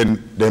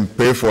 then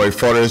pay for a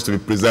forest to be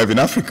preserved in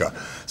Africa.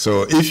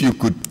 So if you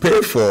could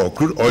pay for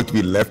crude oil to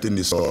be left in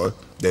the soil,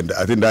 then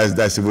I think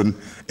that's even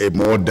a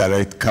more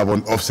direct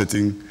carbon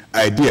offsetting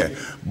idea.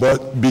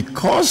 But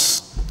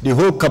because the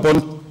whole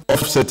carbon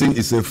offsetting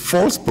is a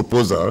false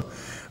proposal,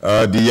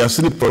 the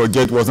Yasuni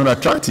project was not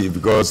attractive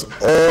because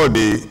all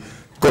the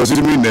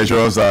consuming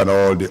nations and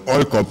all the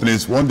oil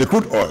companies want the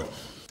crude oil.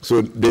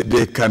 So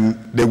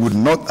they would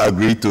not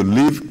agree to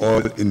leave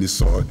oil in the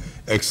soil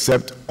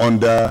except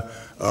under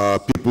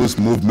people's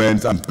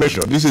movements and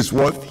pressure. This is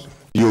what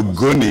the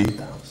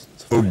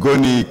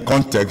Ogoni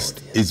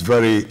context is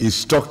very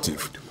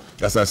instructive.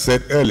 As I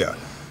said earlier,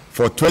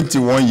 for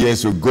 21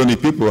 years, Ogoni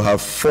people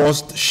have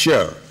forced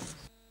shell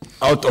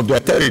out of their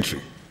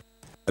territory.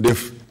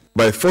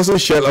 By forcing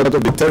shell out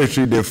of the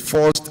territory, they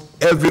forced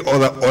every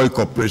other oil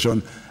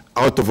corporation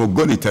out of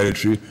Ogoni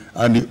territory,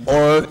 and the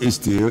oil is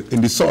still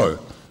in the soil.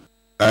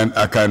 And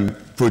I can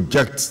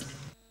project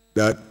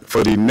that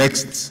for the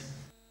next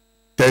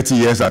 30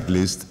 years at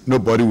least,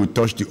 nobody will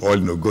touch the oil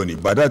in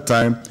Ogoni. By that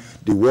time,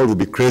 the world will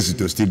be crazy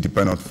to still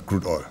depend on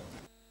crude oil.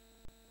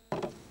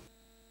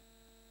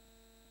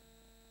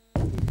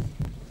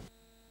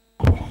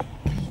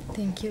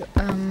 Thank you.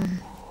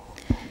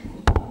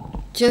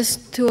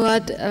 Just to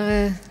add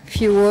a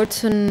few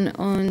words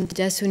on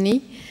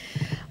Yasuni.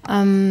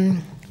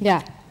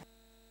 Yeah,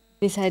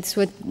 besides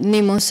what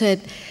Nnimmo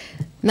said,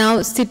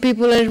 now still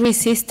people are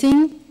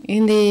resisting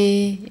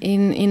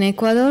in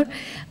Ecuador,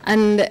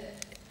 and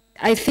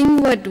I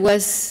think what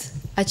was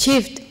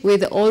achieved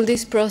with all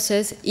this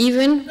process,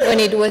 even when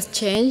it was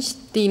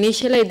changed, the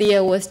initial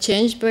idea was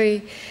changed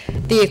by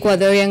the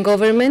Ecuadorian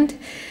government.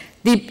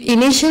 The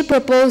initial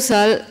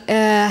proposal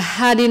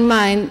had in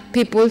mind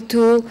people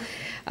to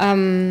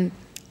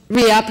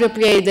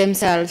reappropriate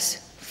themselves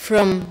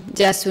from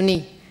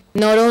Yasuni,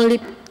 not only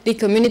the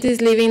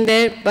communities living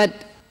there, but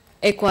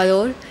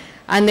Ecuador,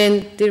 and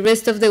then the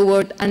rest of the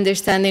world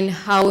understanding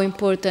how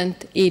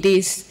important it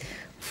is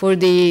for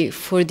the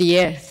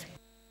earth.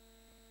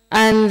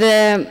 And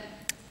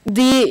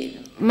the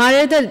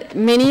matter that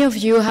many of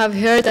you have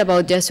heard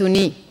about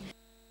Yasuni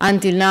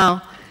until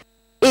now,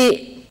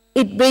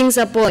 it brings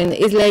a point.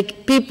 It's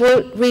like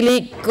people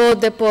really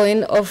got the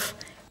point of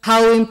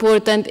how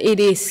important it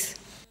is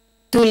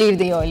to leave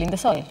the oil in the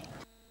soil.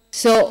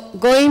 So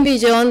going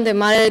beyond the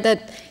matter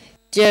that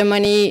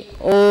Germany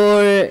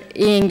or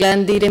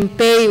England didn't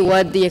pay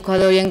what the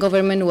Ecuadorian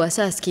government was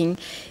asking,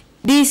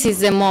 this is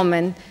the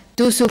moment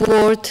to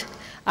support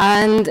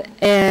and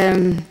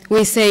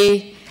we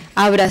say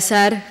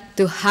abrazar,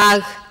 to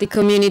hug the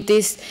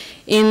communities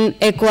in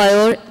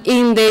Ecuador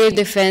in their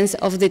defense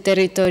of the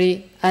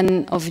territory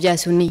and of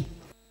Yasuni.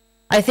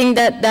 I think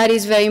that that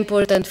is very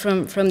important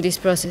from this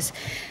process.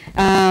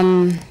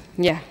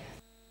 Yeah.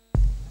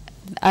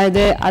 Are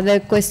there other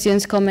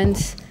questions,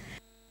 comments?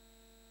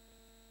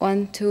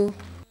 1, 2,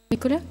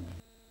 Nicola?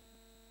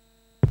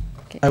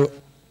 Okay.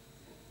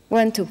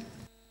 1, 2.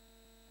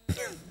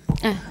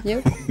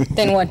 You?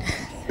 Then 1.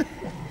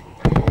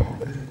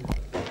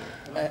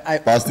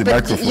 Pass the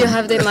microphone. You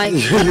have the mic.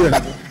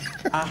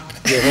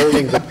 You're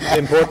holding the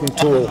important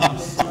tool.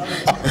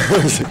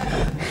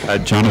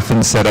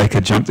 Jonathan said I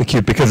could jump the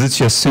queue because it's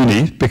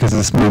Yasuni, because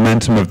this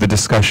momentum of the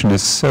discussion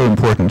is so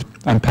important.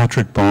 I'm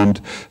Patrick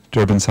Bond,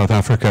 Durban, South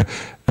Africa.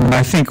 And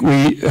I think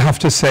we have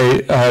to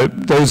say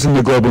those in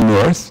the global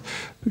north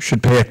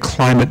should pay a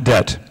climate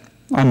debt.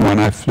 I'm one,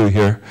 I flew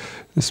here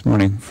this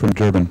morning from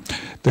Durban.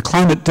 The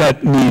climate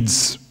debt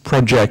needs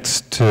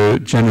projects to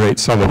generate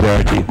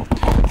solidarity.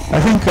 I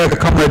think the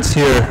comrades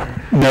here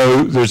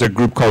know there's a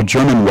group called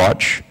German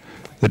Watch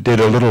that did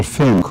a little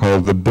film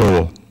called The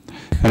Bill.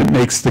 And it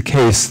makes the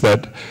case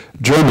that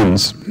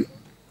Germans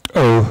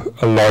owe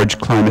a large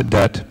climate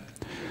debt.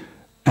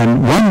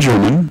 And one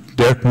German,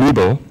 Dirk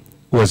Müller,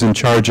 was in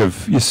charge of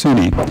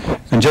Yasuni.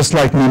 And just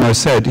like Nnimmo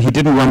said, he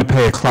didn't want to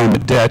pay a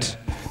climate debt,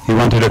 he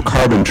wanted a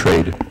carbon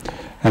trade.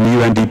 And the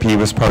UNDP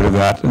was part of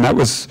that. And that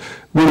was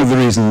one of the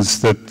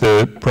reasons that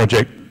the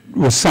project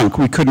was sunk.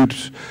 We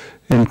couldn't,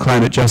 in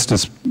climate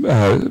justice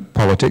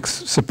politics,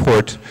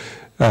 support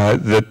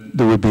that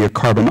there would be a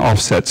carbon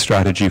offset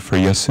strategy for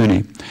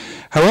Yasuni.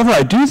 However,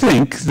 I do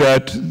think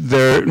that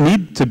there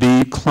need to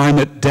be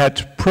climate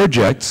debt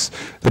projects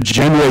that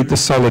generate the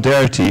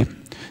solidarity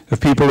of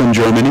people in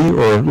Germany,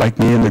 or like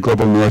me in the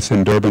global north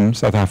in Durban,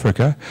 South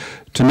Africa,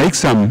 to make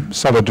some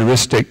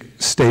solidaristic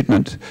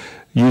statement,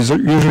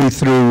 usually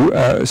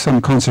through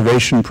some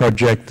conservation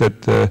project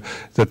that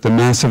the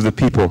mass of the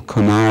people,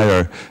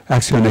 CONAI or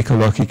Acción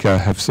Ecológica,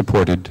 have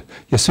supported.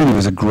 Yasuni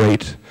was a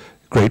great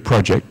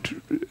project.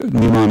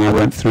 Nnimmo and I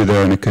went through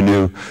there in a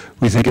canoe.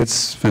 We think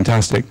it's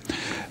fantastic.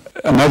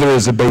 Another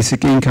is a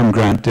basic income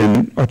grant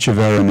in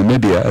Ochivera,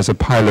 Namibia, as a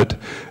pilot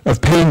of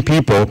paying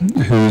people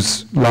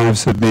whose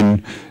lives have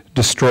been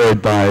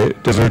destroyed by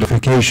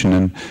desertification,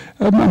 and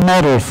a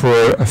model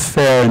for a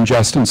fair and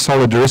just and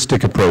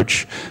solidaristic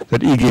approach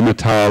that IG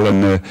Metall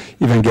and the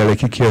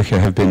Evangelische Kirche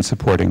have been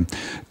supporting.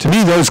 To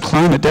me, those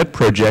climate debt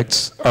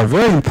projects are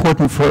very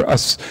important for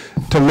us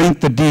to link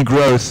the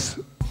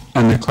degrowth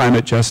and the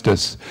climate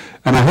justice.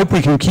 And I hope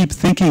we can keep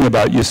thinking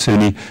about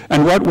Yasuni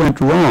and what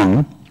went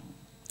wrong,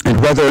 and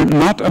whether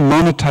not a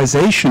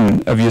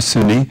monetization of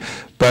Yasuni,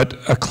 but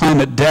a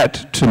climate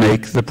debt to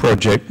make the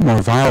project more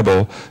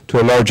viable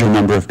to a larger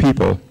number of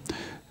people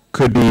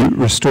could be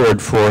restored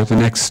for the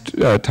next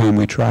time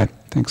we try.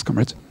 Thanks,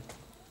 comrades.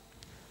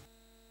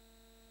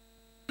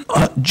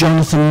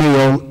 Jonathan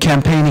Neal,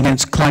 Campaign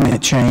Against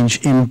Climate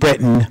Change in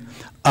Britain.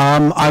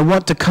 I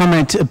want to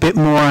comment a bit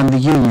more on the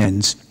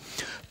unions,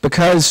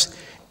 because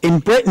in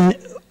Britain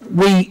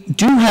we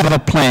do have a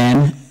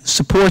plan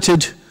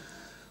supported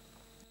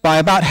by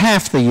about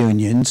half the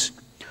unions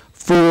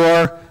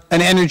for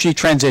an energy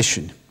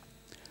transition.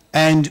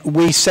 And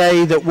we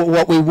say that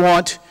what we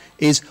want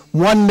is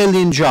 1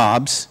 million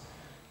jobs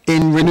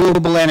in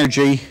renewable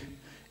energy,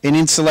 in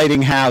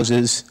insulating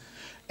houses,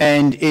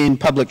 and in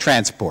public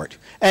transport.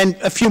 And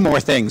a few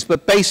more things,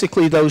 but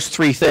basically those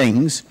 3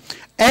 things.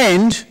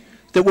 And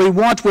that we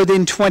want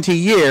within 20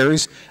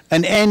 years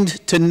an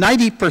end to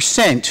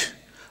 90%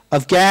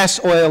 of gas,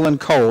 oil, and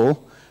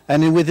coal,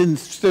 and within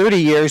 30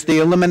 years, the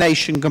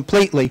elimination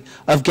completely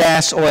of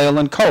gas, oil,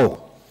 and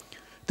coal.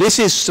 This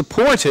is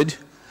supported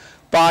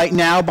by,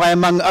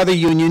 among other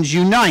unions,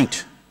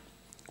 Unite,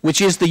 which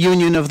is the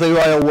union of the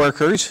oil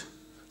workers,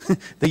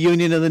 the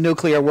union of the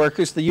nuclear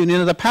workers, the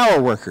union of the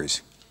power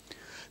workers.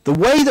 The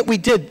way that we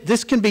did,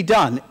 this can be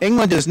done.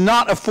 England is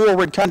not a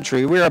forward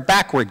country, we're a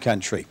backward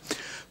country,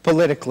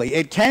 politically.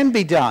 It can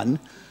be done,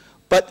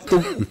 but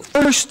the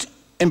first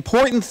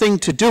important thing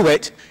to do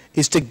it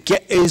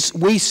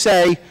we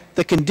say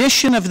the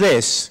condition of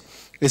this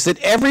is that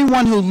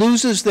everyone who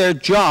loses their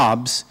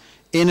jobs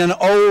in an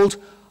old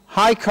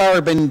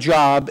high-carbon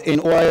job in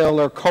oil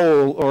or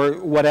coal or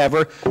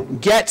whatever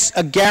gets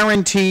a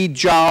guaranteed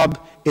job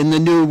in the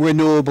new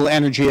renewable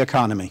energy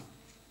economy.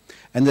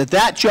 And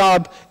that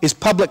job is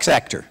public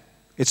sector.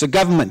 It's a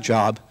government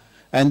job.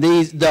 And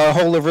the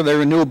whole of the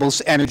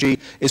renewables energy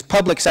is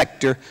public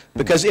sector,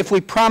 because if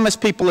we promise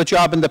people a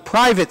job in the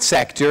private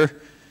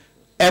sector,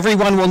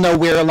 everyone will know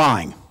we're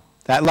lying.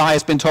 That lie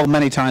has been told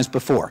many times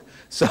before.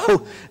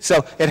 So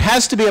it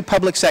has to be a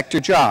public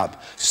sector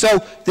job. So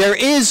there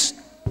is,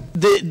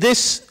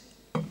 this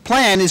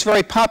plan is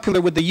very popular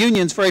with the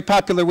unions, very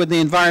popular with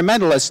the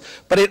environmentalists,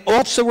 but it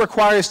also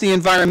requires the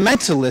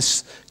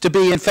environmentalists to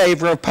be in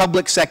favor of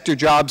public sector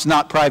jobs,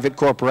 not private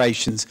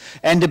corporations,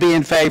 and to be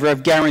in favor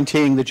of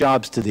guaranteeing the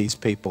jobs to these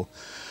people.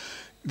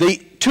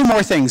 Two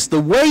more things.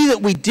 The way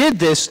that we did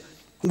this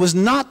was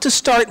not to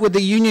start with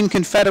the Union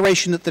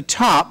Confederation at the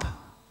top,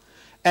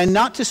 and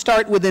not to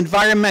start with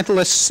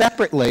environmentalists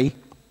separately.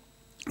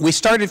 We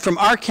started from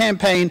our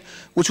campaign,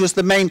 which was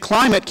the main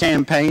climate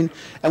campaign,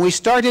 and we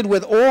started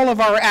with all of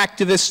our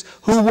activists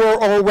who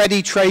were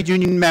already trade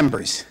union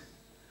members.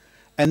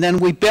 And then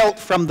we built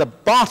from the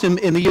bottom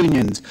in the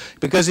unions,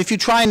 because if you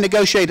try and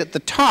negotiate at the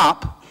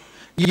top,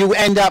 you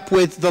end up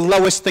with the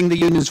lowest thing the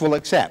unions will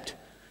accept.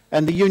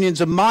 And the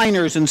unions of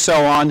miners and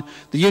so on,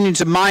 the unions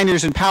of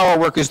miners and power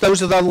workers,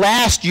 those are the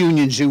last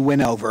unions you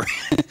win over,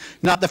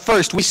 not the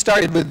first. We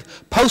started with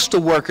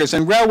postal workers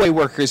and railway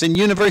workers and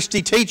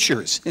university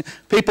teachers,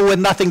 people with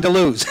nothing to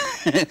lose.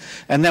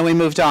 And then we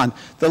moved on.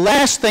 The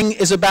last thing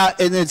is about,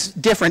 and it's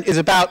different, is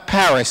about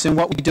Paris and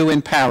what we do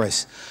in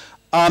Paris.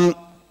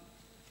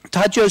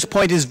 Tadzio's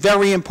point is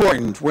very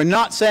important. We're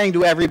not saying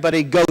to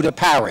everybody, go to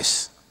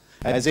Paris,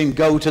 as in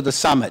go to the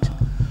summit.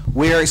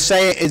 We're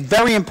saying it's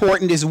very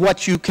important is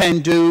what you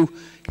can do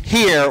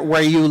here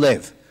where you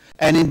live.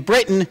 And in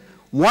Britain,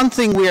 one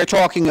thing we are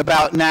talking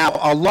about now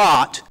a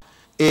lot,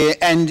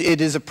 and it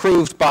is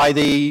approved by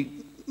the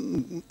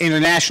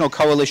International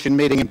Coalition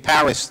meeting in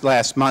Paris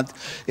last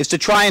month, is to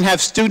try and have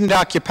student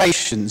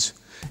occupations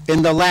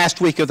in the last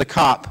week of the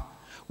COP.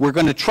 We're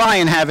going to try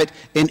and have it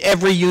in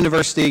every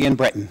university in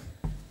Britain,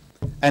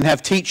 and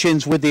have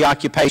teach-ins with the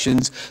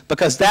occupations,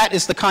 because that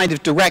is the kind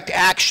of direct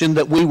action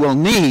that we will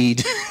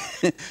need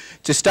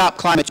to stop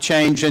climate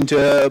change and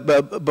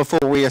before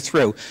we are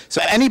through.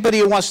 So anybody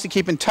who wants to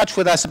keep in touch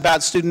with us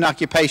about student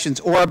occupations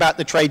or about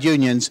the trade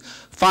unions,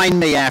 find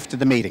me after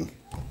the meeting.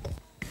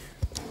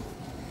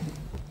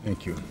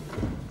 Thank you.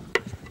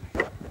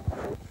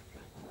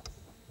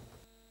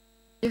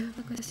 You have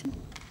a question?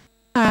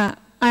 I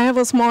have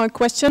a small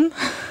question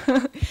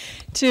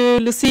to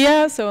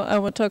Lucia, so I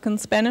will talk in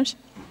Spanish.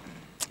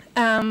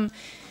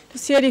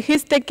 Lucia,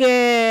 dijiste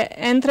que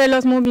entre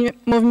los movimientos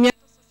sociales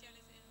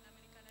en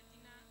América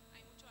Latina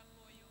hay mucho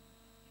apoyo.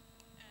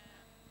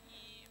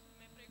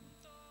 Me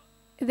pregunto.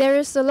 There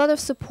is a lot of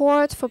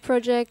support for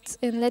projects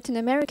in Latin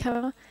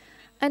America,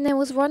 and I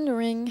was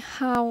wondering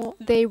how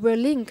they were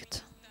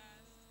linked.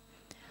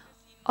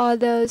 Are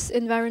those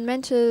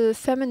environmental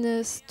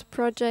feminist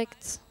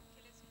projects,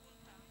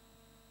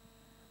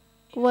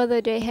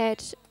 whether they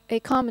had a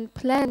common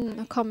plan,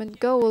 a common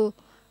goal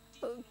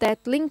that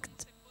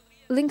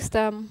links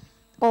them,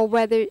 or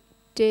whether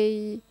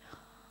they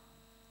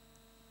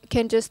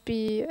can just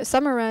be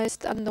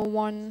summarized under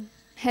one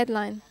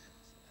headline.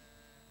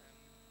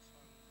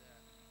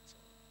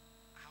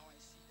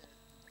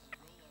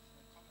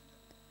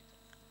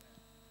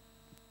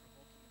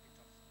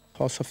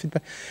 Also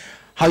feedback.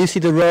 How you see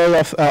the role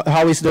of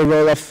how is the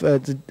role of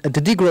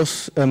the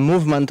degrowth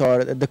movement,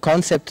 or the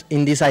concept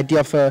in this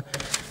idea of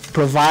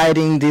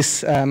providing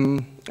this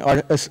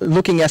or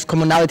looking as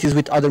commonalities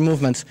with other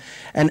movements?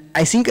 And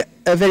I think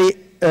a very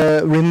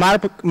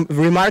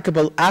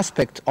remarkable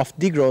aspect of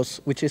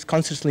degrowth, which is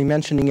constantly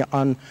mentioning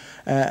on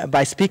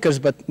by speakers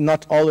but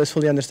not always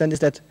fully understand, is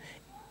that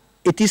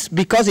it is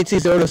because it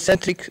is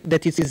Eurocentric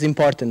that it is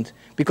important.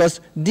 Because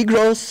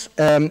degrowth,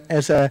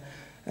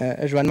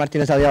 as Juan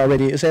Martinez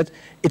already said,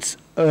 it's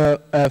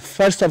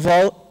first of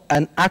all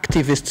an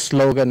activist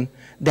slogan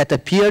that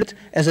appeared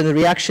as a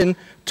reaction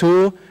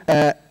to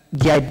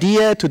the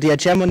idea, to the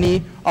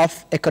hegemony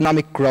of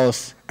economic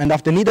growth and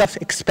of the need of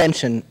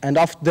expansion and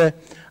of the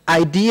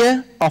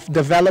idea of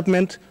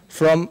development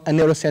from a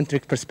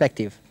Eurocentric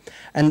perspective.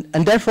 And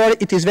therefore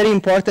it is very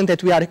important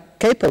that we are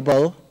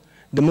capable,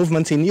 the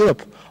movements in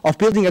Europe, of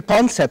building a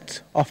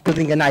concept, of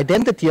building an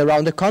identity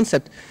around a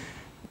concept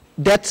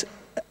that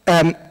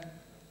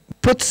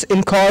puts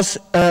in cause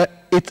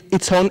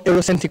its own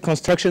Eurocentric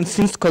construction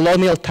since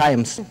colonial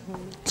times.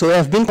 So we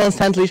have been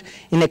constantly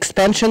in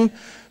expansion,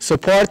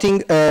 supporting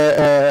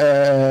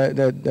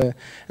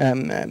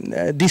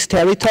these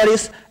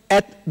territories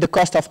at the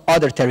cost of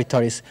other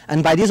territories.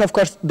 And by this, of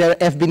course, there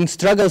have been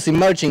struggles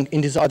emerging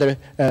in these other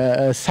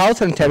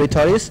southern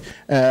territories,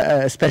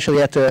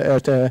 especially at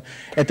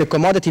the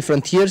commodity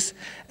frontiers.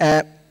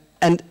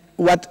 And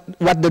what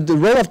the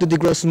role of the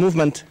degrowth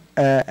movement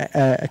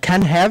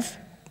can have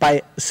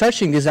by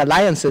searching these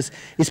alliances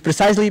is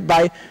precisely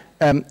by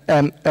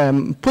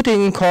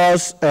putting in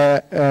cause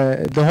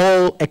the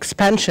whole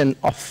expansion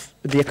of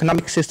the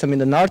economic system in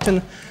the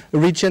northern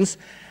regions,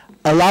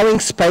 allowing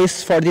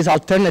space for these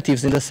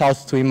alternatives in the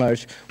south to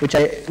emerge,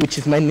 which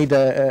is mainly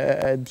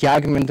the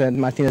argument that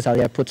Martinez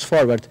Alia puts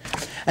forward.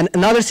 And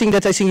another thing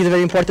that I think is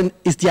very important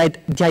is the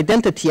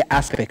identity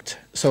aspect.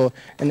 So,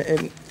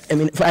 I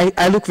mean,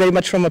 I look very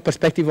much from a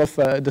perspective of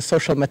the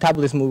social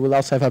metabolism. We will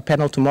also have a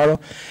panel tomorrow.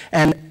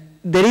 And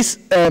there is,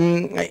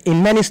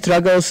 in many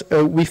struggles,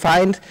 we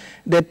find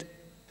that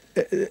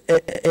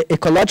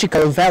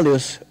ecological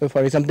values,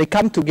 for example, they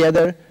come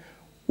together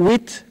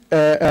with,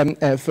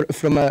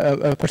 from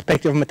a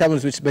perspective of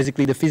metabolism, which is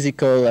basically the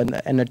physical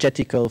and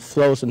energetical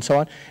flows and so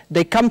on,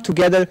 they come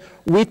together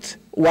with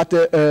what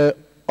the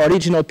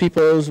original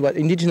peoples, what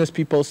indigenous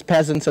peoples,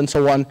 peasants and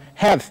so on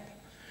have.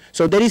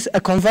 So there is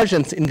a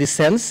convergence in this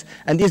sense,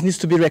 and this needs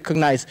to be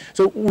recognized.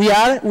 So we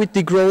are, with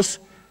degrowth,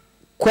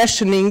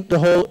 questioning the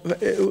whole,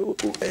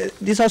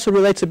 this also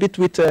relates a bit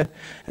with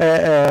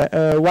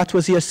what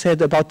was here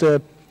said about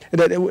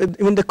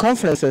in the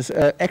conferences.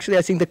 Actually,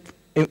 I think the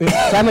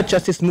climate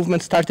justice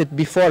movement started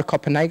before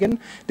Copenhagen.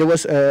 There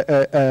was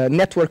a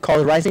network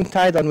called Rising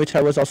Tide, on which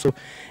I was also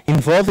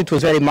involved. It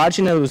was very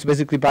marginal. It was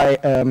basically by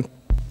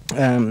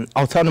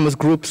autonomous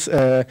groups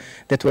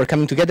that were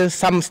coming together.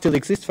 Some still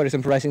exist, for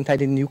example, Rising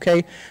Tide in the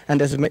UK, and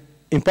there's an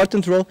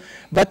important role.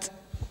 But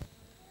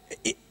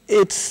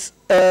it's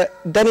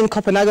then in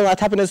Copenhagen, what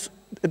happened is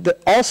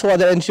also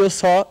other NGOs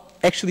saw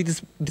actually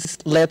this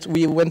led,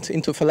 we went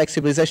into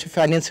flexibilization,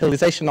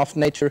 financialization of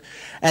nature,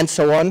 and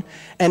so on.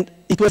 And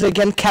it was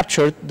again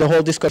captured, the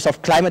whole discourse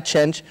of climate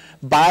change,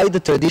 by the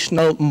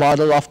traditional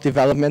model of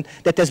development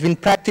that has been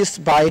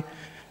practiced by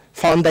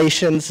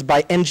foundations,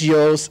 by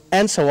NGOs,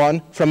 and so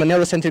on, from a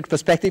Eurocentric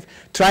perspective,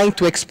 trying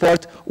to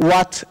export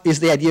what is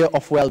the idea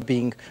of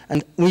well-being.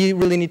 And we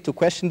really need to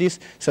question this.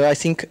 So I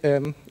think,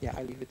 yeah,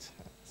 I leave it.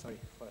 Sorry.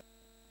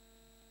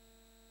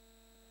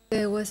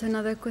 There was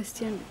another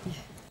question. Yeah.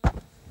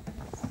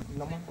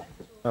 No more?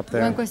 Up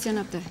there. One question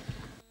up there.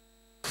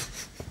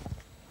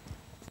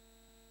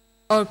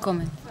 Or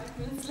comment. 5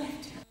 minutes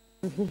left.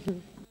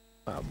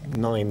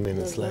 9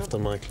 minutes left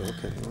on my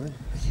clock anyway.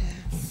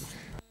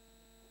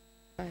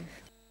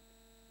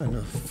 Oh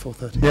no,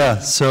 4:30. Yeah,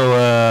 so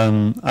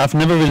I've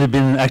never really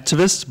been an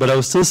activist, but I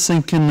was still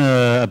thinking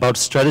about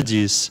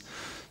strategies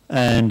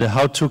and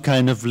how to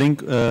kind of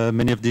link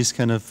many of these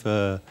kind of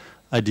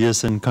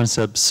ideas and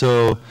concepts.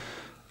 So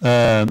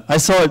I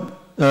thought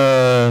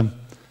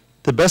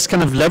the best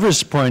kind of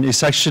leverage point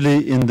is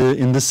actually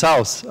in the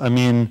south. I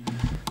mean,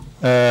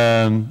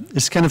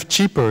 it's kind of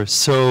cheaper.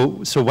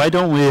 So why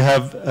don't we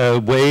have a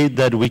way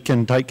that we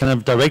can kind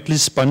of directly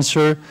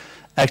sponsor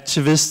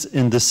activists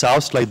in the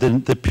south, like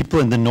the people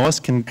in the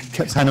north can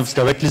kind of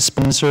directly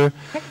sponsor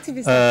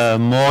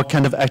more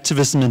kind of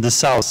activism in the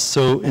south.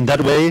 So in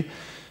that way,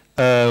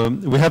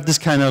 we have this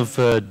kind of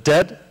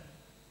debt,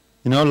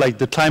 you know, like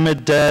the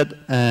climate debt,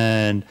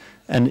 and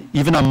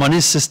even our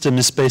money system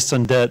is based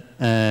on debt,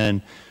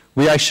 and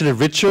we're actually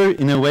richer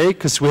in a way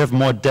because we have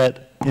more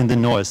debt in the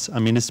north. I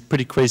mean, it's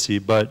pretty crazy,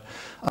 but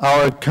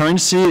our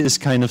currency is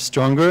kind of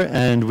stronger,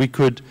 and we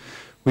could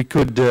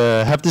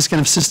have this kind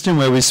of system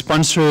where we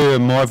sponsor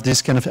more of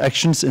these kind of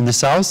actions in the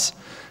south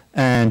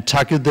and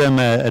target them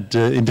at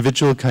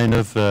individual kind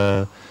of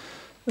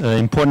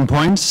important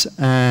points,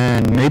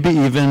 and maybe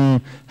even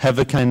have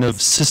a kind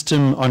of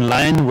system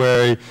online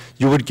where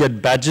you would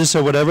get badges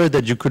or whatever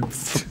that you could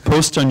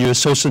post on your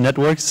social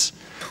networks.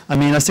 I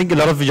mean, I think a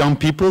lot of young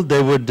people,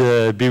 they would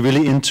be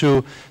really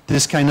into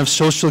this kind of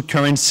social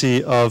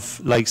currency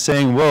of like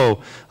saying, whoa,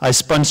 I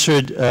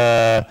sponsored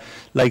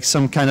like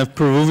some kind of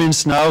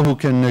Peruvians now who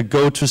can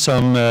go to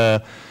some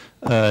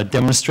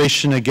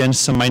demonstration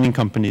against some mining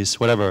companies,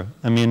 whatever.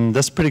 I mean,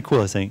 that's pretty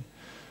cool, I think.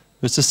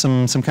 There's just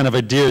some kind of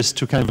ideas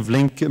to kind of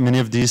link many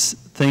of these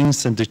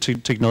things and the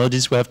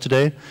technologies we have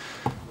today.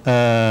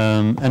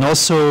 And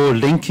also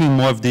linking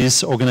more of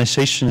these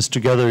organizations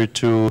together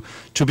to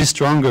be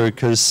stronger,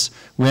 because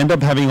we end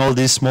up having all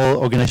these small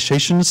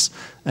organizations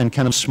and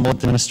kind of small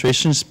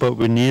demonstrations, but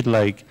we need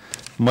like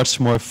much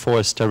more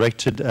force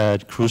directed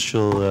at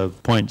crucial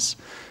points.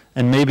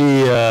 And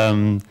maybe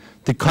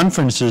the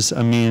conferences,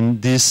 I mean,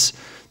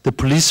 the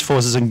police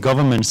forces and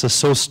governments are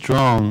so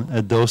strong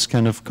at those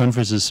kind of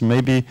conferences.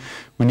 Maybe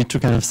we need to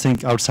kind of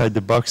think outside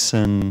the box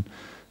and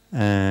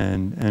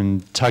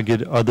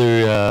target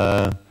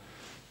other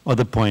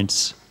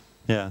points.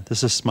 Yeah,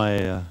 this is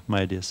my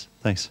ideas.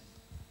 Thanks.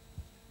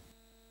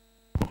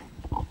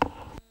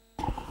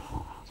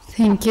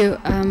 Thank you.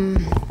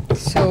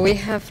 So we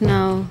have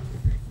now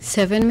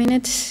 7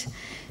 minutes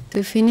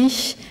to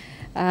finish.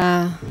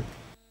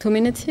 2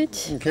 minutes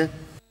each. Okay.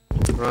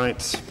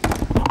 Right.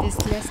 This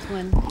last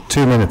one.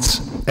 2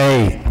 minutes.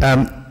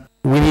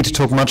 We need to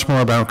talk much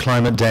more about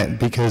climate debt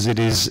because it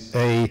is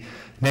a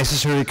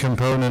necessary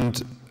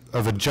component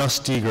a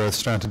just degrowth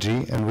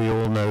strategy, and we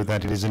all know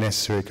that it is a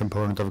necessary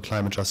component of a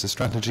climate justice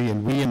strategy,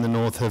 and we in the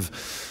North have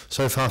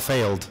so far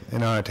failed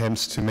in our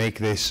attempts to make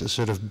this a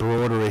sort of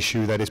broader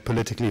issue that is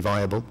politically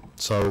viable.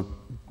 So,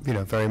 you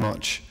know, very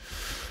much,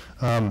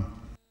 you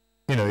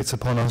know, it's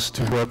upon us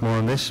to work more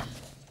on this.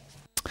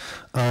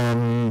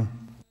 The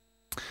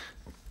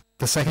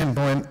second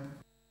point,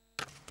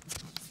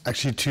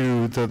 actually,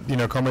 to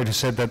the comrade who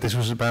said that this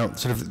was about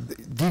sort of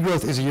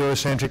degrowth is a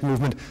Eurocentric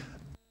movement.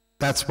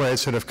 That's where it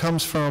sort of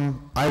comes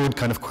from. I would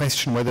kind of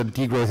question whether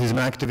degrowth is an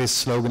activist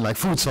slogan like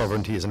food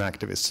sovereignty is an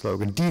activist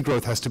slogan.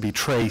 Degrowth has to be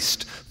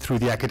traced through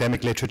the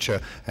academic literature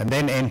and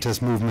then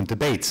enters movement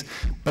debates.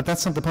 But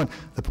that's not the point.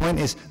 The point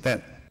is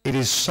that it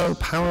is so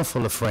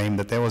powerful a frame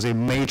that there was a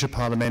major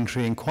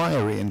parliamentary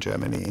inquiry in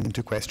Germany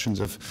into questions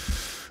of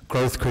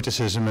growth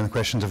criticism and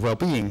questions of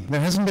well-being. There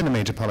hasn't been a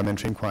major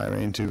parliamentary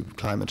inquiry into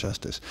climate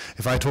justice.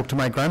 If I talk to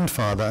my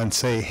grandfather and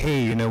say,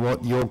 hey, you know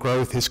what, your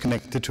growth is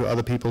connected to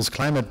other people's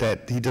climate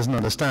debt, he doesn't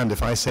understand.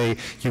 If I say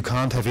you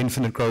can't have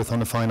infinite growth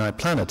on a finite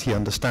planet, he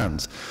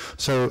understands.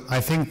 So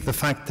I think the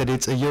fact that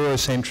it's a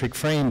Eurocentric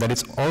frame, that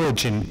its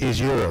origin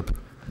is Europe,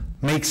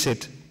 makes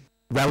it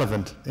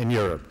relevant in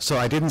Europe. So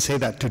I didn't say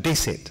that to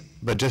diss it,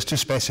 but just to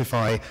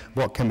specify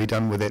what can be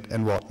done with it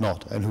and what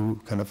not,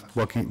 and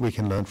what we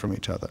can learn from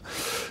each other.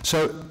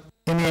 So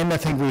in the end, I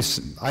think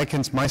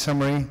my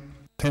summary,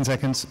 10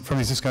 seconds from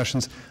these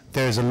discussions,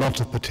 there is a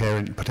lot of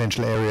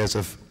potential areas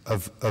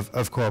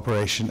of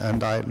cooperation,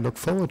 and I look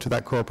forward to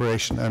that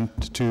cooperation and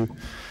to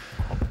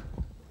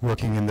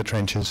working in the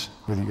trenches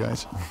with you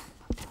guys.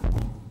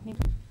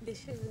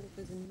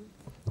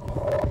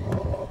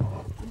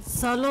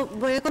 Solo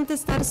voy a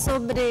contestar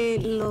sobre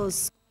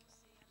los...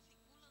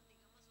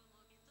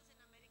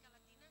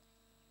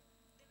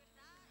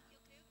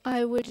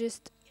 I would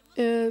just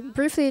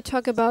briefly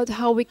talk about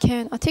how we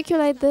can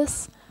articulate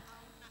this.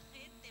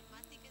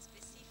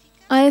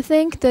 I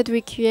think that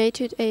we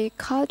created a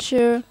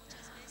culture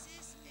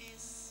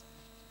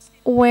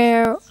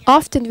where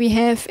often we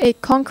have a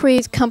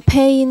concrete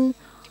campaign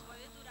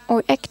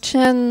or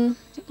action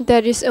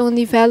that is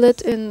only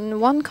valid in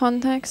one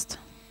context.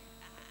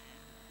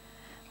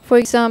 For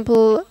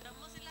example,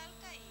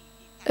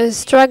 a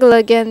struggle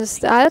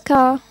against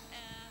ALCA,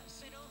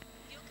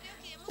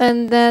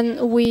 and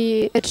then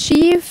we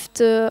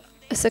achieved a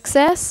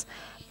success,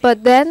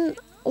 but then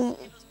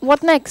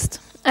what next?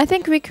 I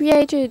think we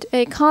created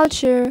a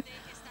culture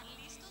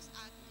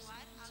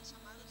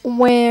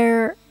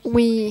where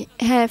we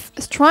have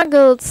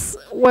struggles,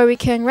 where we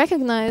can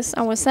recognize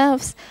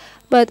ourselves,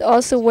 but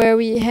also where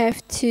we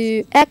have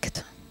to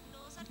act.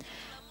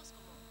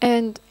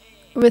 And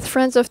with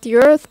Friends of the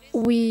Earth,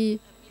 we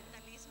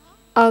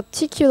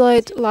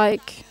articulate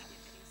like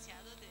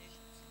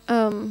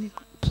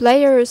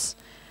players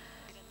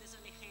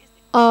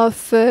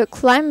of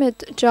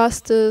climate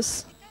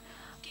justice,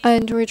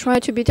 and we try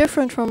to be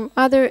different from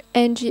other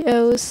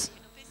NGOs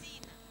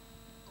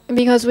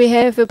because we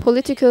have a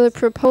political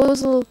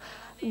proposal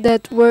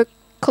that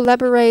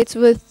collaborates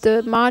with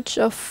the March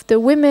of the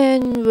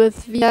Women,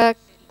 with Via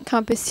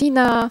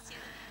Campesina,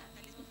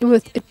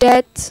 with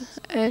debt,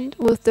 and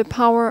with the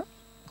power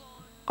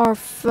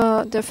of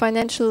the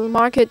financial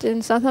market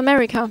in South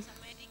America.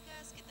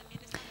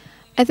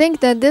 I think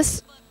that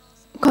this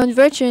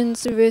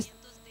convergence with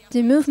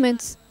the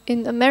movements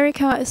in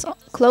America is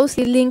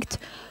closely linked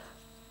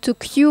to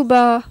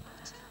Cuba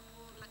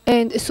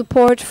and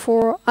support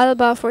for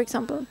ALBA, for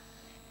example.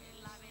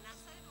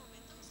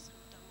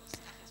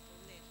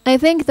 I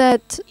think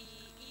that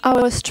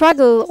our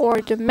struggle,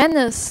 or the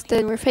menace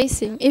that we're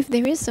facing, if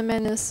there is a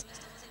menace,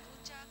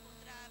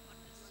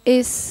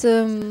 is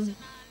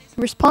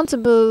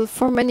responsible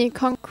for many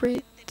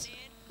concrete,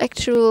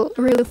 actual,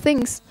 real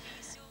things.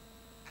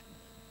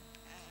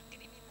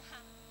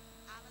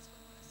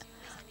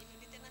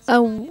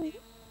 And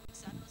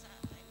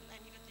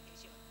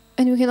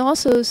we can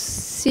also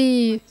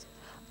see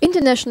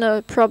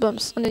international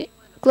problems on a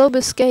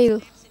global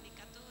scale,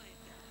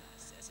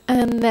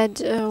 and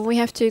that we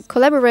have to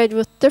collaborate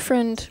with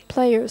different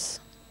players.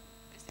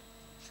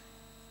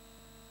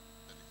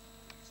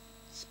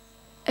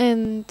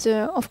 And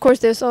of course,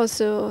 there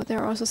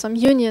are also some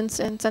unions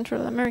in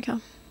Central America.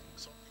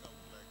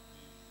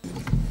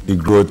 The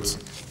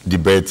growth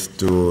debate,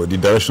 to the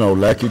direction I would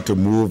like it to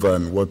move,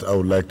 and what I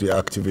would like the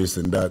activists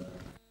in that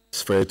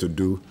sphere to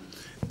do,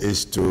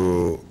 is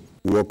to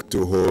work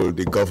to hold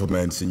the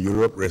governments in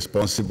Europe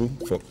responsible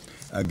for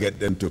and get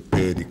them to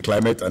pay the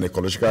climate and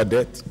ecological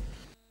debt.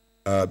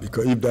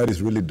 Because if that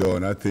is really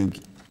done, I think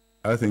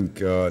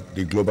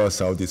the global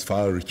south is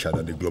far richer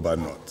than the global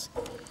north.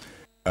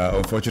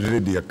 Unfortunately,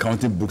 the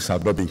accounting books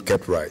have not been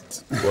kept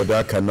right, but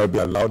that cannot be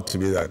allowed to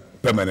be that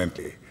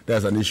permanently.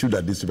 That's an issue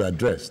that needs to be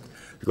addressed,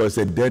 because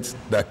it's a debt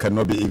that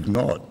cannot be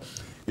ignored.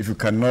 If the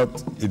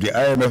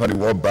IMF and the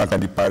World Bank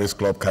and the Paris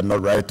Club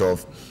cannot write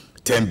off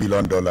 $10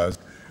 billion,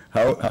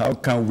 how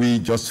can we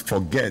just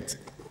forget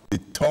the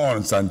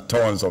tons and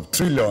tons of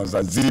trillions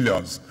and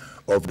zillions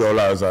of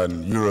dollars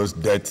and euros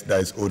debt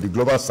that is owed the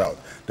global south?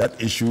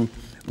 That issue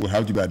will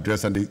have to be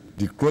addressed, and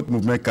the growth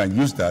movement can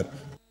use that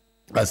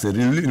as a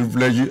really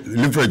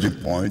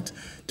leveraging point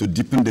to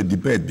deepen the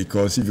debate,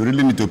 because if you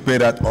really need to pay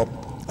that up,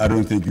 I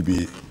don't think you'll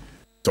be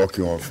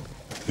talking of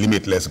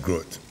limitless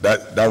growth.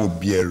 That would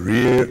be a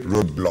real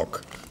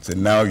roadblock. So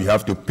now you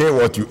have to pay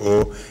what you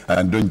owe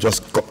and don't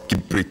just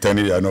keep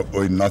pretending you're not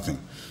owing nothing.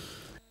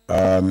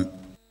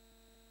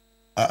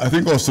 I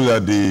think also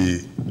that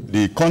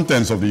the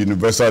contents of the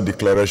Universal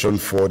Declaration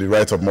for the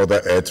Rights of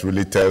Mother Earth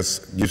really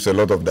gives a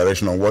lot of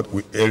direction on what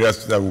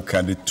areas that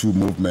the two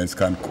movements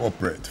can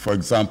cooperate. For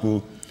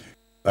example,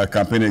 a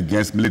campaign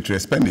against military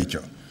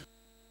expenditure.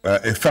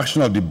 A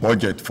fraction of the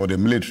budget for the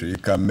military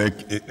can make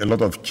a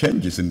lot of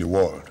changes in the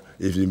world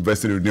if you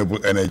invest in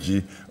renewable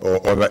energy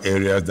or other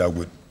areas that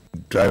would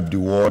drive the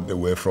world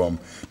away from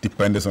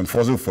dependence on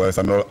fossil fuels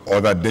and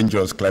other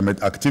dangerous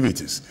climate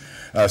activities.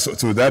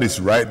 So that is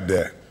right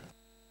there.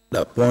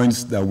 The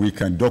points that we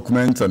can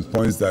document and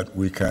points that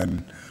we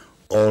can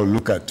all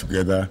look at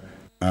together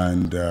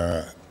and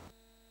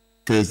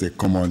face a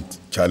common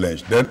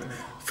challenge. Then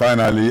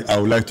finally, I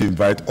would like to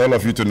invite all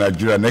of you to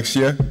Nigeria next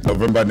year,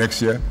 November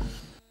next year.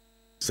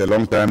 It's a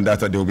long time that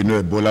there will be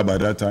no Ebola by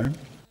that time.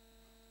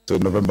 So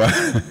November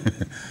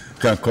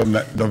can come.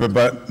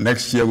 November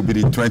next year will be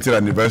the 20th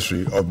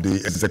anniversary of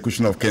the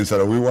execution of Ken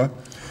Saro-Wiwa,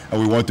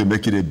 and we want to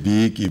make it a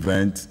big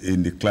event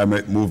in the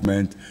climate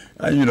movement.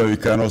 And you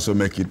can also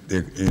make it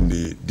in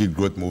the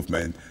degrowth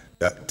movement,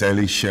 that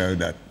telling share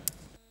that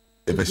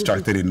they've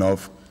extracted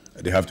enough,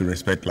 they have to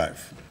respect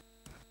life.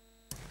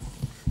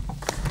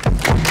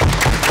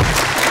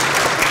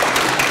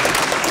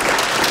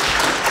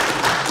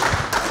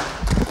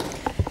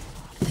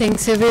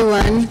 Thanks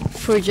everyone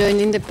for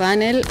joining the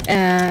panel.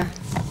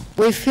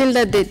 We feel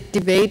that the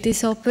debate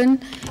is open.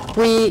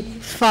 We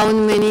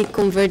found many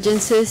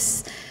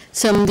convergences,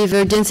 some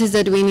divergences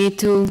that we need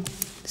to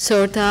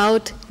sort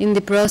out in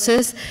the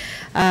process.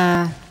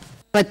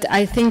 But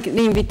I think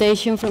the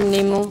invitation from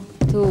Nnimmo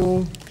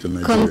to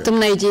come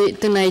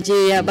to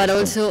Nigeria, but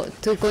also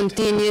to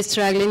continue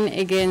struggling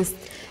against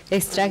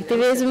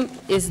extractivism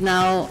is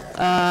now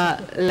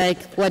like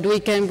what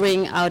we can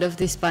bring out of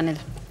this panel.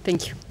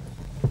 Thank you.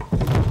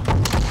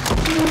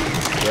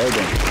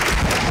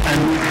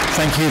 And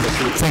thank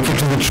you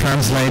to the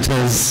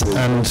translators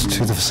and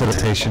to the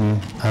facilitation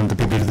and the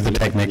people who do the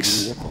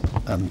techniques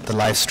and the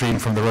live stream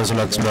from the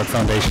Rosa-Luxemburg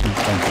Foundation.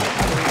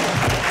 Thank you.